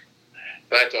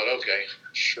 I thought, okay,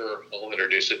 sure, I'll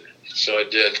introduce it. So I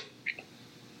did,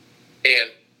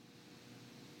 and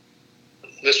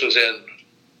this was in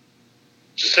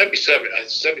 77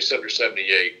 or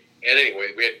 78. And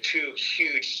anyway, we had 2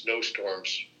 huge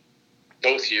snowstorms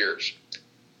both years.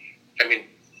 I mean,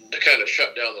 they kind of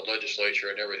shut down the legislature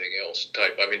and everything else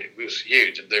type. I mean, it was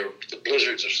huge. And they were the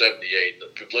blizzards of 78,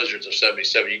 the blizzards of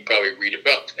 77. You can probably read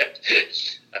about that.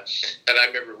 And I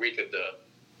remember we could,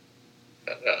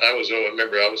 I was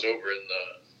over in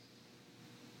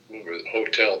the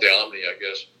hotel, the Omni, I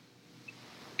guess,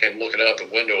 and looking out the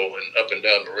window and up and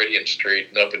down Meridian Street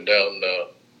and up and down,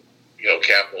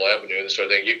 Capitol Avenue and this sort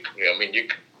of thing.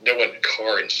 No one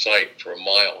car in sight for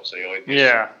miles.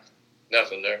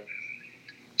 Nothing there.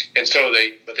 And so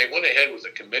they went ahead with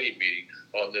a committee meeting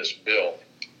on this bill,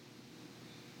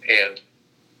 and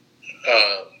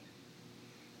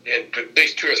and at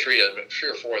least 2 or 3 of them, 3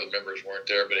 or 4 of the members weren't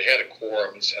there, but it had a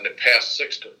quorum, and it passed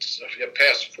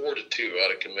 4 to 2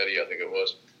 out of committee, I think it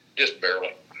was, just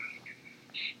barely.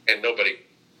 And nobody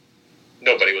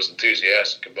was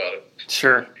enthusiastic about it.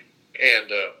 Sure.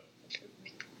 And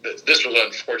this was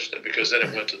unfortunate because then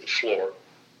it went to the floor,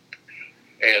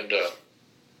 and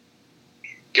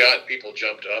people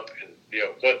jumped up and,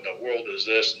 what in the world is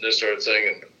this and this sort of thing.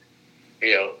 And,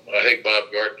 I think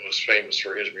Bob Garton was famous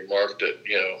for his remark that,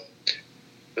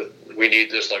 that we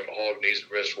need this like a hog needs a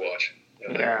wristwatch.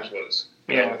 And that was what it's,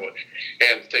 and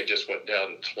the thing just went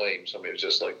down in flames. I mean, it was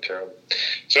just like terrible.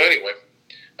 So anyway,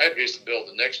 I introduced the bill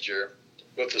the next year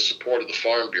with the support of the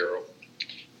Farm Bureau,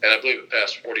 and I believe it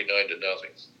passed 49 to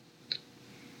nothing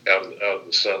out of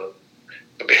the Senate.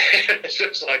 I mean, it's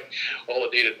just like all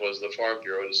it needed was the Farm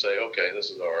Bureau to say, okay, this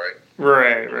is all right.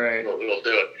 Right. We'll do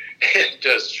it. It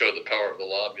does show the power of the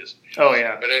lobbyists. Oh,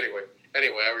 yeah. But anyway,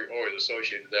 I always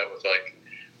associated that with, like,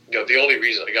 the only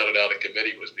reason I got it out of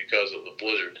committee was because of the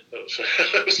blizzard of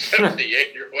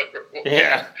 78 or whatever.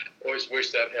 Yeah. I always wish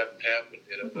that hadn't happened,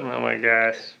 Oh, my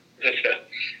gosh.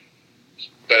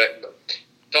 But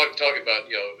talk about,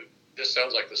 this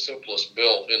sounds like the simplest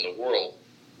bill in the world,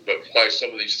 but why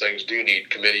some of these things do need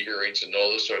committee hearings and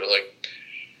all this sort of like.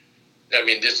 I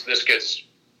mean, this gets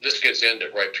into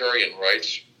riparian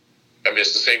rights. I mean,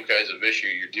 it's the same kinds of issue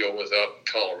you deal with out in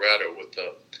Colorado with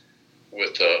the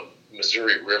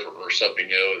Missouri River or something.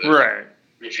 Right.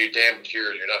 If you dam it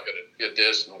here, you're not going to get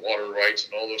this and water rights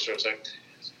and all those sorts of things.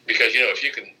 Because if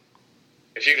you can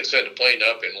send a plane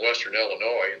up in western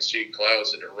Illinois and see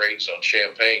clouds and it rains on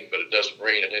Champaign, but it doesn't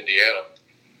rain in Indiana,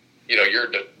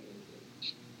 you're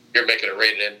making it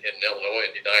rain in Illinois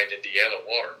and denying Indiana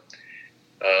water.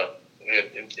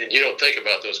 And you don't think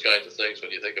about those kinds of things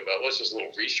when you think about what's this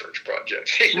little research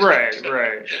project. Right.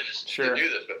 Sure. To do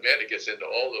this, but man, it gets into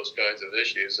all those kinds of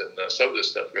issues, and some of this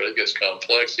stuff really gets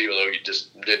complex, even though you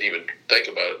just didn't even think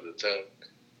about it at the time.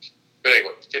 But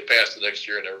anyway, it passed the next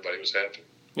year, and everybody was happy.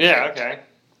 Yeah. Okay.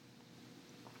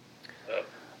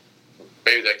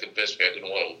 Maybe that convinced me I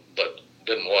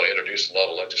didn't want to introduce a lot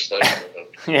of legislation.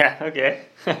 Yeah. Okay.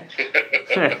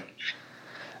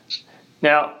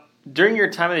 Now, during your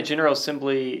time in the General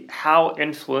Assembly, how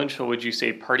influential would you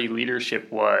say party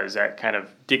leadership was at kind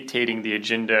of dictating the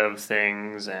agenda of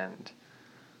things and?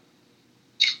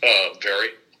 Very.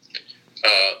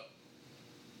 I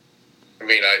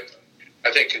mean, I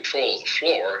think control of the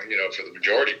floor, for the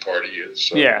majority party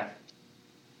is.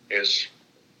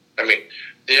 I mean,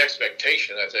 the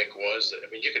expectation I think was that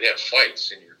you could have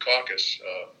fights in your caucus,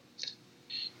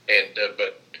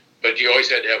 but you always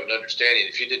had to have an understanding.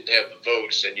 If you didn't have the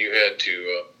votes, then you had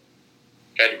to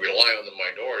rely on the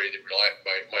minority. The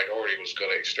minority was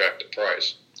going to extract the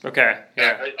price. Okay.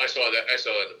 Yeah. I saw that. I saw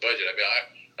that in the budget. I mean,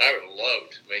 I would have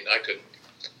loved. I mean,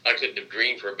 I couldn't have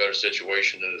dreamed for a better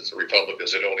situation than the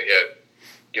Republicans had only had,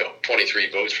 23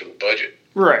 votes for the budget.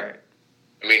 Right.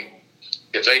 I mean,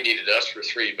 if they needed us for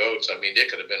 3 votes, I mean, it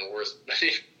could have been worth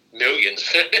millions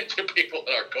to people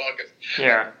in our caucus.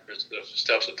 Yeah. For the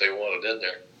stuff that they wanted in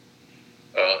there.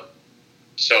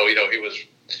 So, it was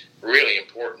really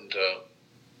important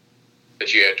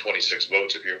that you had 26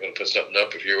 votes if you were going to put something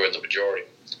up if you were in the majority.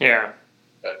 Yeah.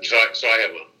 So I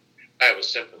have a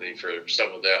sympathy for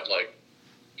some of that. Like,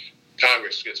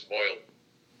 Congress gets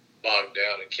bogged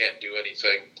down and can't do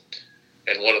anything.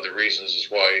 And one of the reasons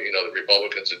is why, the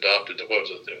Republicans adopted they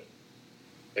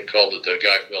called it the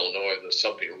guy from Illinois, the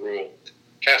something rule,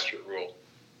 Castro rule,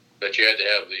 that you had to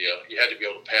have you had to be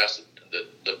able to pass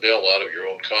the bill out of your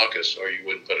own caucus or you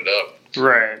wouldn't put it up.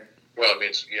 Right. Well, I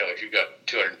mean, if you've got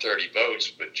 230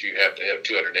 votes, but you have to have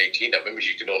 218 of them, means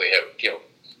you can only have,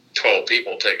 12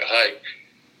 people take a hike.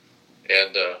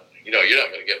 And, you're not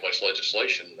going to get much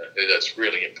legislation that's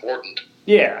really important.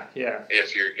 Yeah.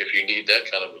 If you need that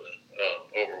kind of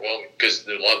overwhelming, because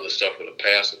a lot of the stuff would have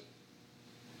passed it.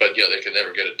 But, they could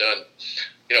never get it done.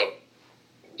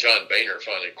 John Boehner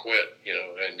finally quit,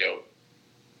 and,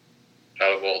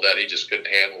 out of all that, he just couldn't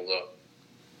handle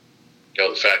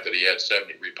the fact that he had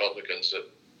 70 Republicans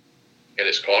in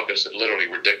his caucus that literally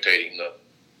were dictating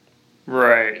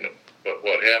right.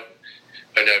 What happened.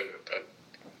 And I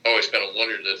always kind of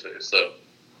wondered if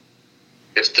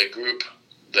the group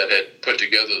that had put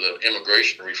together the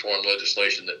immigration reform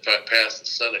legislation that passed the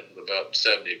Senate with about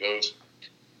 70 votes,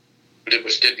 but it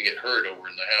didn't get heard over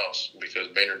in the House because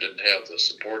Boehner didn't have the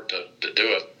support to do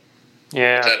it.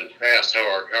 Yeah. If that had passed, how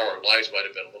our lives might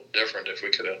have been a little different if we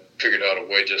could have figured out a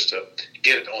way just to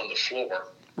get it on the floor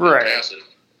right. and pass it.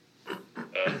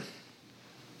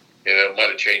 It might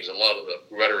have changed a lot of the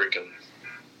rhetoric and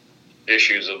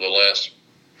issues of the last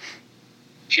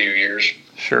few years.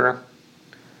 Sure.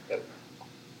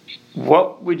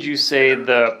 What would you say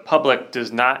the public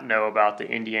does not know about the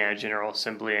Indiana General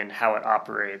Assembly and how it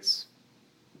operates?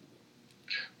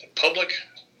 The public?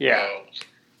 Yeah.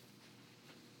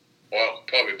 Well,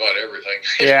 probably about everything.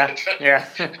 Yeah.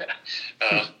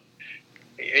 I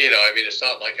mean, it's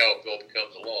not like how a bill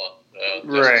becomes a law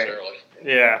necessarily. Right.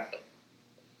 Yeah.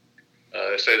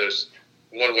 They say there's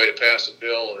one way to pass a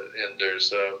bill and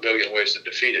there's a million ways to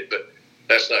defeat it, but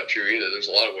that's not true either. There's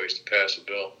a lot of ways to pass a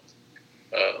bill.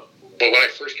 But when I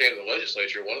first came to the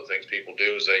legislature, one of the things people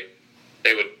do is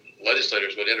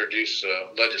legislators would introduce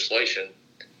legislation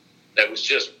that was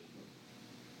just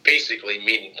basically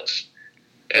meaningless.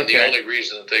 And the only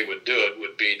reason that they would do it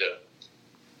would be to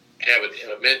have it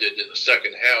amended in the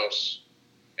second house,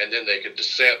 and then they could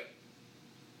dissent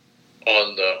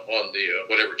on the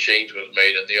whatever change was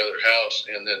made in the other house,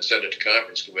 and then send it to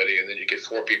conference committee, and then you get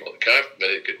 4 people in the conference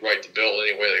committee that could write the bill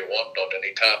any way they wanted on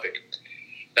any topic.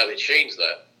 Now they changed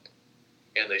that,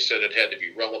 and they said it had to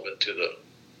be relevant to the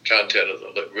content of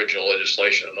the original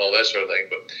legislation and all that sort of thing.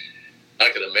 But I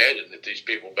can imagine that these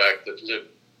people back that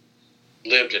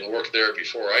lived and worked there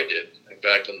before I did,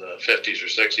 back in the 50s or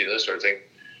 60s, and this sort of thing.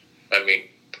 I mean,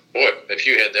 boy, if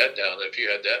you had that down, if you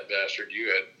had that bastard, you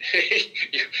had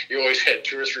you always had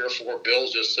 2 or 3 or 4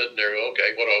 bills just sitting there.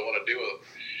 Okay, what do I want to do with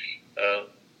them?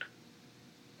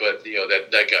 But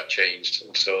that got changed,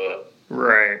 and so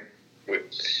right. We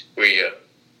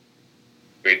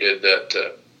did that.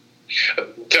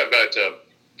 Talk about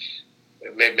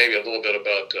maybe a little bit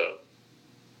about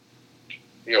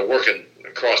working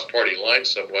across party lines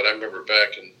somewhat. I remember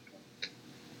back in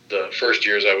the first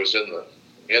years I was in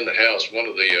the House, one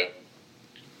of the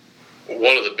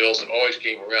bills that always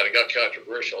came around. It got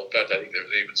controversial. In fact, I think there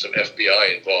was even some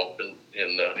FBI involved in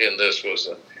this. Was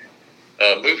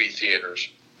movie theaters,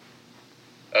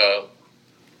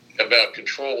 about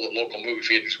control that local movie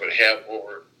theaters would have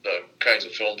over the kinds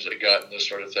of films they got and this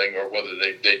sort of thing, or whether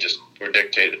they just were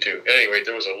dictated to. Anyway,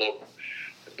 there was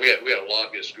we had a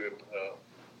lobbyist group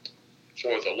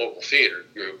for the local theater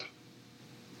group,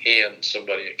 and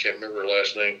somebody, I can't remember her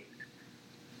last name,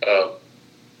 but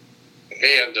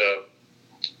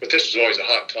this is always a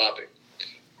hot topic.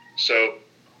 So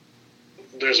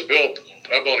there's a bill.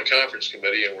 I'm on a conference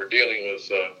committee, and we're dealing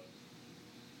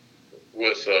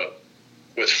with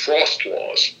frost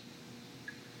laws.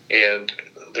 And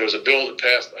there was a bill that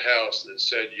passed the House that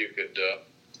said you could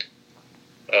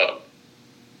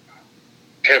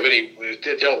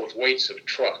it dealt with weights of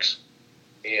trucks,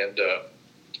 and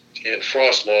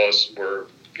frost laws were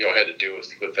had to do with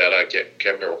that. I can't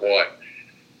remember why,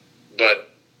 but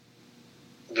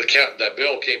that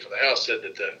bill came from the House, said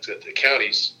that the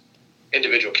counties,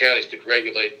 individual counties, could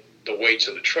regulate the weights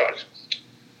of the trucks.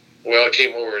 Well, it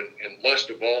came over, and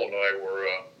Lester Ball and I were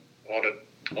on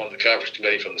the conference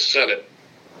committee from the Senate,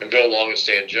 and Bill Long and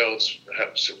Stan Jones,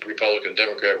 Republican,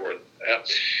 Democrat, were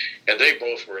and they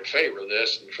both were in favor of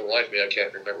this. And for the life of me, I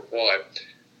can't remember why.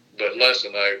 But Les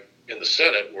and I in the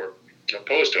Senate were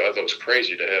opposed to it. I thought it was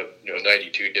crazy to have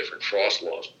 92 different frost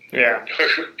laws. Yeah.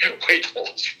 Weight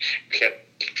laws.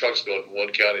 Trucks go from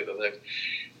one county to the next.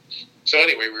 So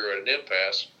anyway, we were at an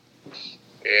impasse,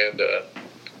 and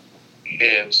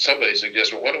somebody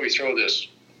suggested, well, why don't we throw this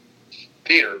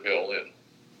theater bill in?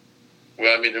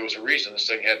 Well, I mean, there was a reason this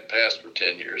thing hadn't passed for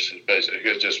 10 years. Basically,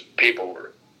 because just people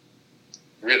were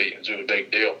really, it was a big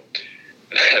deal.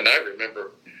 And I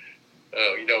remember,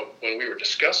 when we were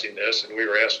discussing this and we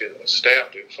were asking the staff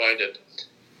to find it,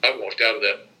 I walked out of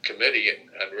that committee and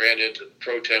ran into the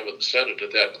pro tem with the Senate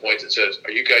at that point and says,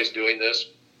 "Are you guys doing this?"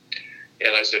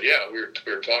 And I said, "Yeah, we were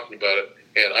talking about it."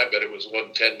 And I bet it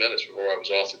wasn't 10 minutes before I was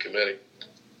off the committee.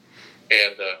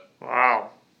 And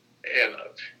wow. And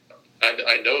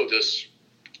I know this,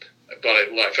 but I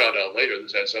found out later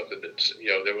this had something that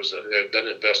there had been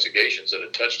investigations that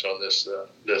had touched on this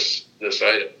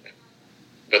item.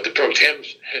 But the pro tem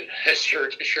sure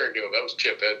knew him. That was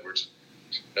Chip Edwards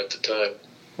at the time.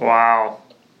 Wow.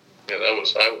 Yeah, I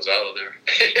was out of there.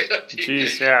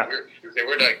 Jeez, yeah.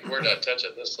 We're not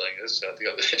touching this thing. This is not the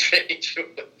other change.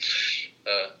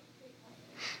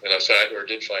 And I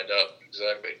did find out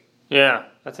exactly. Yeah,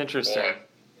 that's interesting.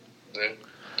 Why.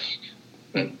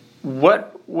 Yeah.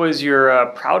 What was your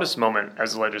proudest moment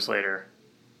as a legislator?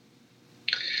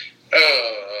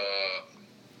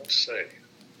 Let's see.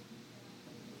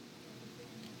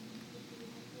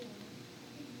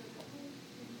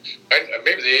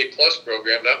 Maybe the A+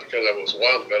 program, not because I was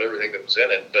wild about everything that was in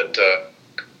it, but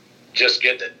just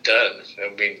getting it done. I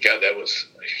mean, God, that was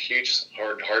a huge,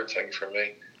 hard thing for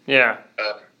me. Yeah.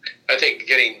 I think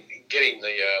getting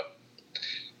the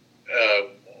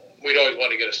we'd always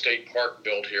want to get a state park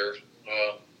built here.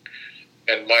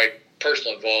 And my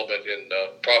personal involvement in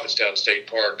Prophetstown State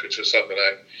Park, which was something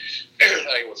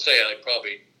I would say I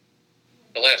probably,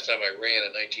 the last time I ran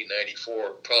in 1994,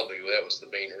 probably that was the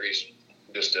main reason,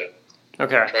 just to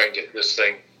try and get this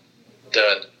thing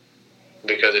done,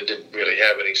 because it didn't really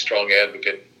have any strong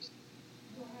advocate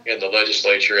in the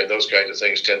legislature, and those kinds of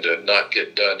things tend to not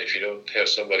get done if you don't have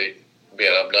somebody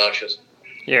being obnoxious.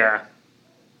 Yeah.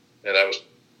 And I was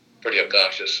pretty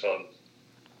obnoxious on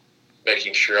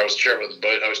making sure. I was chairman of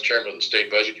the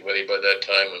state budget committee by that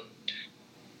time, and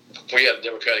we had a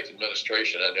Democratic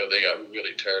administration. I know they got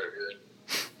really tired of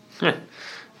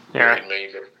hearing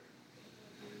me.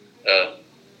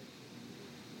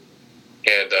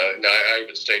 Now I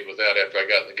even stayed with that after I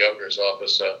got in the governor's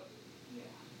office.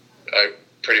 I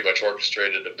pretty much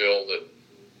orchestrated a bill that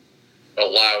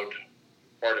allowed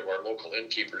part of our local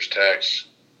innkeeper's tax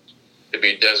to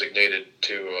be designated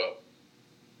to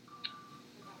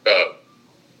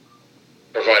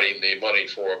providing the money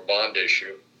for a bond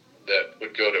issue that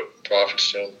would go to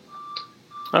Prophetstown.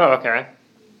 Oh, okay.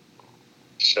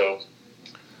 So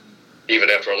even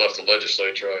after I left the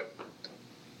legislature,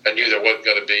 I knew there wasn't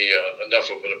going to be enough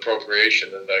of an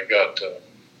appropriation, and I got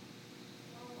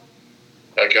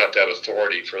that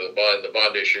authority for the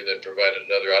bond issue that provided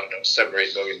another, $7 or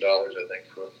 $8 million, I think,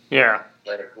 for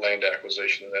land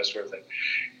acquisition and that sort of thing.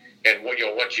 And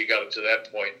once you got it to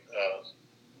that point,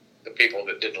 the people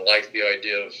that didn't like the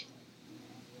idea of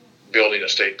building a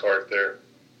state park there,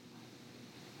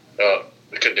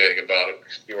 they couldn't do anything about it.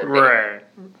 You were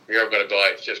going to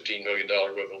buy $15 million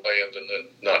worth of land and then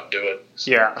not do it.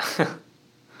 So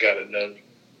got it done.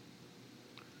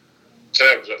 So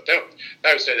I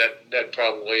would say that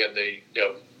probably and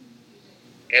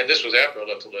this was after I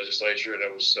left the legislature, and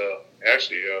it was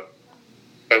actually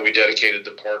when we dedicated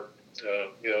the park,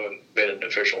 and made it an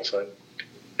official thing.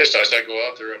 It's nice. I go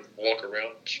out there and walk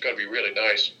around. It's going to be really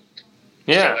nice.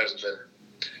 Yeah.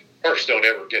 Parks don't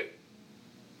ever get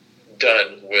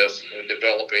done with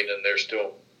developing, and they're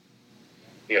still,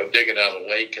 digging out a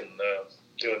lake and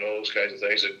doing all those kinds of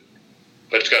things.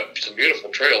 But it's got some beautiful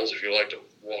trails if you like to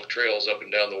walk trails up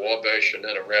and down the Wabash and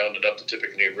then around and up the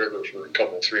Tippecanoe River for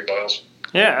 3 miles.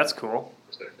 Yeah, that's cool.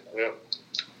 So,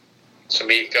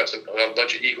 got a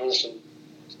bunch of eagles and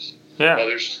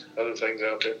other things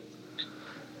out there.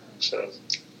 So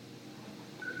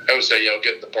I would say,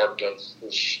 getting the park done.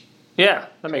 Yeah,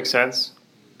 that makes sense.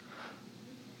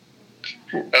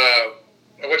 I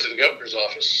went to the governor's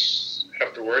office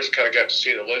afterwards. Kind of got to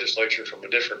see the legislature from a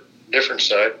different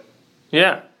side.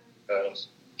 Yeah.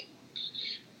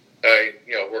 I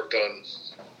worked on.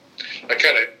 I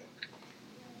kind of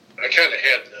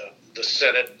had the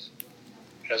Senate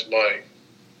as my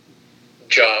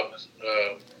job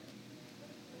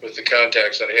with the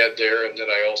contacts that I had there, and then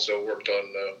I also worked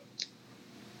on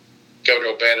Governor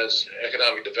O'Bannon's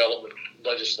economic development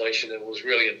legislation and was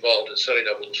really involved in setting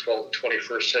up what was called the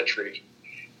 21st Century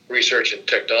Research and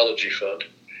Technology Fund.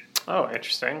 Oh,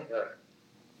 interesting.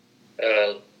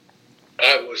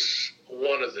 I was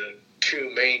one of the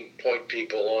 2 main point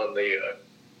people on the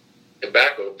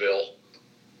tobacco bill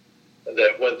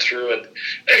that went through, and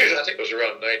I think it was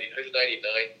around 99,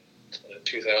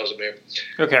 2000 maybe.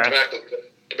 Okay. Tobacco,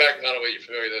 I don't know if you're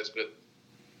familiar with this, but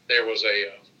there was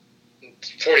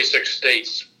 46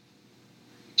 states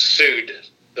sued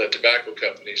the tobacco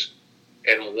companies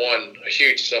and won a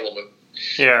huge settlement.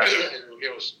 Yeah.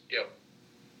 It was,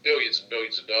 billions and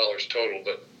billions of dollars total,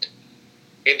 but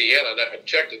Indiana, I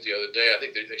checked it the other day, I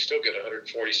think they still get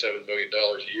 $147 million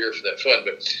a year for that fund.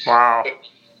 But wow. But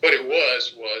what it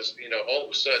was, all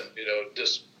of a sudden,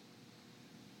 this,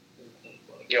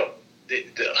 the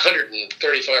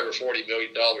 $135 or $40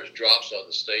 million drops on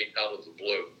the state out of the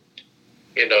blue.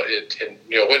 When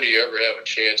do you ever have a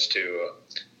chance to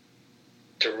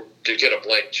get a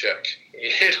blank check,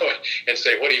 and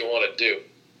say, what do you want to do?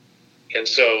 And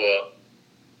so,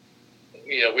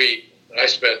 I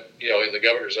spent, in the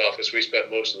governor's office, we spent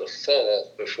most of the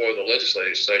fall before the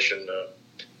legislative session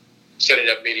setting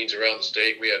up meetings around the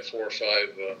state. We had 4 or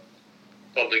 5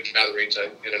 public gatherings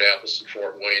in Annapolis and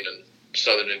Fort Wayne and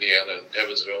southern Indiana and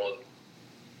Evansville and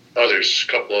others,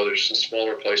 a couple others in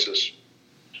smaller places.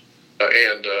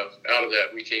 And out of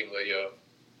that, we came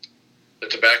the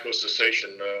Tobacco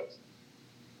Cessation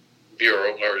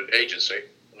Bureau, or agency.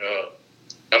 I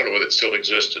don't know whether it still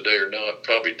exists today or not.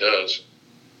 Probably does.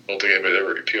 I don't think anybody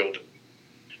ever repealed it.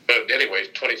 But anyway,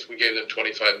 we gave them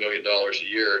 $25 million a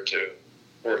year to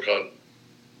work on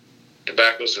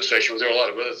tobacco cessation. There were a lot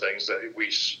of other things that we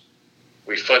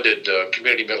funded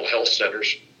community mental health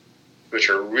centers which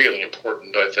are really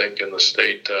important, I think, in the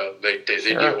state. They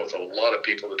Sure. deal with a lot of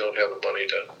people that don't have the money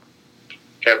to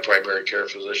have primary care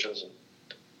physicians. And,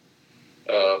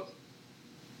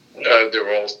 there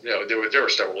were all, there were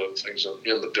several other things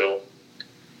in the bill,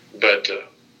 but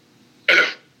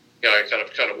I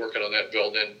kind of working on that bill,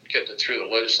 and then getting it through the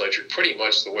legislature pretty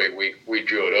much the way we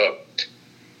drew it up.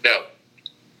 Now,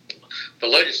 the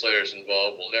legislators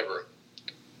involved will never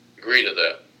agree to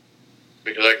that,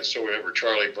 because I can still remember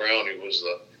Charlie Brown, who was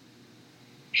the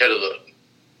head of the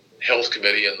Health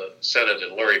Committee in the Senate,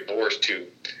 and Larry Borst, who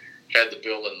had the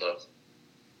bill in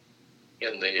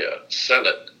the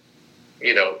Senate,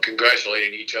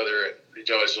 congratulating each other. It's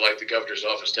always like the governor's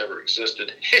office never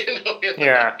existed.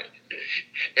 Yeah.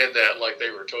 And that, like,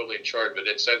 they were totally in charge, but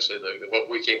essentially what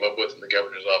we came up with in the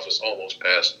governor's office almost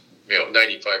passed.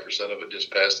 95% of it just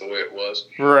passed the way it was.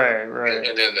 Right.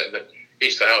 And then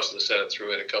each the House and the Senate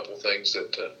threw in a couple things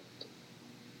that,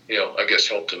 I guess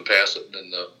helped them pass it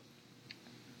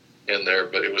in there.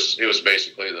 But it was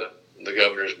basically the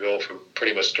governor's bill from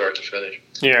pretty much start to finish.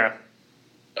 Yeah.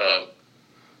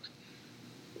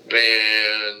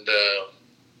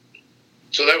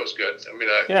 So that was good. I mean,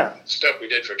 yeah. Stuff we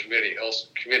did for community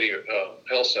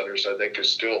health centers, I think, is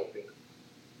still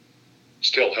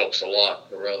helps a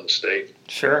lot around the state.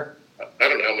 Sure. I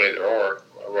don't know how many there are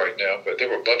right now, but there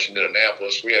were a bunch in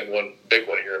Indianapolis. We had one big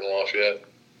one here in Lafayette.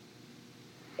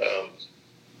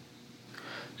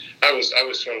 I was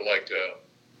sort of like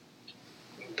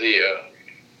the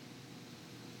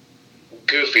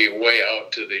goofy way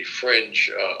out to the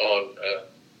fringe on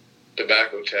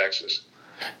tobacco taxes.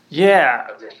 Yeah.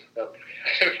 I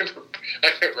remember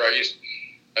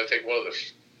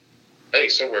I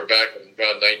think somewhere back in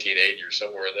around 1980 or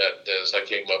somewhere in that days, I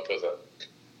came up with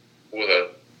a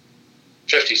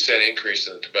 50-cent increase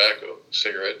in the tobacco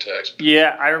cigarette tax.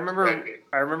 Yeah, I remember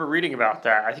reading about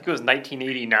that. I think it was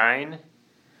 1989.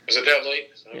 Was it that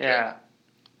late? Okay. Yeah.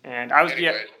 And I was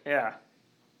anyway, yeah.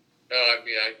 No, I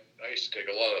mean I used to take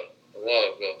a lot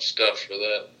of stuff for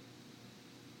that.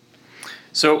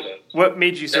 So what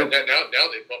made you so? Now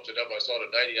they bumped it up. I saw it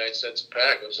at 99 cents a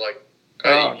pack. It was like,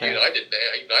 okay. I didn't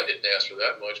ask for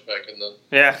that much back in the.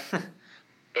 Yeah.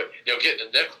 But getting a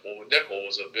nickel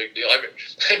was a big deal. How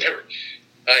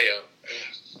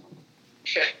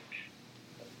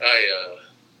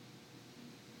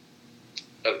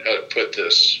to put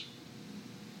this?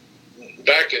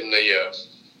 Back in this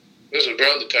was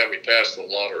around the time we passed the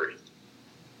lottery.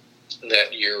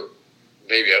 That year,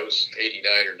 maybe I was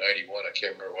 89 or 91. I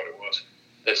can't remember what it was.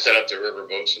 That set up the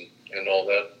riverboats and all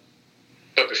that.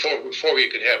 But before we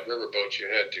could have riverboats, you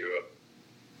had to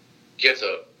get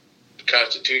the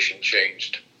Constitution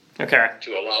changed. Okay.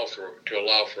 To allow for a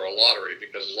lottery,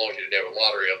 because as long as you didn't have a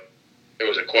lottery, there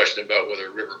was a question about whether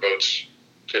riverboats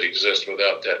could exist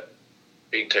without that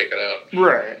being taken out.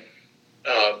 Right.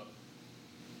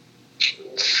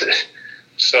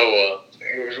 So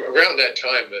it was around that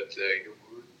time that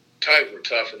times were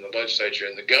tough in the legislature,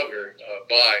 and the governor,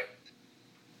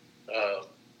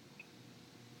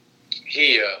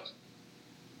 he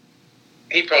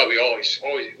probably always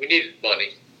we needed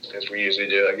money, as we usually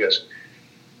do, I guess.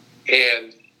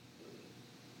 And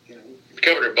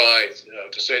Governor Bai,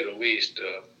 to say the least,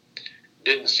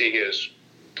 didn't see his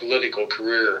political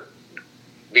career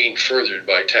being furthered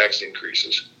by tax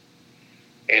increases.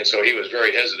 And so he was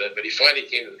very hesitant, but he finally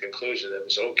came to the conclusion that it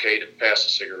was okay to pass a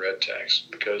cigarette tax,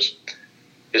 because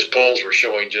his polls were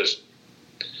showing just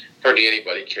hardly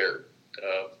anybody cared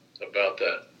about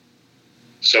that.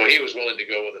 So he was willing to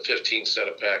go with a 15-cent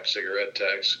a pack cigarette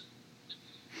tax.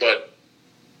 But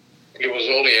it was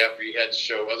only after he had to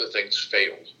show other things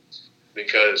failed,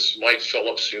 because Mike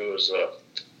Phillips, who was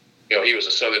he was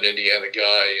a Southern Indiana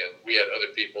guy, and we had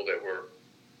other people that were,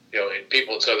 and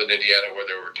people in Southern Indiana where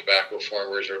there were tobacco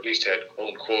farmers, or at least had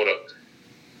own quota,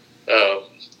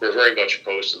 were very much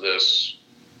opposed to this.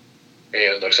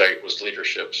 And looks like it was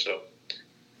leadership. So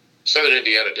Southern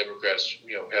Indiana Democrats,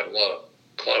 had a lot of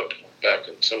clout back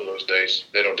in some of those days.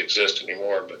 They don't exist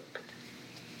anymore, but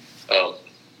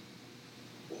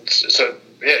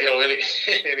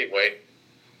anyway,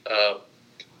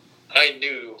 I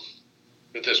knew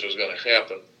that this was going to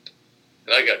happen,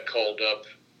 and I got called up,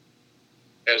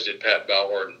 as did Pat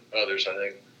Bauer and others, I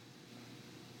think,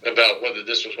 about whether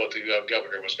this was what the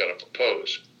governor was going to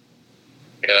propose.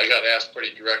 And I got asked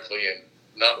pretty directly, and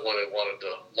not one that wanted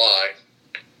to lie.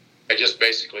 I just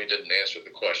basically didn't answer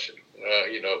the question,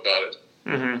 about it.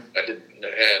 Mm-hmm. I didn't,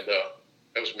 and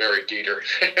that was Mary Dieter.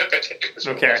 I think it was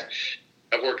okay.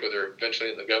 I worked with her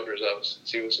eventually in the governor's office.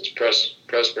 She was his press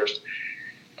person.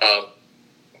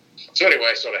 So anyway,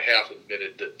 I sort of half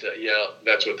admitted that,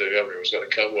 that's what the governor was going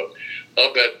to come with.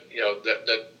 I'll bet,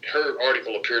 that her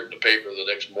article appeared in the paper the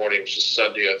next morning, which was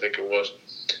Sunday, I think it was.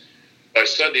 By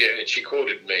Sunday, and she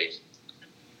quoted me.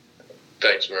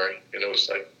 Thanks, Mary. And it was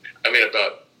like,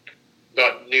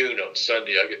 about noon on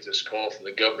Sunday, I get this call from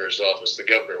the governor's office. The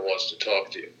governor wants to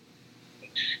talk to you.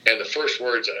 And the first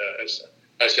words,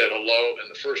 I said hello, and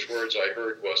the first words I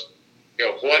heard was,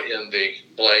 what in the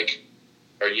blank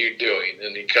are you doing?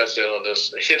 And he cuts in on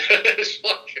this. It's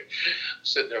like I'm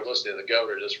sitting there listening to the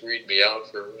governor just read me out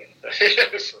for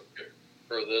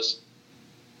this.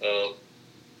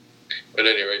 But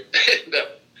anyway,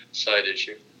 that side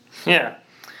issue. Yeah.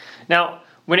 Now,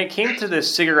 when it came to the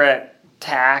cigarette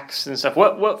tax and stuff,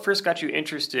 what first got you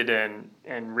interested in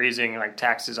raising like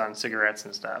taxes on cigarettes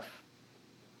and stuff?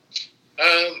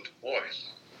 Boy,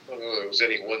 I don't know if there was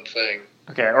any one thing.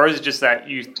 Okay, or is it just that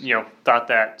you thought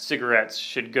that cigarettes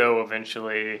should go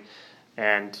eventually,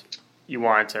 and you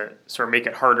wanted to sort of make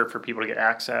it harder for people to get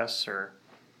access, or?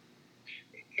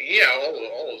 Yeah,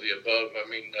 all of the above.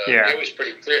 It was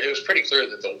pretty clear. It was pretty clear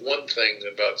that the one thing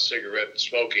about cigarette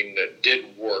smoking that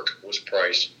did work was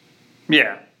price.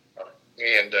 Yeah.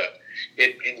 And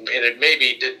it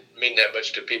maybe didn't mean that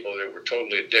much to people that were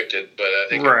totally addicted, but I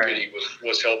think it really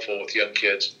was helpful with young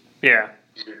kids. Yeah.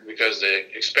 Because the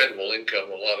expendable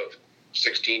income a lot of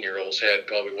 16-year-olds had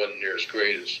probably wasn't near as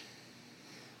great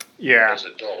as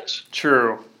adults.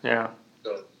 True. Yeah.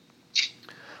 So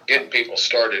getting people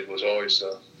started was always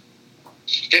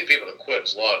getting people to quit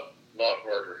is a lot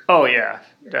harder. Oh yeah,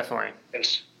 definitely. And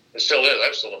it still is.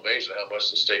 I'm still amazed at how much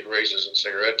the state raises in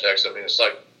cigarette tax. It's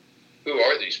like, who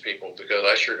are these people? Because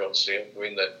I sure don't see them.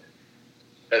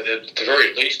 At the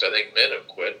very least, I think men have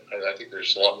quit. I think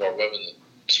there's a lot more women that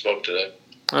smoke today.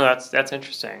 Oh, that's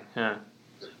interesting. Yeah.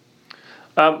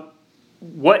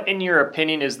 What, in your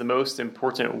opinion, is the most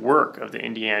important work of the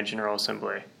Indiana General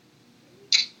Assembly?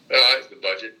 I think the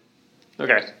budget.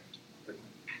 Okay.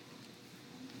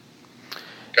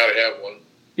 Got to have one.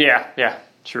 Yeah,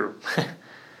 true.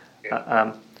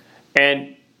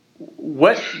 And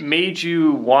what made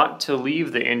you want to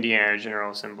leave the Indiana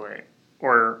General Assembly?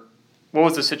 Or what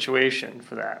was the situation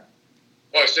for that?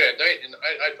 Well, I said,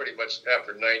 I pretty much,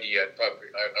 after 90, I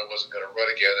wasn't going to run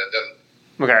again. And then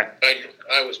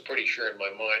I was pretty sure in my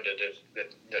mind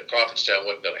that Prophetstown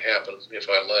wasn't going to happen if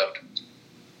I left.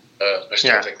 I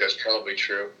still think that's probably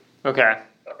true. Okay.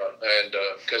 And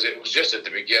because it was just at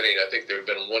the beginning, I think there had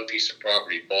been one piece of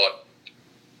property bought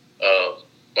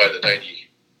by the 90.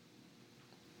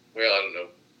 Well, I don't know.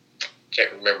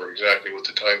 Can't remember exactly what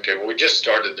the timetable. We just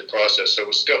started the process, so it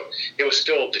was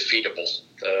still defeatable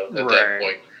at that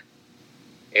point.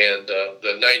 And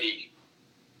the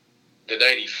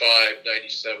 95,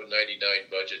 97, 99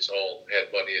 budgets all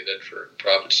had money in it for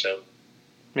Prophetstown.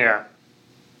 Yeah.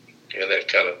 And that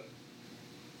kind of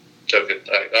took it.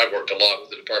 I worked a lot with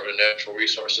the Department of Natural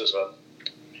Resources on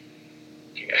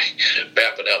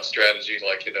mapping out strategy,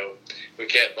 like, we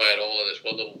can't buy it all in this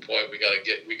one little point. We got to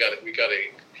get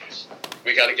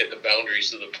the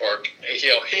boundaries of the park,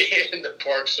 in the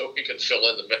park, so we can fill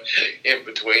in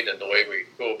between and the way we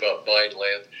go about buying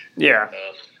land. Yeah.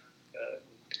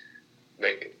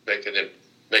 Making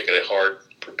it hard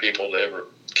for people to ever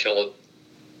kill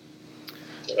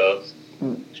it.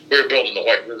 We were building the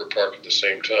White River Park at the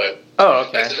same time. Oh,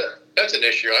 okay. That's an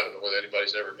issue. I don't know whether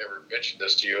anybody's ever mentioned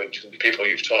this to you and to the people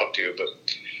you've talked to, but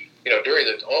during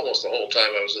almost the whole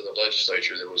time I was in the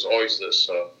legislature, there was always this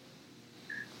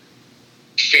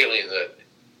feeling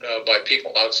that by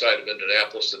people outside of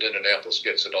Indianapolis, that Indianapolis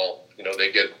gets it all.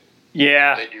 They get.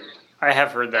 Yeah, they do. I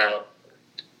have heard that.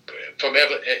 From the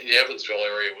Evansville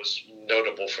area was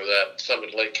notable for that. Some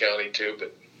in Lake County too,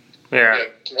 but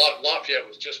Lafayette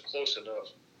was just close enough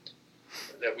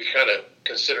that we kind of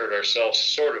considered ourselves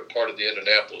sort of part of the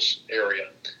Indianapolis area.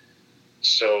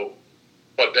 So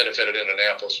what benefited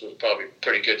Indianapolis was probably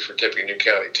pretty good for Tippecanoe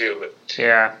County too. But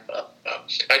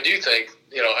I do think,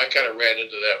 I kind of ran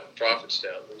into that with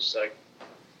Prophetstown. It was like,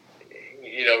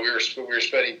 we were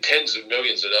spending tens of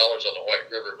millions of dollars on the White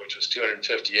River, which was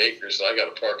 250 acres. And I got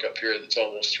a park up here that's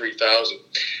almost 3,000.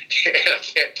 And I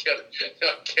can't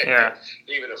get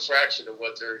even a fraction of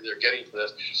what they're getting for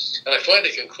this. And I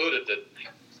finally concluded that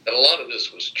a lot of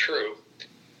this was true,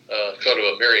 kind of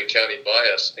a Marion County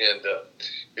bias, and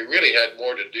it really had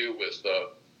more to do with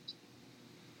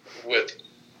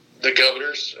the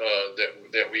governors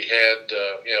that we had,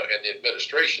 and the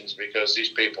administrations, because these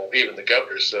people, even the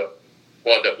governors,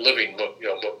 wound up living,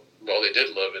 they did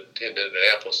live in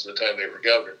Indianapolis at the time they were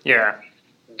governor. Yeah.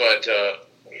 But,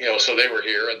 so they were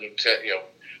here, and,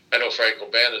 I know Frank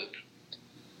O'Bannon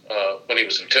when he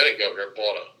was lieutenant governor,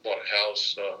 bought a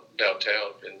house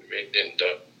downtown and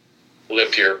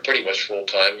lived here pretty much full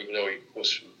time, even though he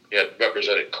had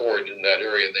represented Cord in that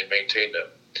area, and they maintained a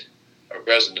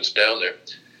residence down there.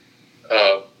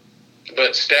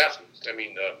 But staff, I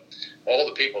mean, all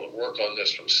the people that work on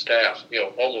this from staff,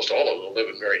 almost all of them live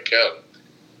in Marion County.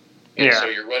 And so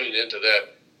you're running into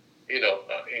that,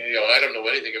 I don't know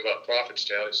anything about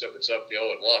Prophetstown except it's up,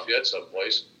 in Lafayette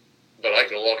someplace. But I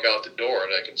can walk out the door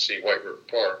and I can see White River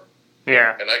Park.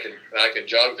 Yeah. And I can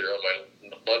jog there on my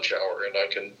lunch hour, and I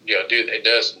can do it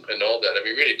does and all that. I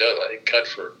mean, it really does. I think cut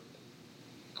for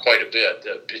quite a bit.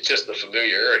 It's just the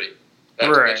familiarity.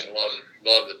 Not to mention a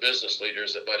lot of the business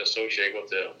leaders that might associate with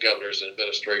the governors and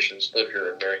administrations live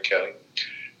here in Marion County.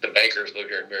 The bankers live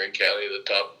here in Marion County. The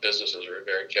top businesses are in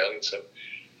Marion County. So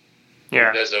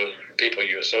there's those people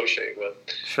you associate with.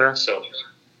 Sure. So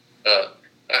I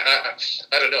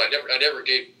don't know. I never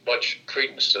gave much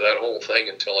credence to that whole thing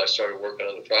until I started working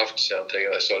on the Prophetstown thing,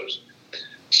 and I saw it.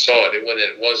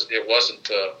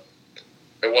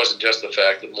 It wasn't just the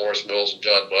fact that Morris Mills and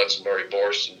John Butts and Murray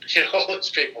Borst and all those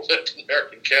people lived in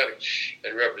Marion County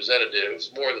and represented it. It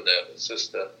was more than that. It's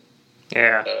just so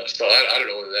I don't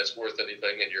know whether that's worth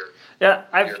anything in your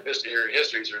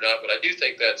histories or not, but I do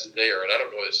think that's there, and I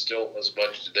don't know if it's still as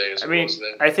much today as it was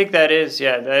then. I think that is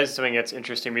something that's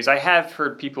interesting, because I have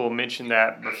heard people mention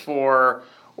that before,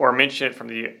 or mention it from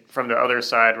the other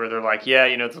side, where they're like,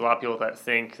 there's a lot of people that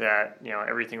think that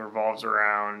everything revolves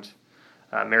around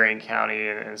Marion County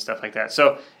and stuff like that.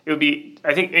 So it would be,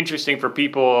 I think, interesting for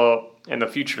people in the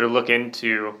future to look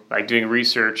into, like, doing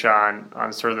research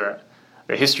on sort of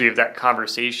the history of that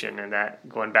conversation and that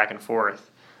going back and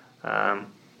forth. That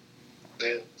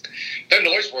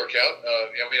noise work out.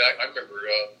 I remember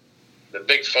the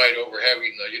big fight over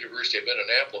having the University of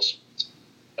Indianapolis,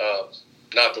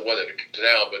 not the one that it's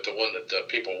now, but the one that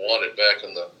people wanted back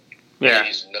in the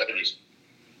 80s and 90s.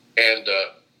 And,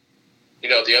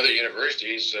 the other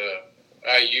universities,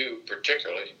 IU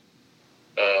particularly,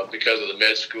 because of the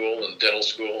med school and dental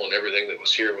school and everything that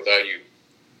was here with IU,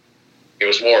 it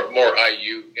was more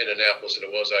IU Indianapolis than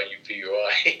it was IU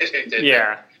PUI.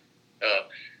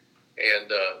 And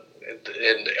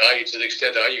IU, to the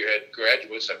extent that IU had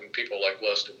graduates, I mean, people like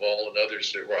Les Duvall and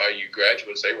others that were IU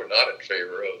graduates, they were not in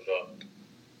favor of,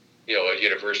 a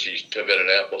University of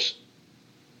Indianapolis.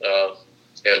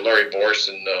 And Larry Borst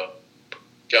and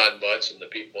John Butts and the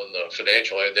people in the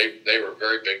financial area, they were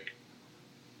very big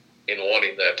in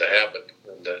wanting that to happen.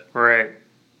 And,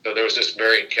 so there was this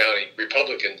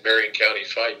Republican Marion County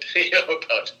fight,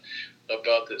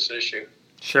 about this issue.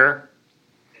 Sure.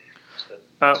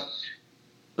 Let's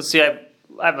see. I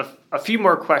have a few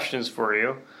more questions for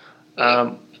you.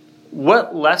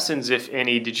 What lessons, if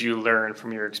any, did you learn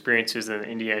from your experiences in the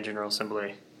Indiana General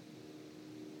Assembly?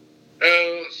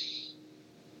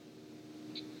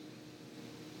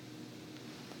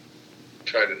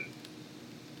 Try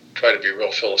to be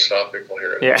real philosophical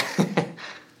here. Yeah.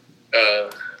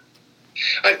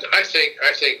 I think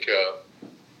I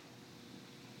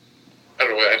don't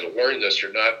know whether I had to learn this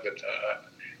or not, but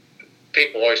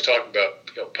people always talk about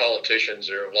politicians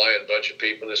are a lying bunch of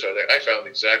people. This or that. I found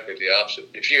exactly the opposite.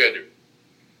 If you had to,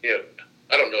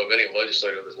 I don't know of any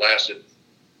legislator that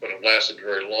would have lasted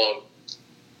very long.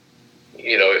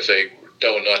 If they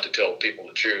know not to tell people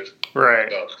the truth.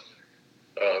 Right.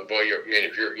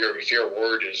 If your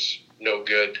word is no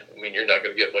good, I mean, you're not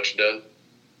going to get much done.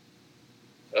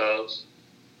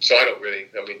 So I don't really.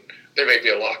 I mean, there may be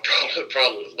a lot of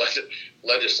problem with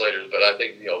legislators, but I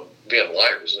think being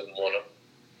liars isn't one of them.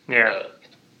 Yeah.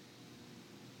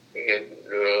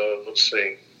 Let's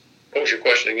see. What was your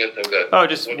question again?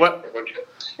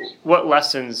 What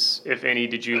lessons, if any,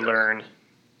 did you learn?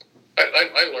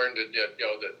 I learned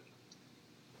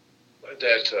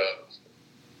that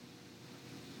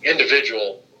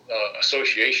individual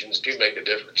associations do make a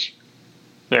difference.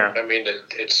 Yeah. I mean,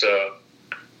 it's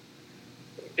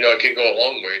it can go a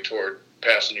long way toward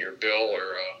passing your bill,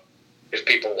 or if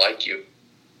people like you.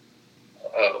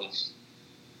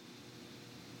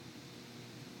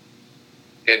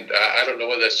 And I don't know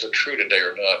whether that's so true today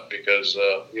or not, because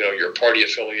your party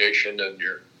affiliation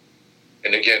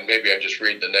and again, maybe I just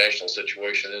read the national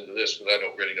situation into this, because I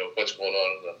don't really know what's going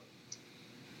on in the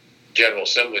General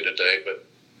Assembly today. But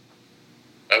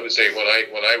I would say when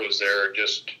I was there,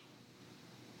 just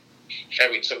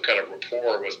having some kind of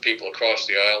rapport with people across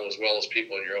the aisle, as well as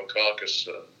people in your own caucus,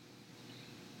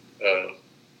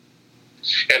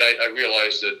 and I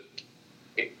realized that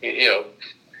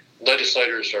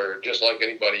legislators are just like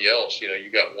anybody else. You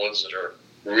got ones that are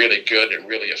really good and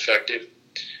really effective.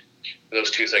 Those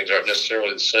two things aren't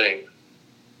necessarily the same.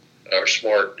 are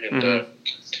smart, and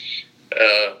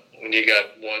when you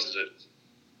got ones that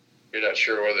you're not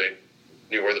sure whether they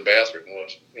knew where the bathroom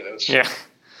was, It's,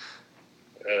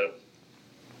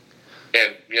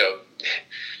 and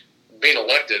being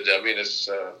elected, I mean, it's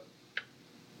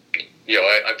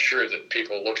I'm sure that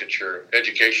people look at your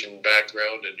education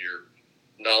background and your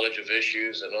knowledge of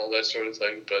issues and all that sort of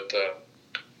thing, but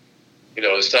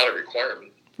it's not a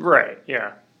requirement. Right.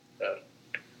 Yeah.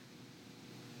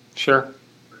 Sure.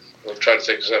 I'm trying to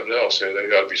think of something else. There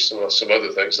got to be some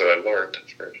other things that I learned.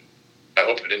 I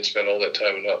hope I didn't spend all that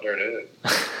time and not learning it.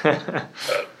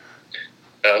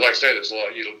 Like I said, there's a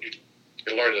lot you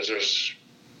learn.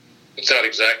 It's not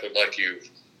exactly like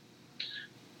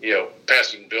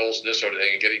passing bills and this sort of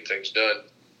thing and getting things done,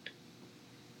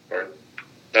 or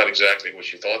not exactly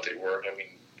what you thought they were. I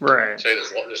mean, right. Say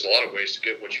there's a lot of ways to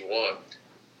get what you want.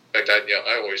 In fact,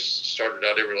 I always started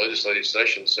out every legislative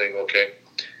session saying, okay,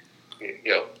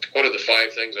 what are the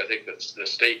 5 things I think that the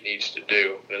state needs to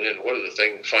do, and then what are the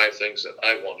 5 things that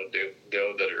I want to do,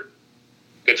 that are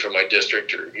good for my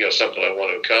district, or something I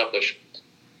want to accomplish,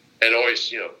 and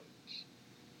always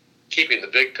keeping the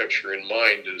big picture in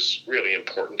mind is really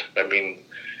important. I mean,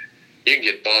 you can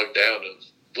get bogged down in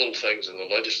little things in the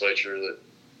legislature that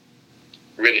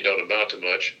really don't amount to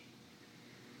much,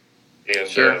 and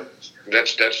sure.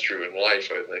 That's true in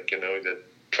life. I think that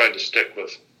trying to stick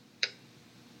with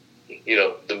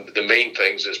the main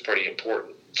things is pretty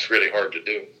important. It's really hard to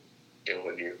do,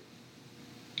 when you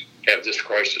have this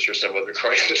crisis or some other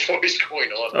crisis always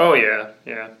going on. Oh yeah.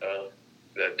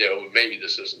 That maybe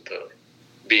this isn't the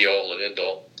be all and end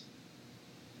all.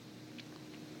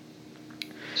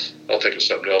 I'll think of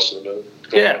something else in a minute.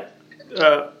 Yeah.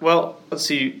 Well, let's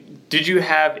see. Did you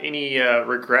have any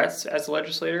regrets as a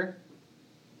legislator?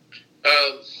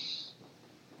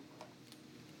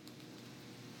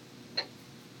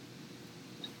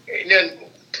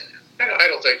 I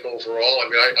don't think overall. I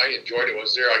mean, I enjoyed it.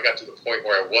 Was there? I got to the point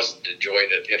where I wasn't enjoying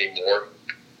it anymore.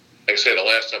 Like I said, the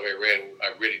last time I ran,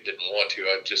 I really didn't want to.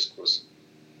 I just was,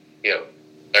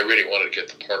 I really wanted to get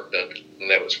the park done, and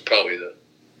that was probably the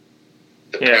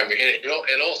primary.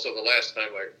 And also the last time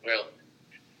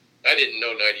I didn't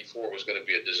know '94 was going to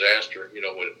be a disaster. When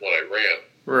I ran,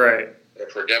 right,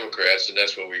 for Democrats, and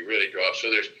that's when we really dropped.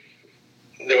 So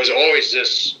there was always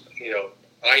this,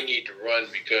 I need to run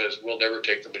because we'll never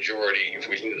take the majority if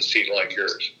we lose a seat like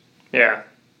yours. Yeah.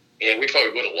 And we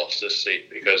probably would have lost this seat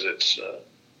because it's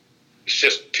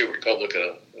just too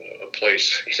Republican a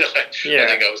place. I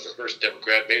think I was the first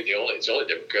Democrat, maybe it's the only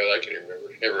Democrat I can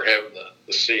remember ever having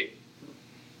the seat.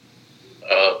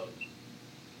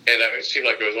 And it seemed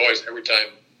like it was always, every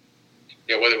time,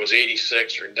 whether it was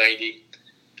 86 or 90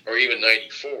 or even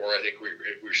 94, I think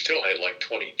we still had like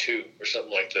 22 or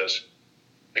something like this.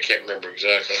 I can't remember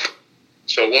exactly.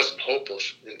 So it wasn't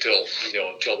hopeless until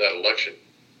that election,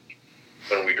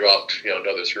 when we dropped,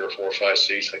 another 3 or 4 or 5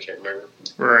 seats. I can't remember.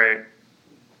 Right.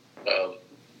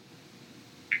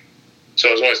 So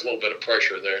there's always a little bit of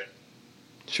pressure there.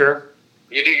 Sure.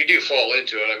 You do fall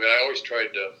into it. I mean, I always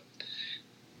tried to.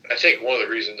 I think one of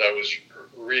the reasons I was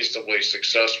reasonably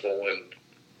successful and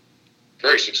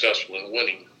very successful in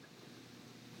winning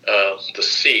the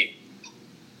seat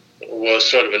was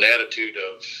sort of an attitude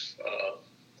of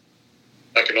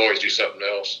I can always do something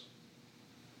else.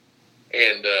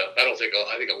 And I think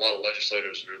a lot of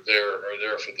legislators are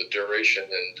there for the duration,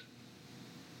 and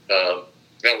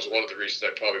that was one of the reasons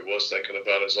I probably was thinking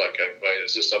about it. Is like,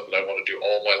 is this something I want to do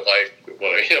all my life?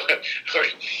 When I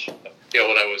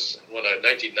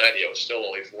 1990, I was still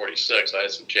only 46. I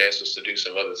had some chances to do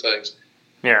some other things.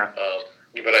 Yeah.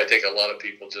 But I think a lot of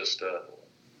people just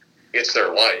it's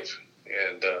their life,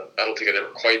 and I don't think it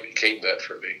ever quite became that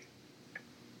for me.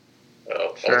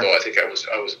 Sure. Although I think I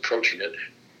was approaching it.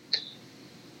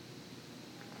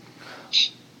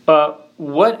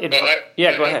 What advice?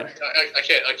 Yeah, go ahead. I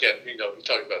can't. You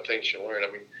talk about things you learn. I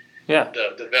mean, yeah.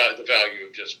 The value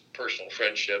of just personal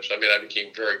friendships. I mean, I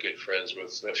became very good friends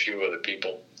with a few other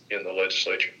people in the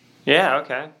legislature. Yeah.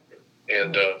 Okay.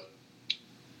 And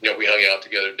we hung out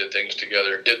together, did things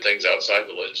together, did things outside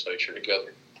the legislature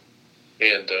together,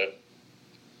 and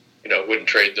wouldn't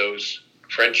trade those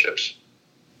friendships.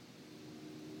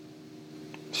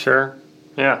 Sure.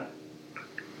 Yeah.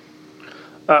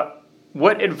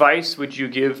 What advice would you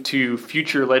give to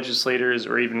future legislators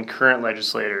or even current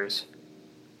legislators?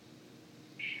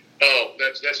 Oh,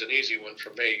 that's an easy one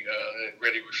for me. It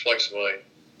really reflects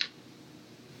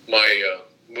my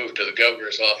move to the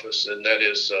governor's office, and that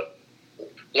is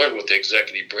learn what the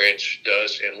executive branch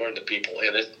does and learn the people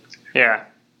in it. Yeah.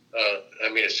 I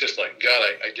mean, it's just like, God,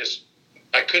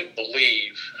 I couldn't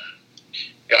believe,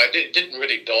 it didn't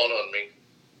really dawn on me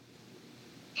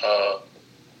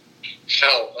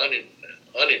how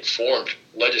uninformed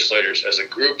legislators as a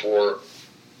group were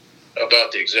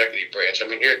about the executive branch. I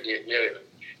mean,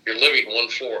 you're living one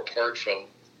floor apart from,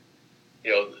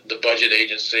 the budget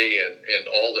agency and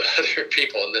all the other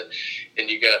people, and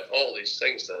you got all these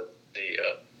things that the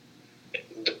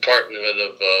Department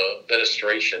of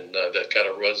Administration that kind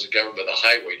of runs the government, the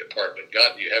highway department.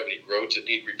 God, do you have any roads that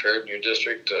need repaired in your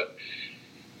district?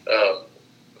 The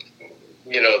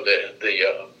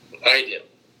IDEM.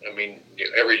 I mean,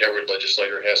 every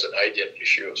legislator has an IDEM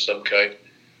issue of some kind.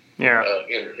 Yeah.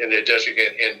 In their district,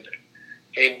 and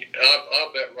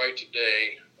I'll bet right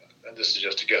today, and this is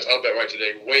just a guess, I'll bet right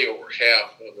today, way over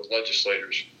half of the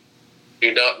legislators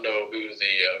do not know who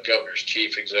the governor's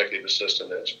chief executive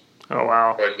assistant is. Oh,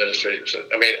 wow. Or administrative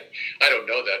assistant. I mean, I don't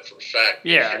know that for a fact.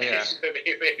 Yeah.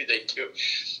 Maybe they do,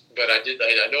 but I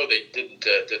know they didn't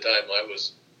at the time I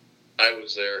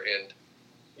was there, and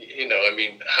I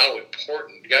mean, how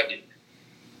important. God,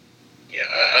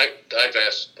 I've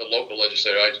asked the local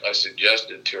legislator. I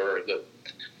suggested to her that,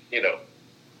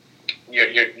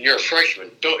 you're a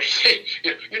freshman.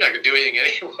 You're not going to do anything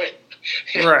anyway.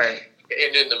 Right.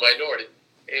 And in the minority,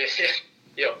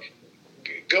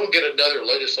 go get another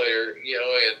legislator,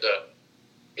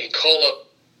 and call up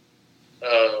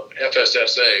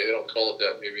FSSA. They don't call it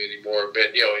that maybe anymore,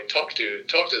 but and talk to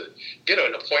get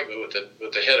an appointment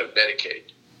with the head of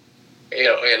Medicaid. And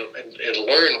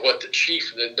learn what the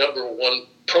number one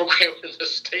program in the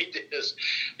state is,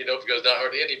 because not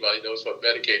hardly anybody knows what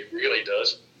Medicaid really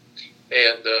does.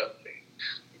 And,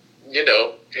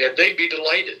 and they'd be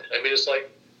delighted. I mean, it's like,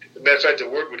 as a matter of fact, the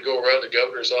word would go around the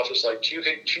governor's office like, do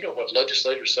you know what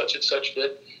legislator such and such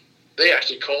did? They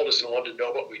actually called us and wanted to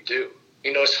know what we do.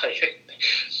 It's like,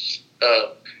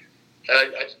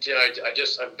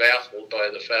 I'm baffled by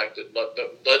the fact that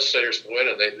legislators go in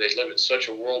and they live in such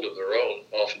a world of their own,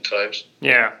 oftentimes.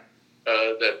 Yeah.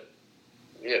 That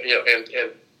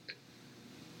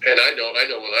and I know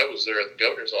when I was there at the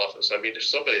governor's office. I mean, if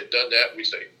somebody had done that, we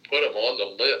say put them on the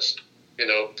list.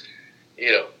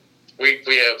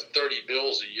 We have 30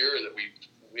 bills a year that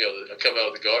that come out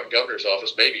of the governor's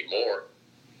office, maybe more.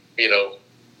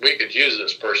 We could use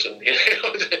this person.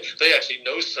 They actually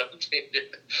know something.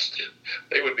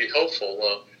 They would be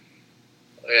helpful.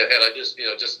 And I just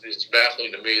it's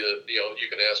baffling to me that you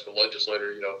can ask a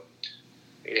legislator,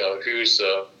 who's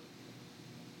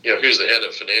the head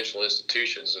of financial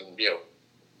institutions, and 11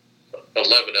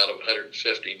 out of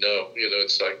 150 no.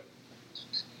 It's like,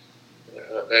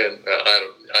 and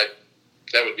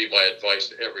that would be my advice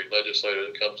to every legislator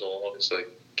that comes along. It's like,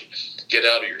 get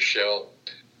out of your shell.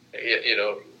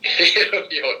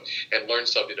 And learn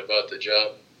something about the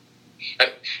job.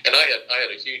 And I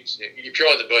had a huge. If you're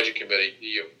on the budget committee,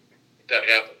 that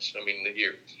happens. I mean,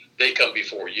 they come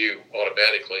before you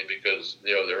automatically because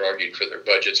they're arguing for their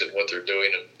budgets and what they're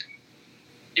doing, and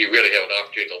you really have an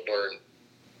opportunity to learn.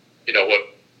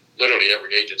 What literally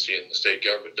every agency in the state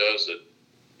government does that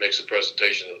makes a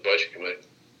presentation to the budget committee.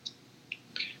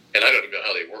 And I don't even know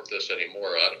how they work this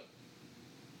anymore.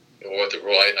 What the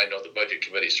rule? I know the budget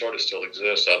committee sort of still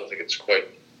exists. I don't think it's quite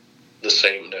the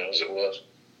same now as it was.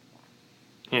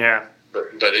 Yeah.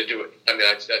 But they do it. I mean,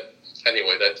 that's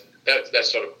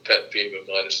sort of a pet peeve of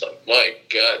mine. It's like, my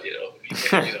God,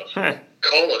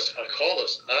 call us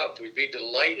up. We'd be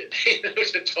delighted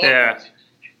to talk. Yeah.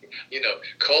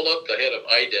 Call up the head of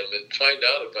IDEM and find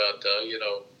out about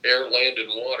air, land, and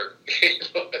water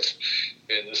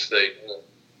in the state.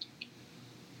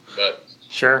 But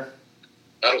sure.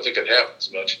 I don't think it happens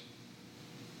much.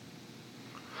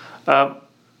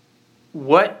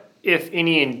 What, if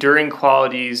any, enduring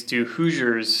qualities do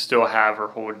Hoosiers still have or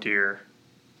hold dear?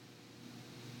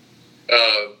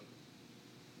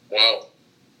 Wow.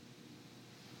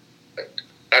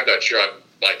 I'm not sure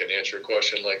I can answer a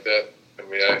question like that. I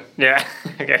mean, yeah.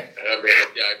 Okay.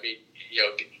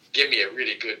 Give me a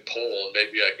really good poll and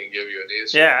maybe I can give you an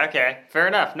answer. Yeah. Okay. Fair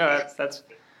enough. No,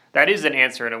 that is an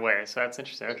answer in a way. So that's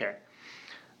interesting. Okay.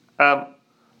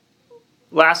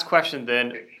 Last question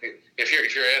then.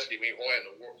 If you're asking me why in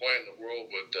the world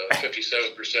would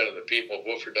 57% of the people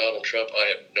vote for Donald Trump, I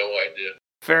have no idea.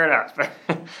 Fair enough.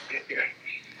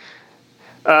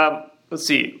 Let's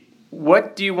see.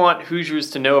 What do you want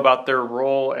Hoosiers to know about their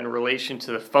role in relation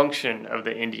to the function of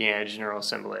the Indiana General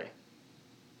Assembly?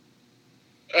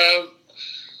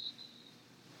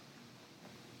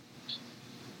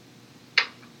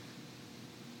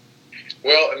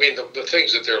 Well, I mean, the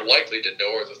things that they're likely to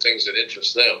know are the things that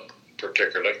interest them,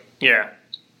 particularly. Yeah.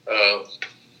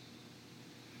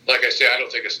 Like I say, I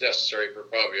don't think it's necessary for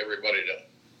probably everybody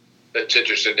that's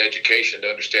interested in education to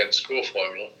understand the school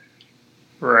formula.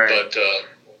 Right. But I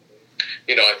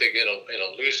think in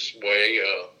a loose way,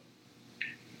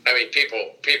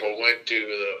 people went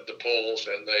to the polls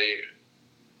and they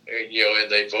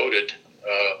voted.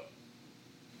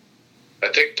 I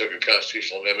think took a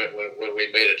constitutional amendment when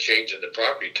we made a change in the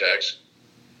property tax,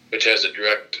 which has a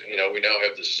direct. We now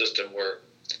have this system where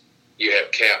you have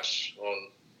caps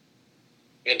on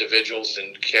individuals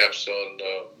and caps on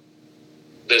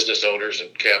business owners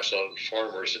and caps on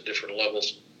farmers at different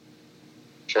levels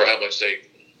for how much they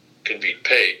can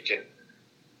pay in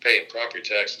property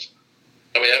taxes.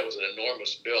 That was an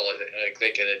enormous bill, I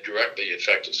think, and it directly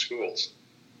affected schools.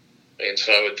 And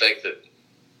so I would think that,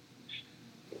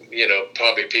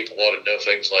 probably people ought to know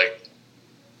things like,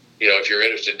 if you're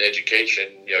interested in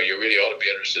education, you really ought to be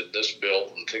interested in this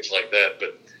bill and things like that.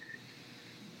 But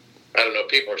I don't know,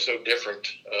 people are so different.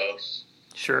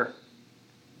 Sure.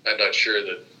 I'm not sure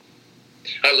that.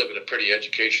 I live in a pretty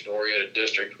education-oriented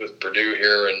district with Purdue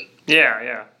here, and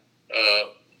yeah.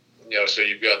 So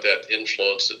you've got that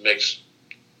influence that makes.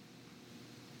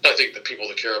 I think the people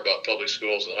that care about public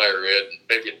schools and higher ed, and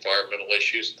maybe environmental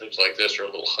issues and things like this, are a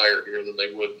little higher here than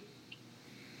they would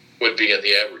be in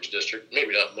the average district.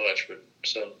 Maybe not much, but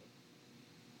some.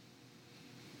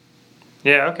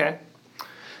 Yeah. Okay.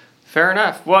 Fair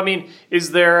enough. Well,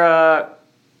 is there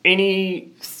any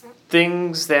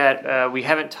things that we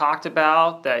haven't talked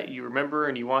about that you remember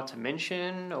and you want to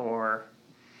mention, or?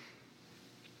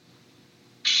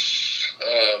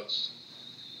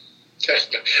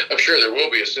 I'm sure there will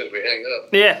be as soon as we hang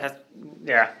up. Yeah,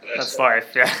 that's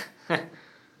life. Yeah.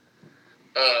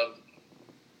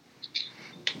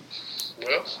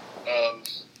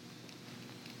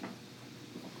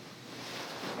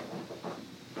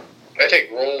 I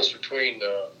think roles between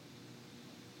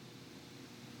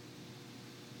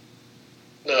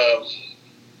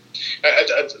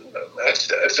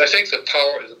I think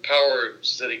the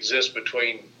powers that exist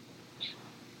between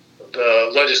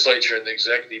the legislature and the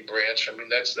executive branch.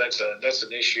 That's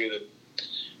an issue that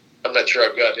I'm not sure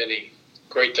I've got any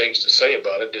great things to say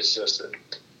about it. It's just that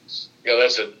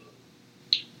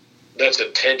that's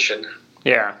a tension.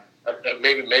 Yeah.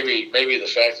 Maybe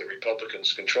the fact that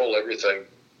Republicans control everything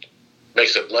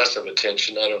makes it less of a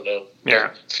tension. I don't know.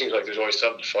 Yeah. It seems like there's always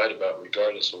something to fight about,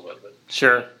 regardless of what.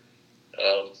 Sure.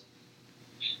 I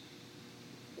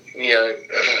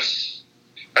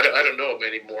don't know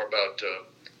any more about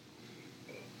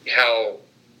how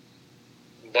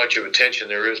much of a tension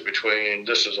there is between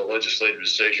this is a legislative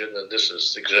decision and this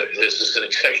is an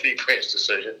executive branch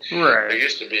decision. Right.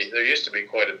 There used to be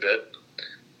quite a bit,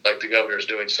 like the governor's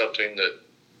doing something that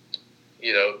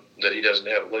that he doesn't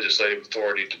have legislative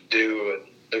authority to do, and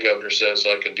the governor says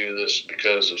I can do this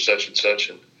because of such and such,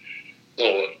 and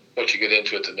what you get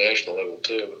into at the national level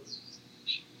too.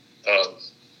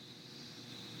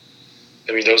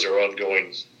 Those are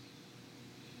ongoing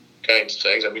kinds of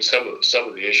things. Some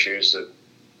of the issues that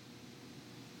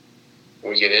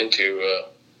we get into,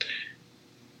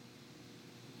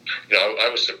 I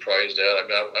was surprised at.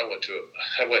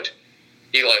 I went.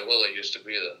 Eli Lilly used to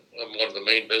be one of the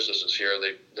main businesses here.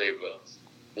 They've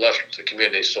left the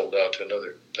community, sold out to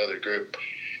another group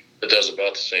that does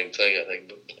about the same thing, I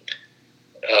think.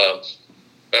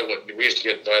 But we used to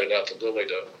get invited out to Lilly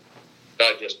to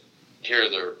not just hear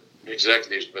their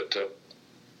executives, but to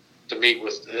meet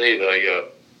with the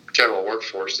general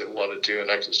workforce that wanted to. And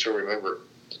I can still remember,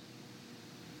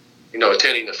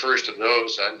 attending the first of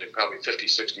those. I knew probably 50,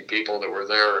 60 people that were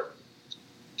there.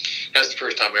 That's the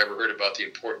first time I ever heard about the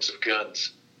importance of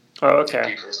guns in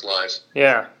people's lives.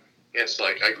 Yeah. It's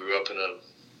like I grew up in a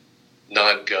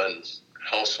non-gun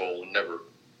household and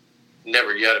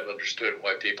never yet have understood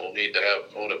why people need to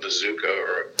own a bazooka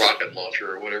or a rocket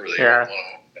launcher or whatever they want to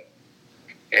own.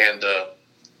 And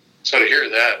so to hear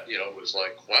that, was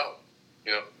like, wow,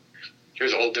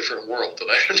 here's a whole different world that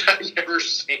I've never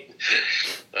seen.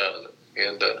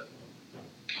 And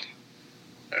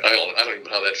I don't even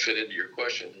know how that fit into your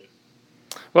question.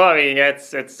 Well,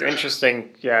 it's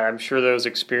interesting. Yeah, I'm sure those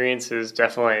experiences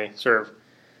definitely sort of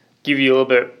give you a little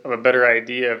bit of a better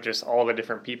idea of just all the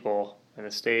different people in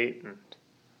the state. And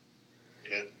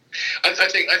yeah, I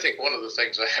think one of the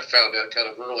things I have found out kind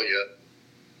of early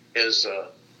is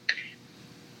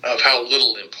of how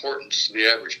little importance the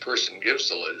average person gives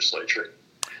to the legislature.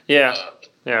 Yeah,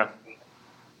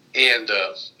 And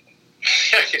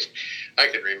I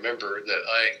can remember that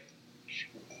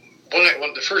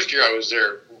when the first year I was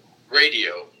there,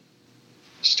 radio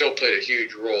still played a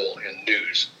huge role in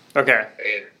news. Okay.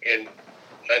 And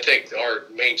I think our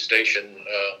main station,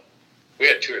 we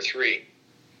had 2 or 3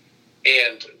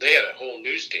 And they had a whole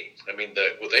news team. I mean, they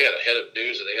had a head of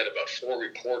news, and they had about 4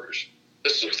 reporters.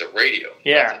 This was the radio,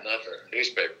 not the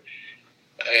newspaper.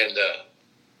 And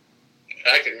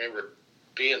I can remember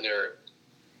being there.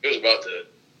 It was about the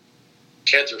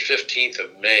 10th or 15th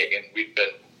of May, and we'd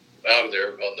been out of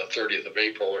there on the 30th of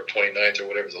April or 29th or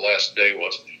whatever the last day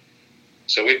was.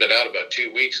 So we'd been out about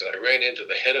 2 weeks, and I ran into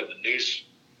the head of the news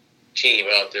team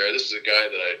out there. This is a guy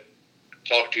that I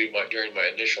talked to during my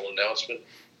initial announcement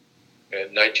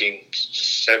in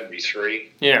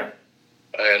 1973. Yeah.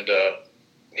 And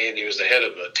he was the head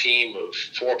of a team of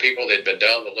 4 people. They'd been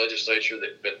down the legislature.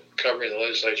 They'd been covering the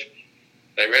legislature.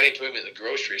 And I ran into him in the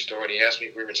grocery store, and he asked me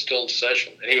if we were still in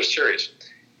session. And he was serious.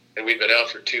 And we'd been out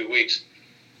for 2 weeks.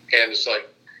 And it's like,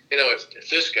 if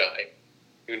this guy,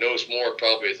 who knows more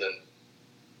probably than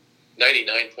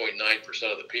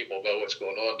 99.9% of the people about what's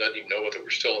going on, doesn't even know whether we're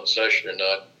still in session or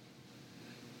not,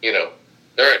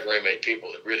 there aren't very many people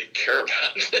that really care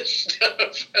about this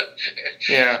stuff.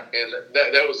 Yeah. And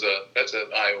that's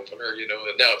an eye opener,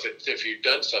 Now, if you've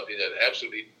done something that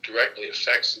absolutely directly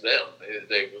affects them,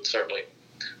 they would certainly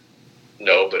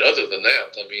know. But other than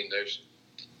that, I mean,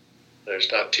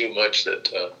 there's not too much that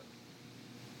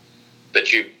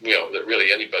that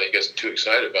really anybody gets too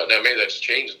excited about. Now, maybe that's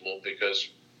changed a little because,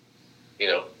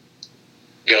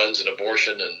 guns and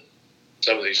abortion and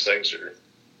some of these things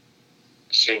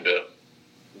seem to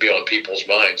be on people's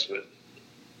minds, but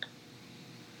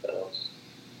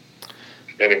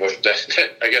anyway,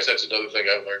 I guess that's another thing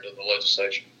I've learned in the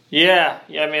legislation. Yeah.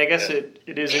 I mean, I guess it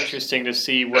is interesting to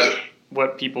see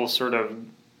what people sort of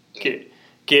get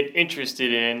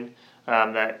interested in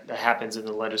that happens in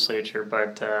the legislature.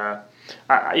 But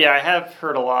I have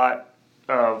heard a lot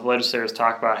of legislators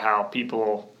talk about how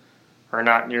people are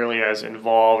not nearly as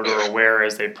involved or aware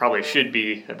as they probably should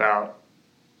be about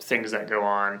things that go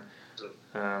on.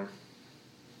 In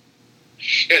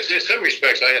some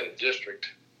respects, I had a district,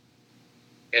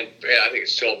 and I think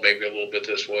it's still maybe a little bit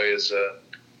this way, is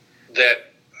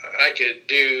that I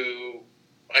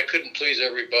couldn't please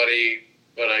everybody,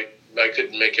 but I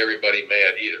couldn't make everybody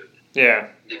mad either. Yeah.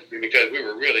 Because we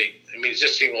were really, it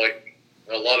just seemed like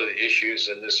a lot of the issues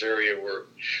in this area were,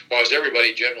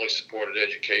 everybody generally supported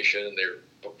education, and they're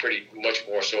pretty much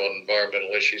more so on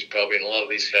environmental issues probably, and a lot of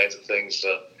these kinds of things.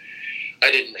 I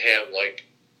didn't have,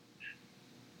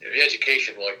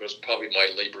 education, was probably my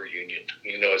labor union.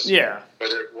 Where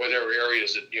there were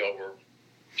areas that, were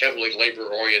heavily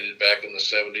labor-oriented back in the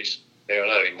 70s.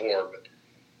 Not anymore, but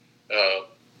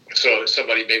so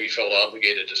somebody maybe felt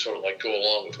obligated to sort of, go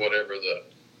along with whatever the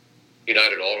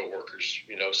United Auto Workers,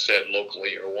 said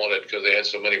locally or wanted because they had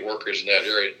so many workers in that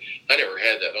area. I never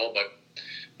had that.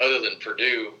 Other than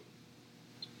Purdue,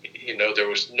 there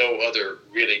was no other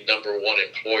really number one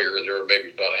employer. There were maybe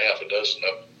about a half a dozen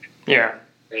of them. Yeah.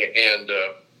 And,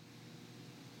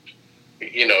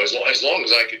 as long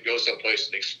as I could go someplace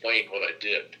and explain what I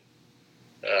did,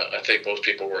 I think most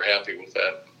people were happy with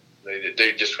that.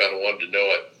 They just kind of wanted to know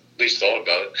it, at least thought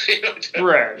about it.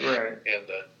 Right. And,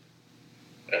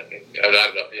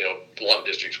 a lot of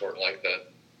districts weren't like that.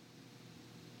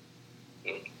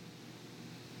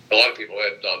 A lot of people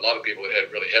that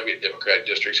had really heavy Democratic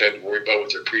districts had to worry about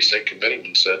what their precinct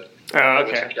committeeman said. Oh,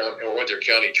 okay. Or what their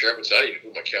county chairman said. I didn't know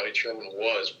who my county chairman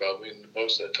was probably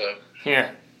most of the time.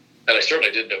 Yeah. And I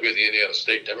certainly didn't know who the Indiana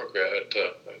State Democrat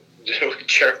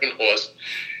chairman was.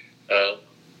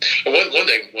 One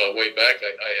thing, way back,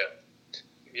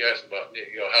 you asked about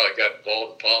how I got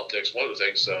involved in politics. One of the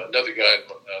things, another guy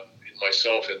and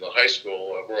myself in the high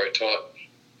school where I taught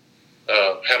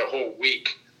had a whole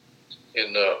week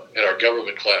in our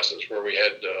government classes where we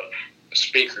had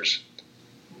speakers.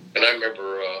 And I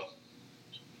remember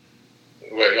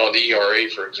on the ERA,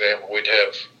 for example, we'd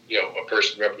have a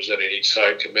person representing each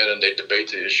side come in and they'd debate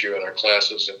the issue in our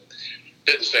classes, and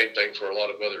did the same thing for a lot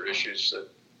of other issues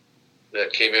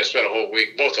that came in. I spent a whole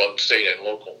week both on state and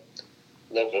local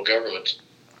governments.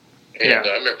 And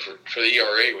I remember for the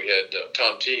ERA we had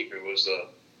Tom Teague, who was the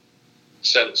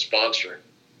Senate sponsor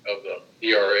of the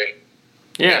ERA.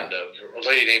 Yeah. And a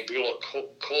lady named Beulah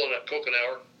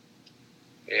Kokenauer,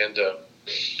 and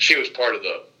she was part of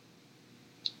the,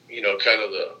 kind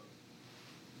of the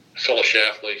Phyllis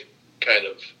Schlafly kind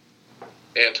of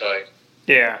anti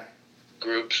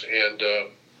groups, and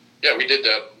we did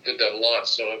that a lot.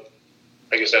 So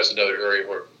I guess that's another area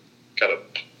where it kind of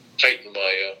heightened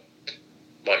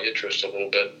my interest a little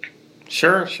bit.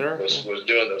 Sure. Was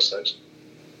doing those things.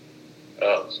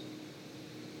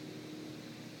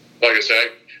 Like I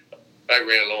said, I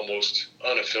ran almost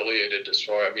unaffiliated as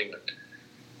far.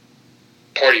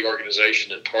 party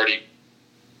organization and party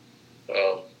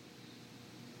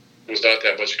was not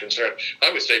that much concern.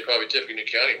 I would say probably Tippecanoe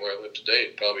County, where I live today,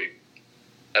 is probably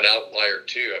an outlier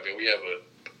too. I mean, we have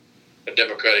a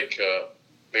Democratic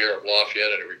mayor of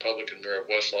Lafayette and a Republican mayor of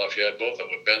West Lafayette. Both of them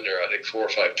have been there, I think, 4 or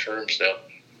 5 terms now.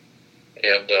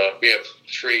 And we have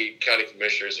 3 county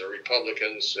commissioners that are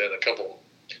Republicans and a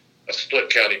split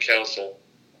county council.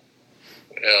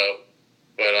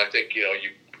 But I think,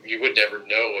 you would never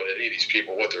know any of these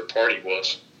people what their party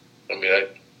was. I mean,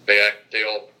 they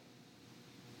all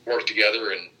work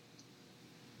together, and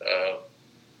I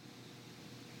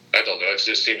don't know. It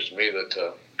just seems to me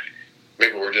that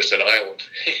maybe we're just an island,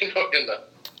 in the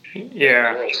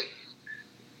world.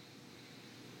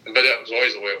 But that was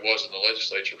always the way it was in the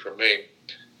legislature for me.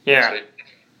 Yeah. So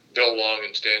Bill Long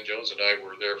and Stan Jones and I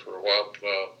were there for a while.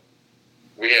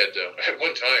 We had, at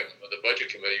one time, the budget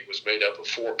committee was made up of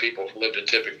 4 people who lived in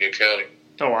Tippecanoe County.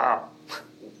 Oh, wow.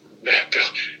 The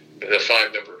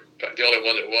 5-member, the only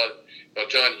one that was. Well,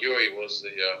 John Huey was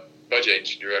the budget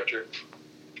agency director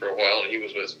for a while, and he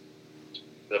was with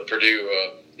the Purdue.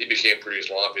 He became Purdue's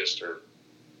lobbyist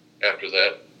after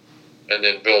that. And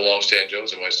then Bill Long, Stan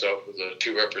Jones, and myself were the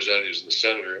 2 representatives in the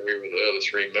Senator, and we were the other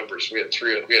 3 members. We had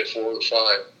 4 of the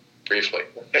 5 briefly.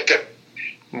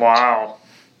 Wow.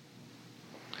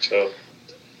 So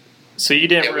you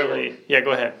didn't really. Yeah,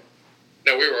 go ahead.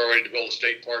 No, we were all ready to build a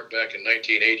state park back in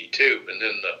 1982, and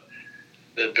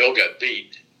then Bill got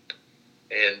beat,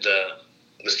 and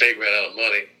the state ran out of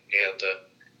money, and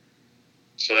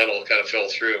so that all kind of fell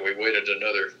through, and we waited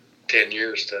another 10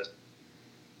 years to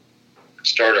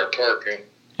start our park.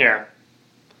 Yeah.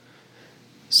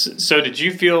 So did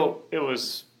you feel it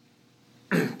was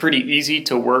pretty easy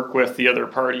to work with the other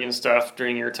party and stuff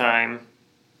during your time?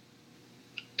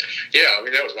 Yeah, I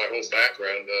mean, that was my whole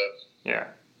background. Yeah.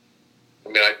 I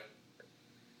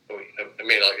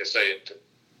mean, like I say, it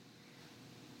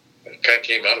kind of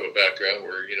came out of a background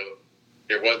where,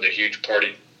 there wasn't a huge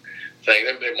party thing.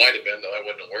 There might have been that I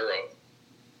wasn't aware of.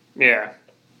 Yeah.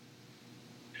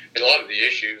 And a lot of the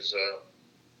issues,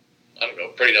 I don't know,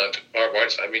 pretty on our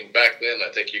parts. I mean, back then,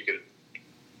 I think you could,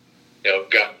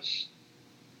 gotten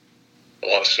a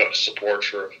lot of support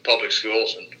for public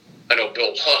schools. And I know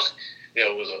Bill Long,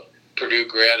 was a Purdue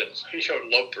grad, and he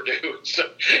loved Purdue.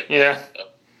 So, yeah.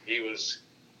 He was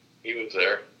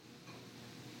there.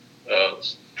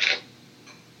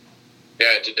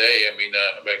 Yeah, today, I mean,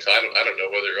 I don't know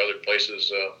whether other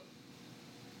places,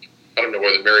 I don't know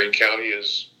whether Marion County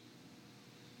is,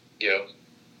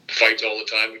 fights all the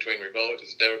time between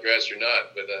Republicans and Democrats or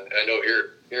not, but I know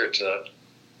here it's not.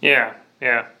 Yeah,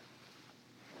 yeah.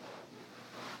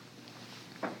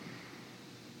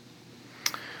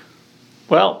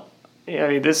 Well, I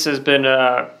mean, this has been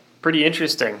pretty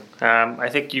interesting. I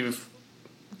think you've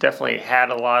definitely had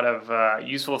a lot of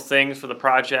useful things for the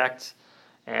project,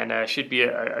 and should be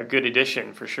a good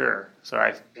addition for sure. So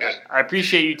I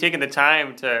appreciate you taking the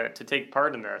time to take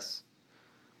part in this.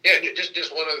 Yeah,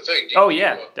 just one other thing.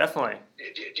 Definitely.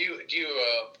 Do you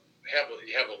have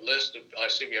a list of? I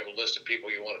assume you have a list of people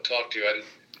you want to talk to. I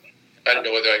didn't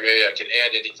know whether I could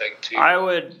add anything to. I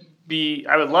would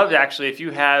love to actually, if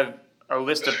you have a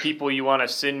list of people you want to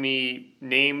send me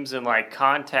names and like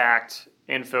contact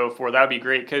info for, that would be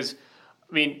great. Because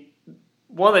I mean,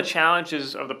 one of the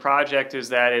challenges of the project is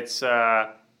that it's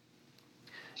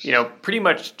pretty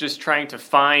much just trying to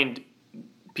find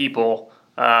people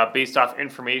based off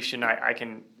information I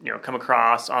can come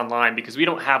across online, because we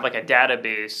don't have like a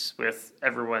database with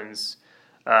everyone's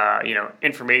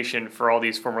information for all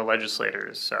these former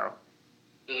legislators. So,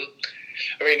 I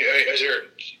mean,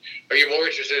 are you more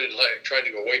interested in trying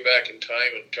to go way back in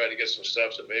time and try to get some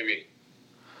stuff that maybe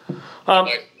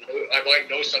I might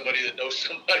know somebody that knows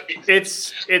somebody?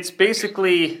 It's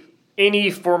basically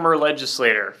any former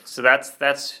legislator. So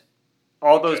that's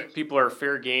all those people are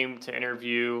fair game to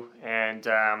interview. And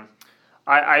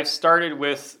I've started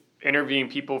with interviewing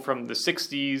people from the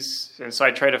 60s, and so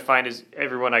I try to find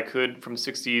everyone I could from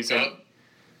 60s.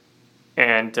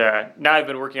 And now I've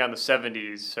been working on the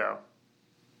 70s. So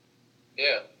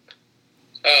yeah.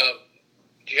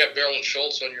 Do you have Marilyn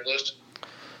Schultz on your list?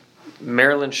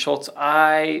 Marilyn Schultz,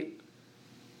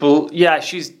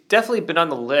 she's definitely been on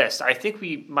the list. I think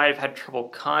we might have had trouble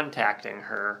contacting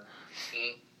her,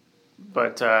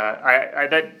 but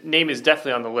that name is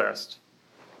definitely on the list.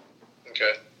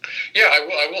 Okay, yeah,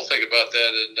 I will think about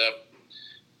that, and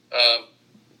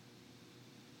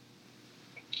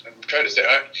I'm trying to think.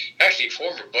 Actually,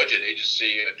 former budget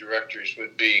agency directors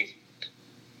would be,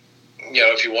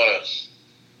 if you want to.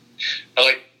 I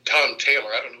like Tom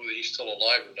Taylor. I don't know whether he's still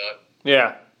alive or not.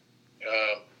 Yeah.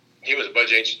 He was a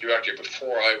budget agency director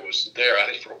before I was there, I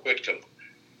think, for Whitcomb.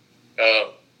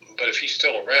 but if he's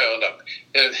still around,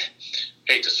 and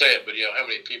hate to say it, but how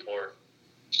many people are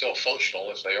still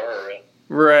functional if they are around?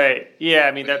 Right. Yeah.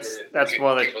 I mean, that's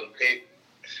one of the.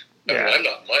 I'm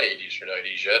not in my 80s or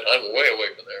 90s yet. I'm way away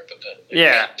from there. But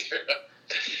yeah.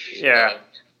 Yeah.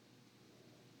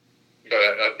 But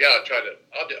I'll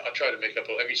try to make up.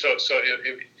 I mean, so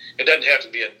it doesn't have to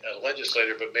be a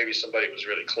legislator, but maybe somebody who was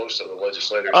really close to the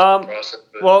legislators in the process.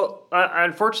 Well,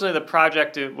 unfortunately, the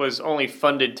project was only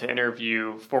funded to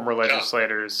interview former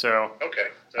legislators. So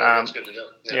okay, that's good to know.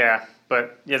 Yeah,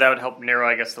 but that would help narrow,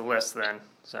 I guess, the list then.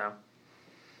 So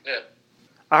yeah.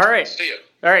 All right. See you.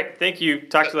 All right. Thank you.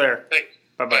 Talk to you later. Thanks.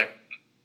 Bye-bye.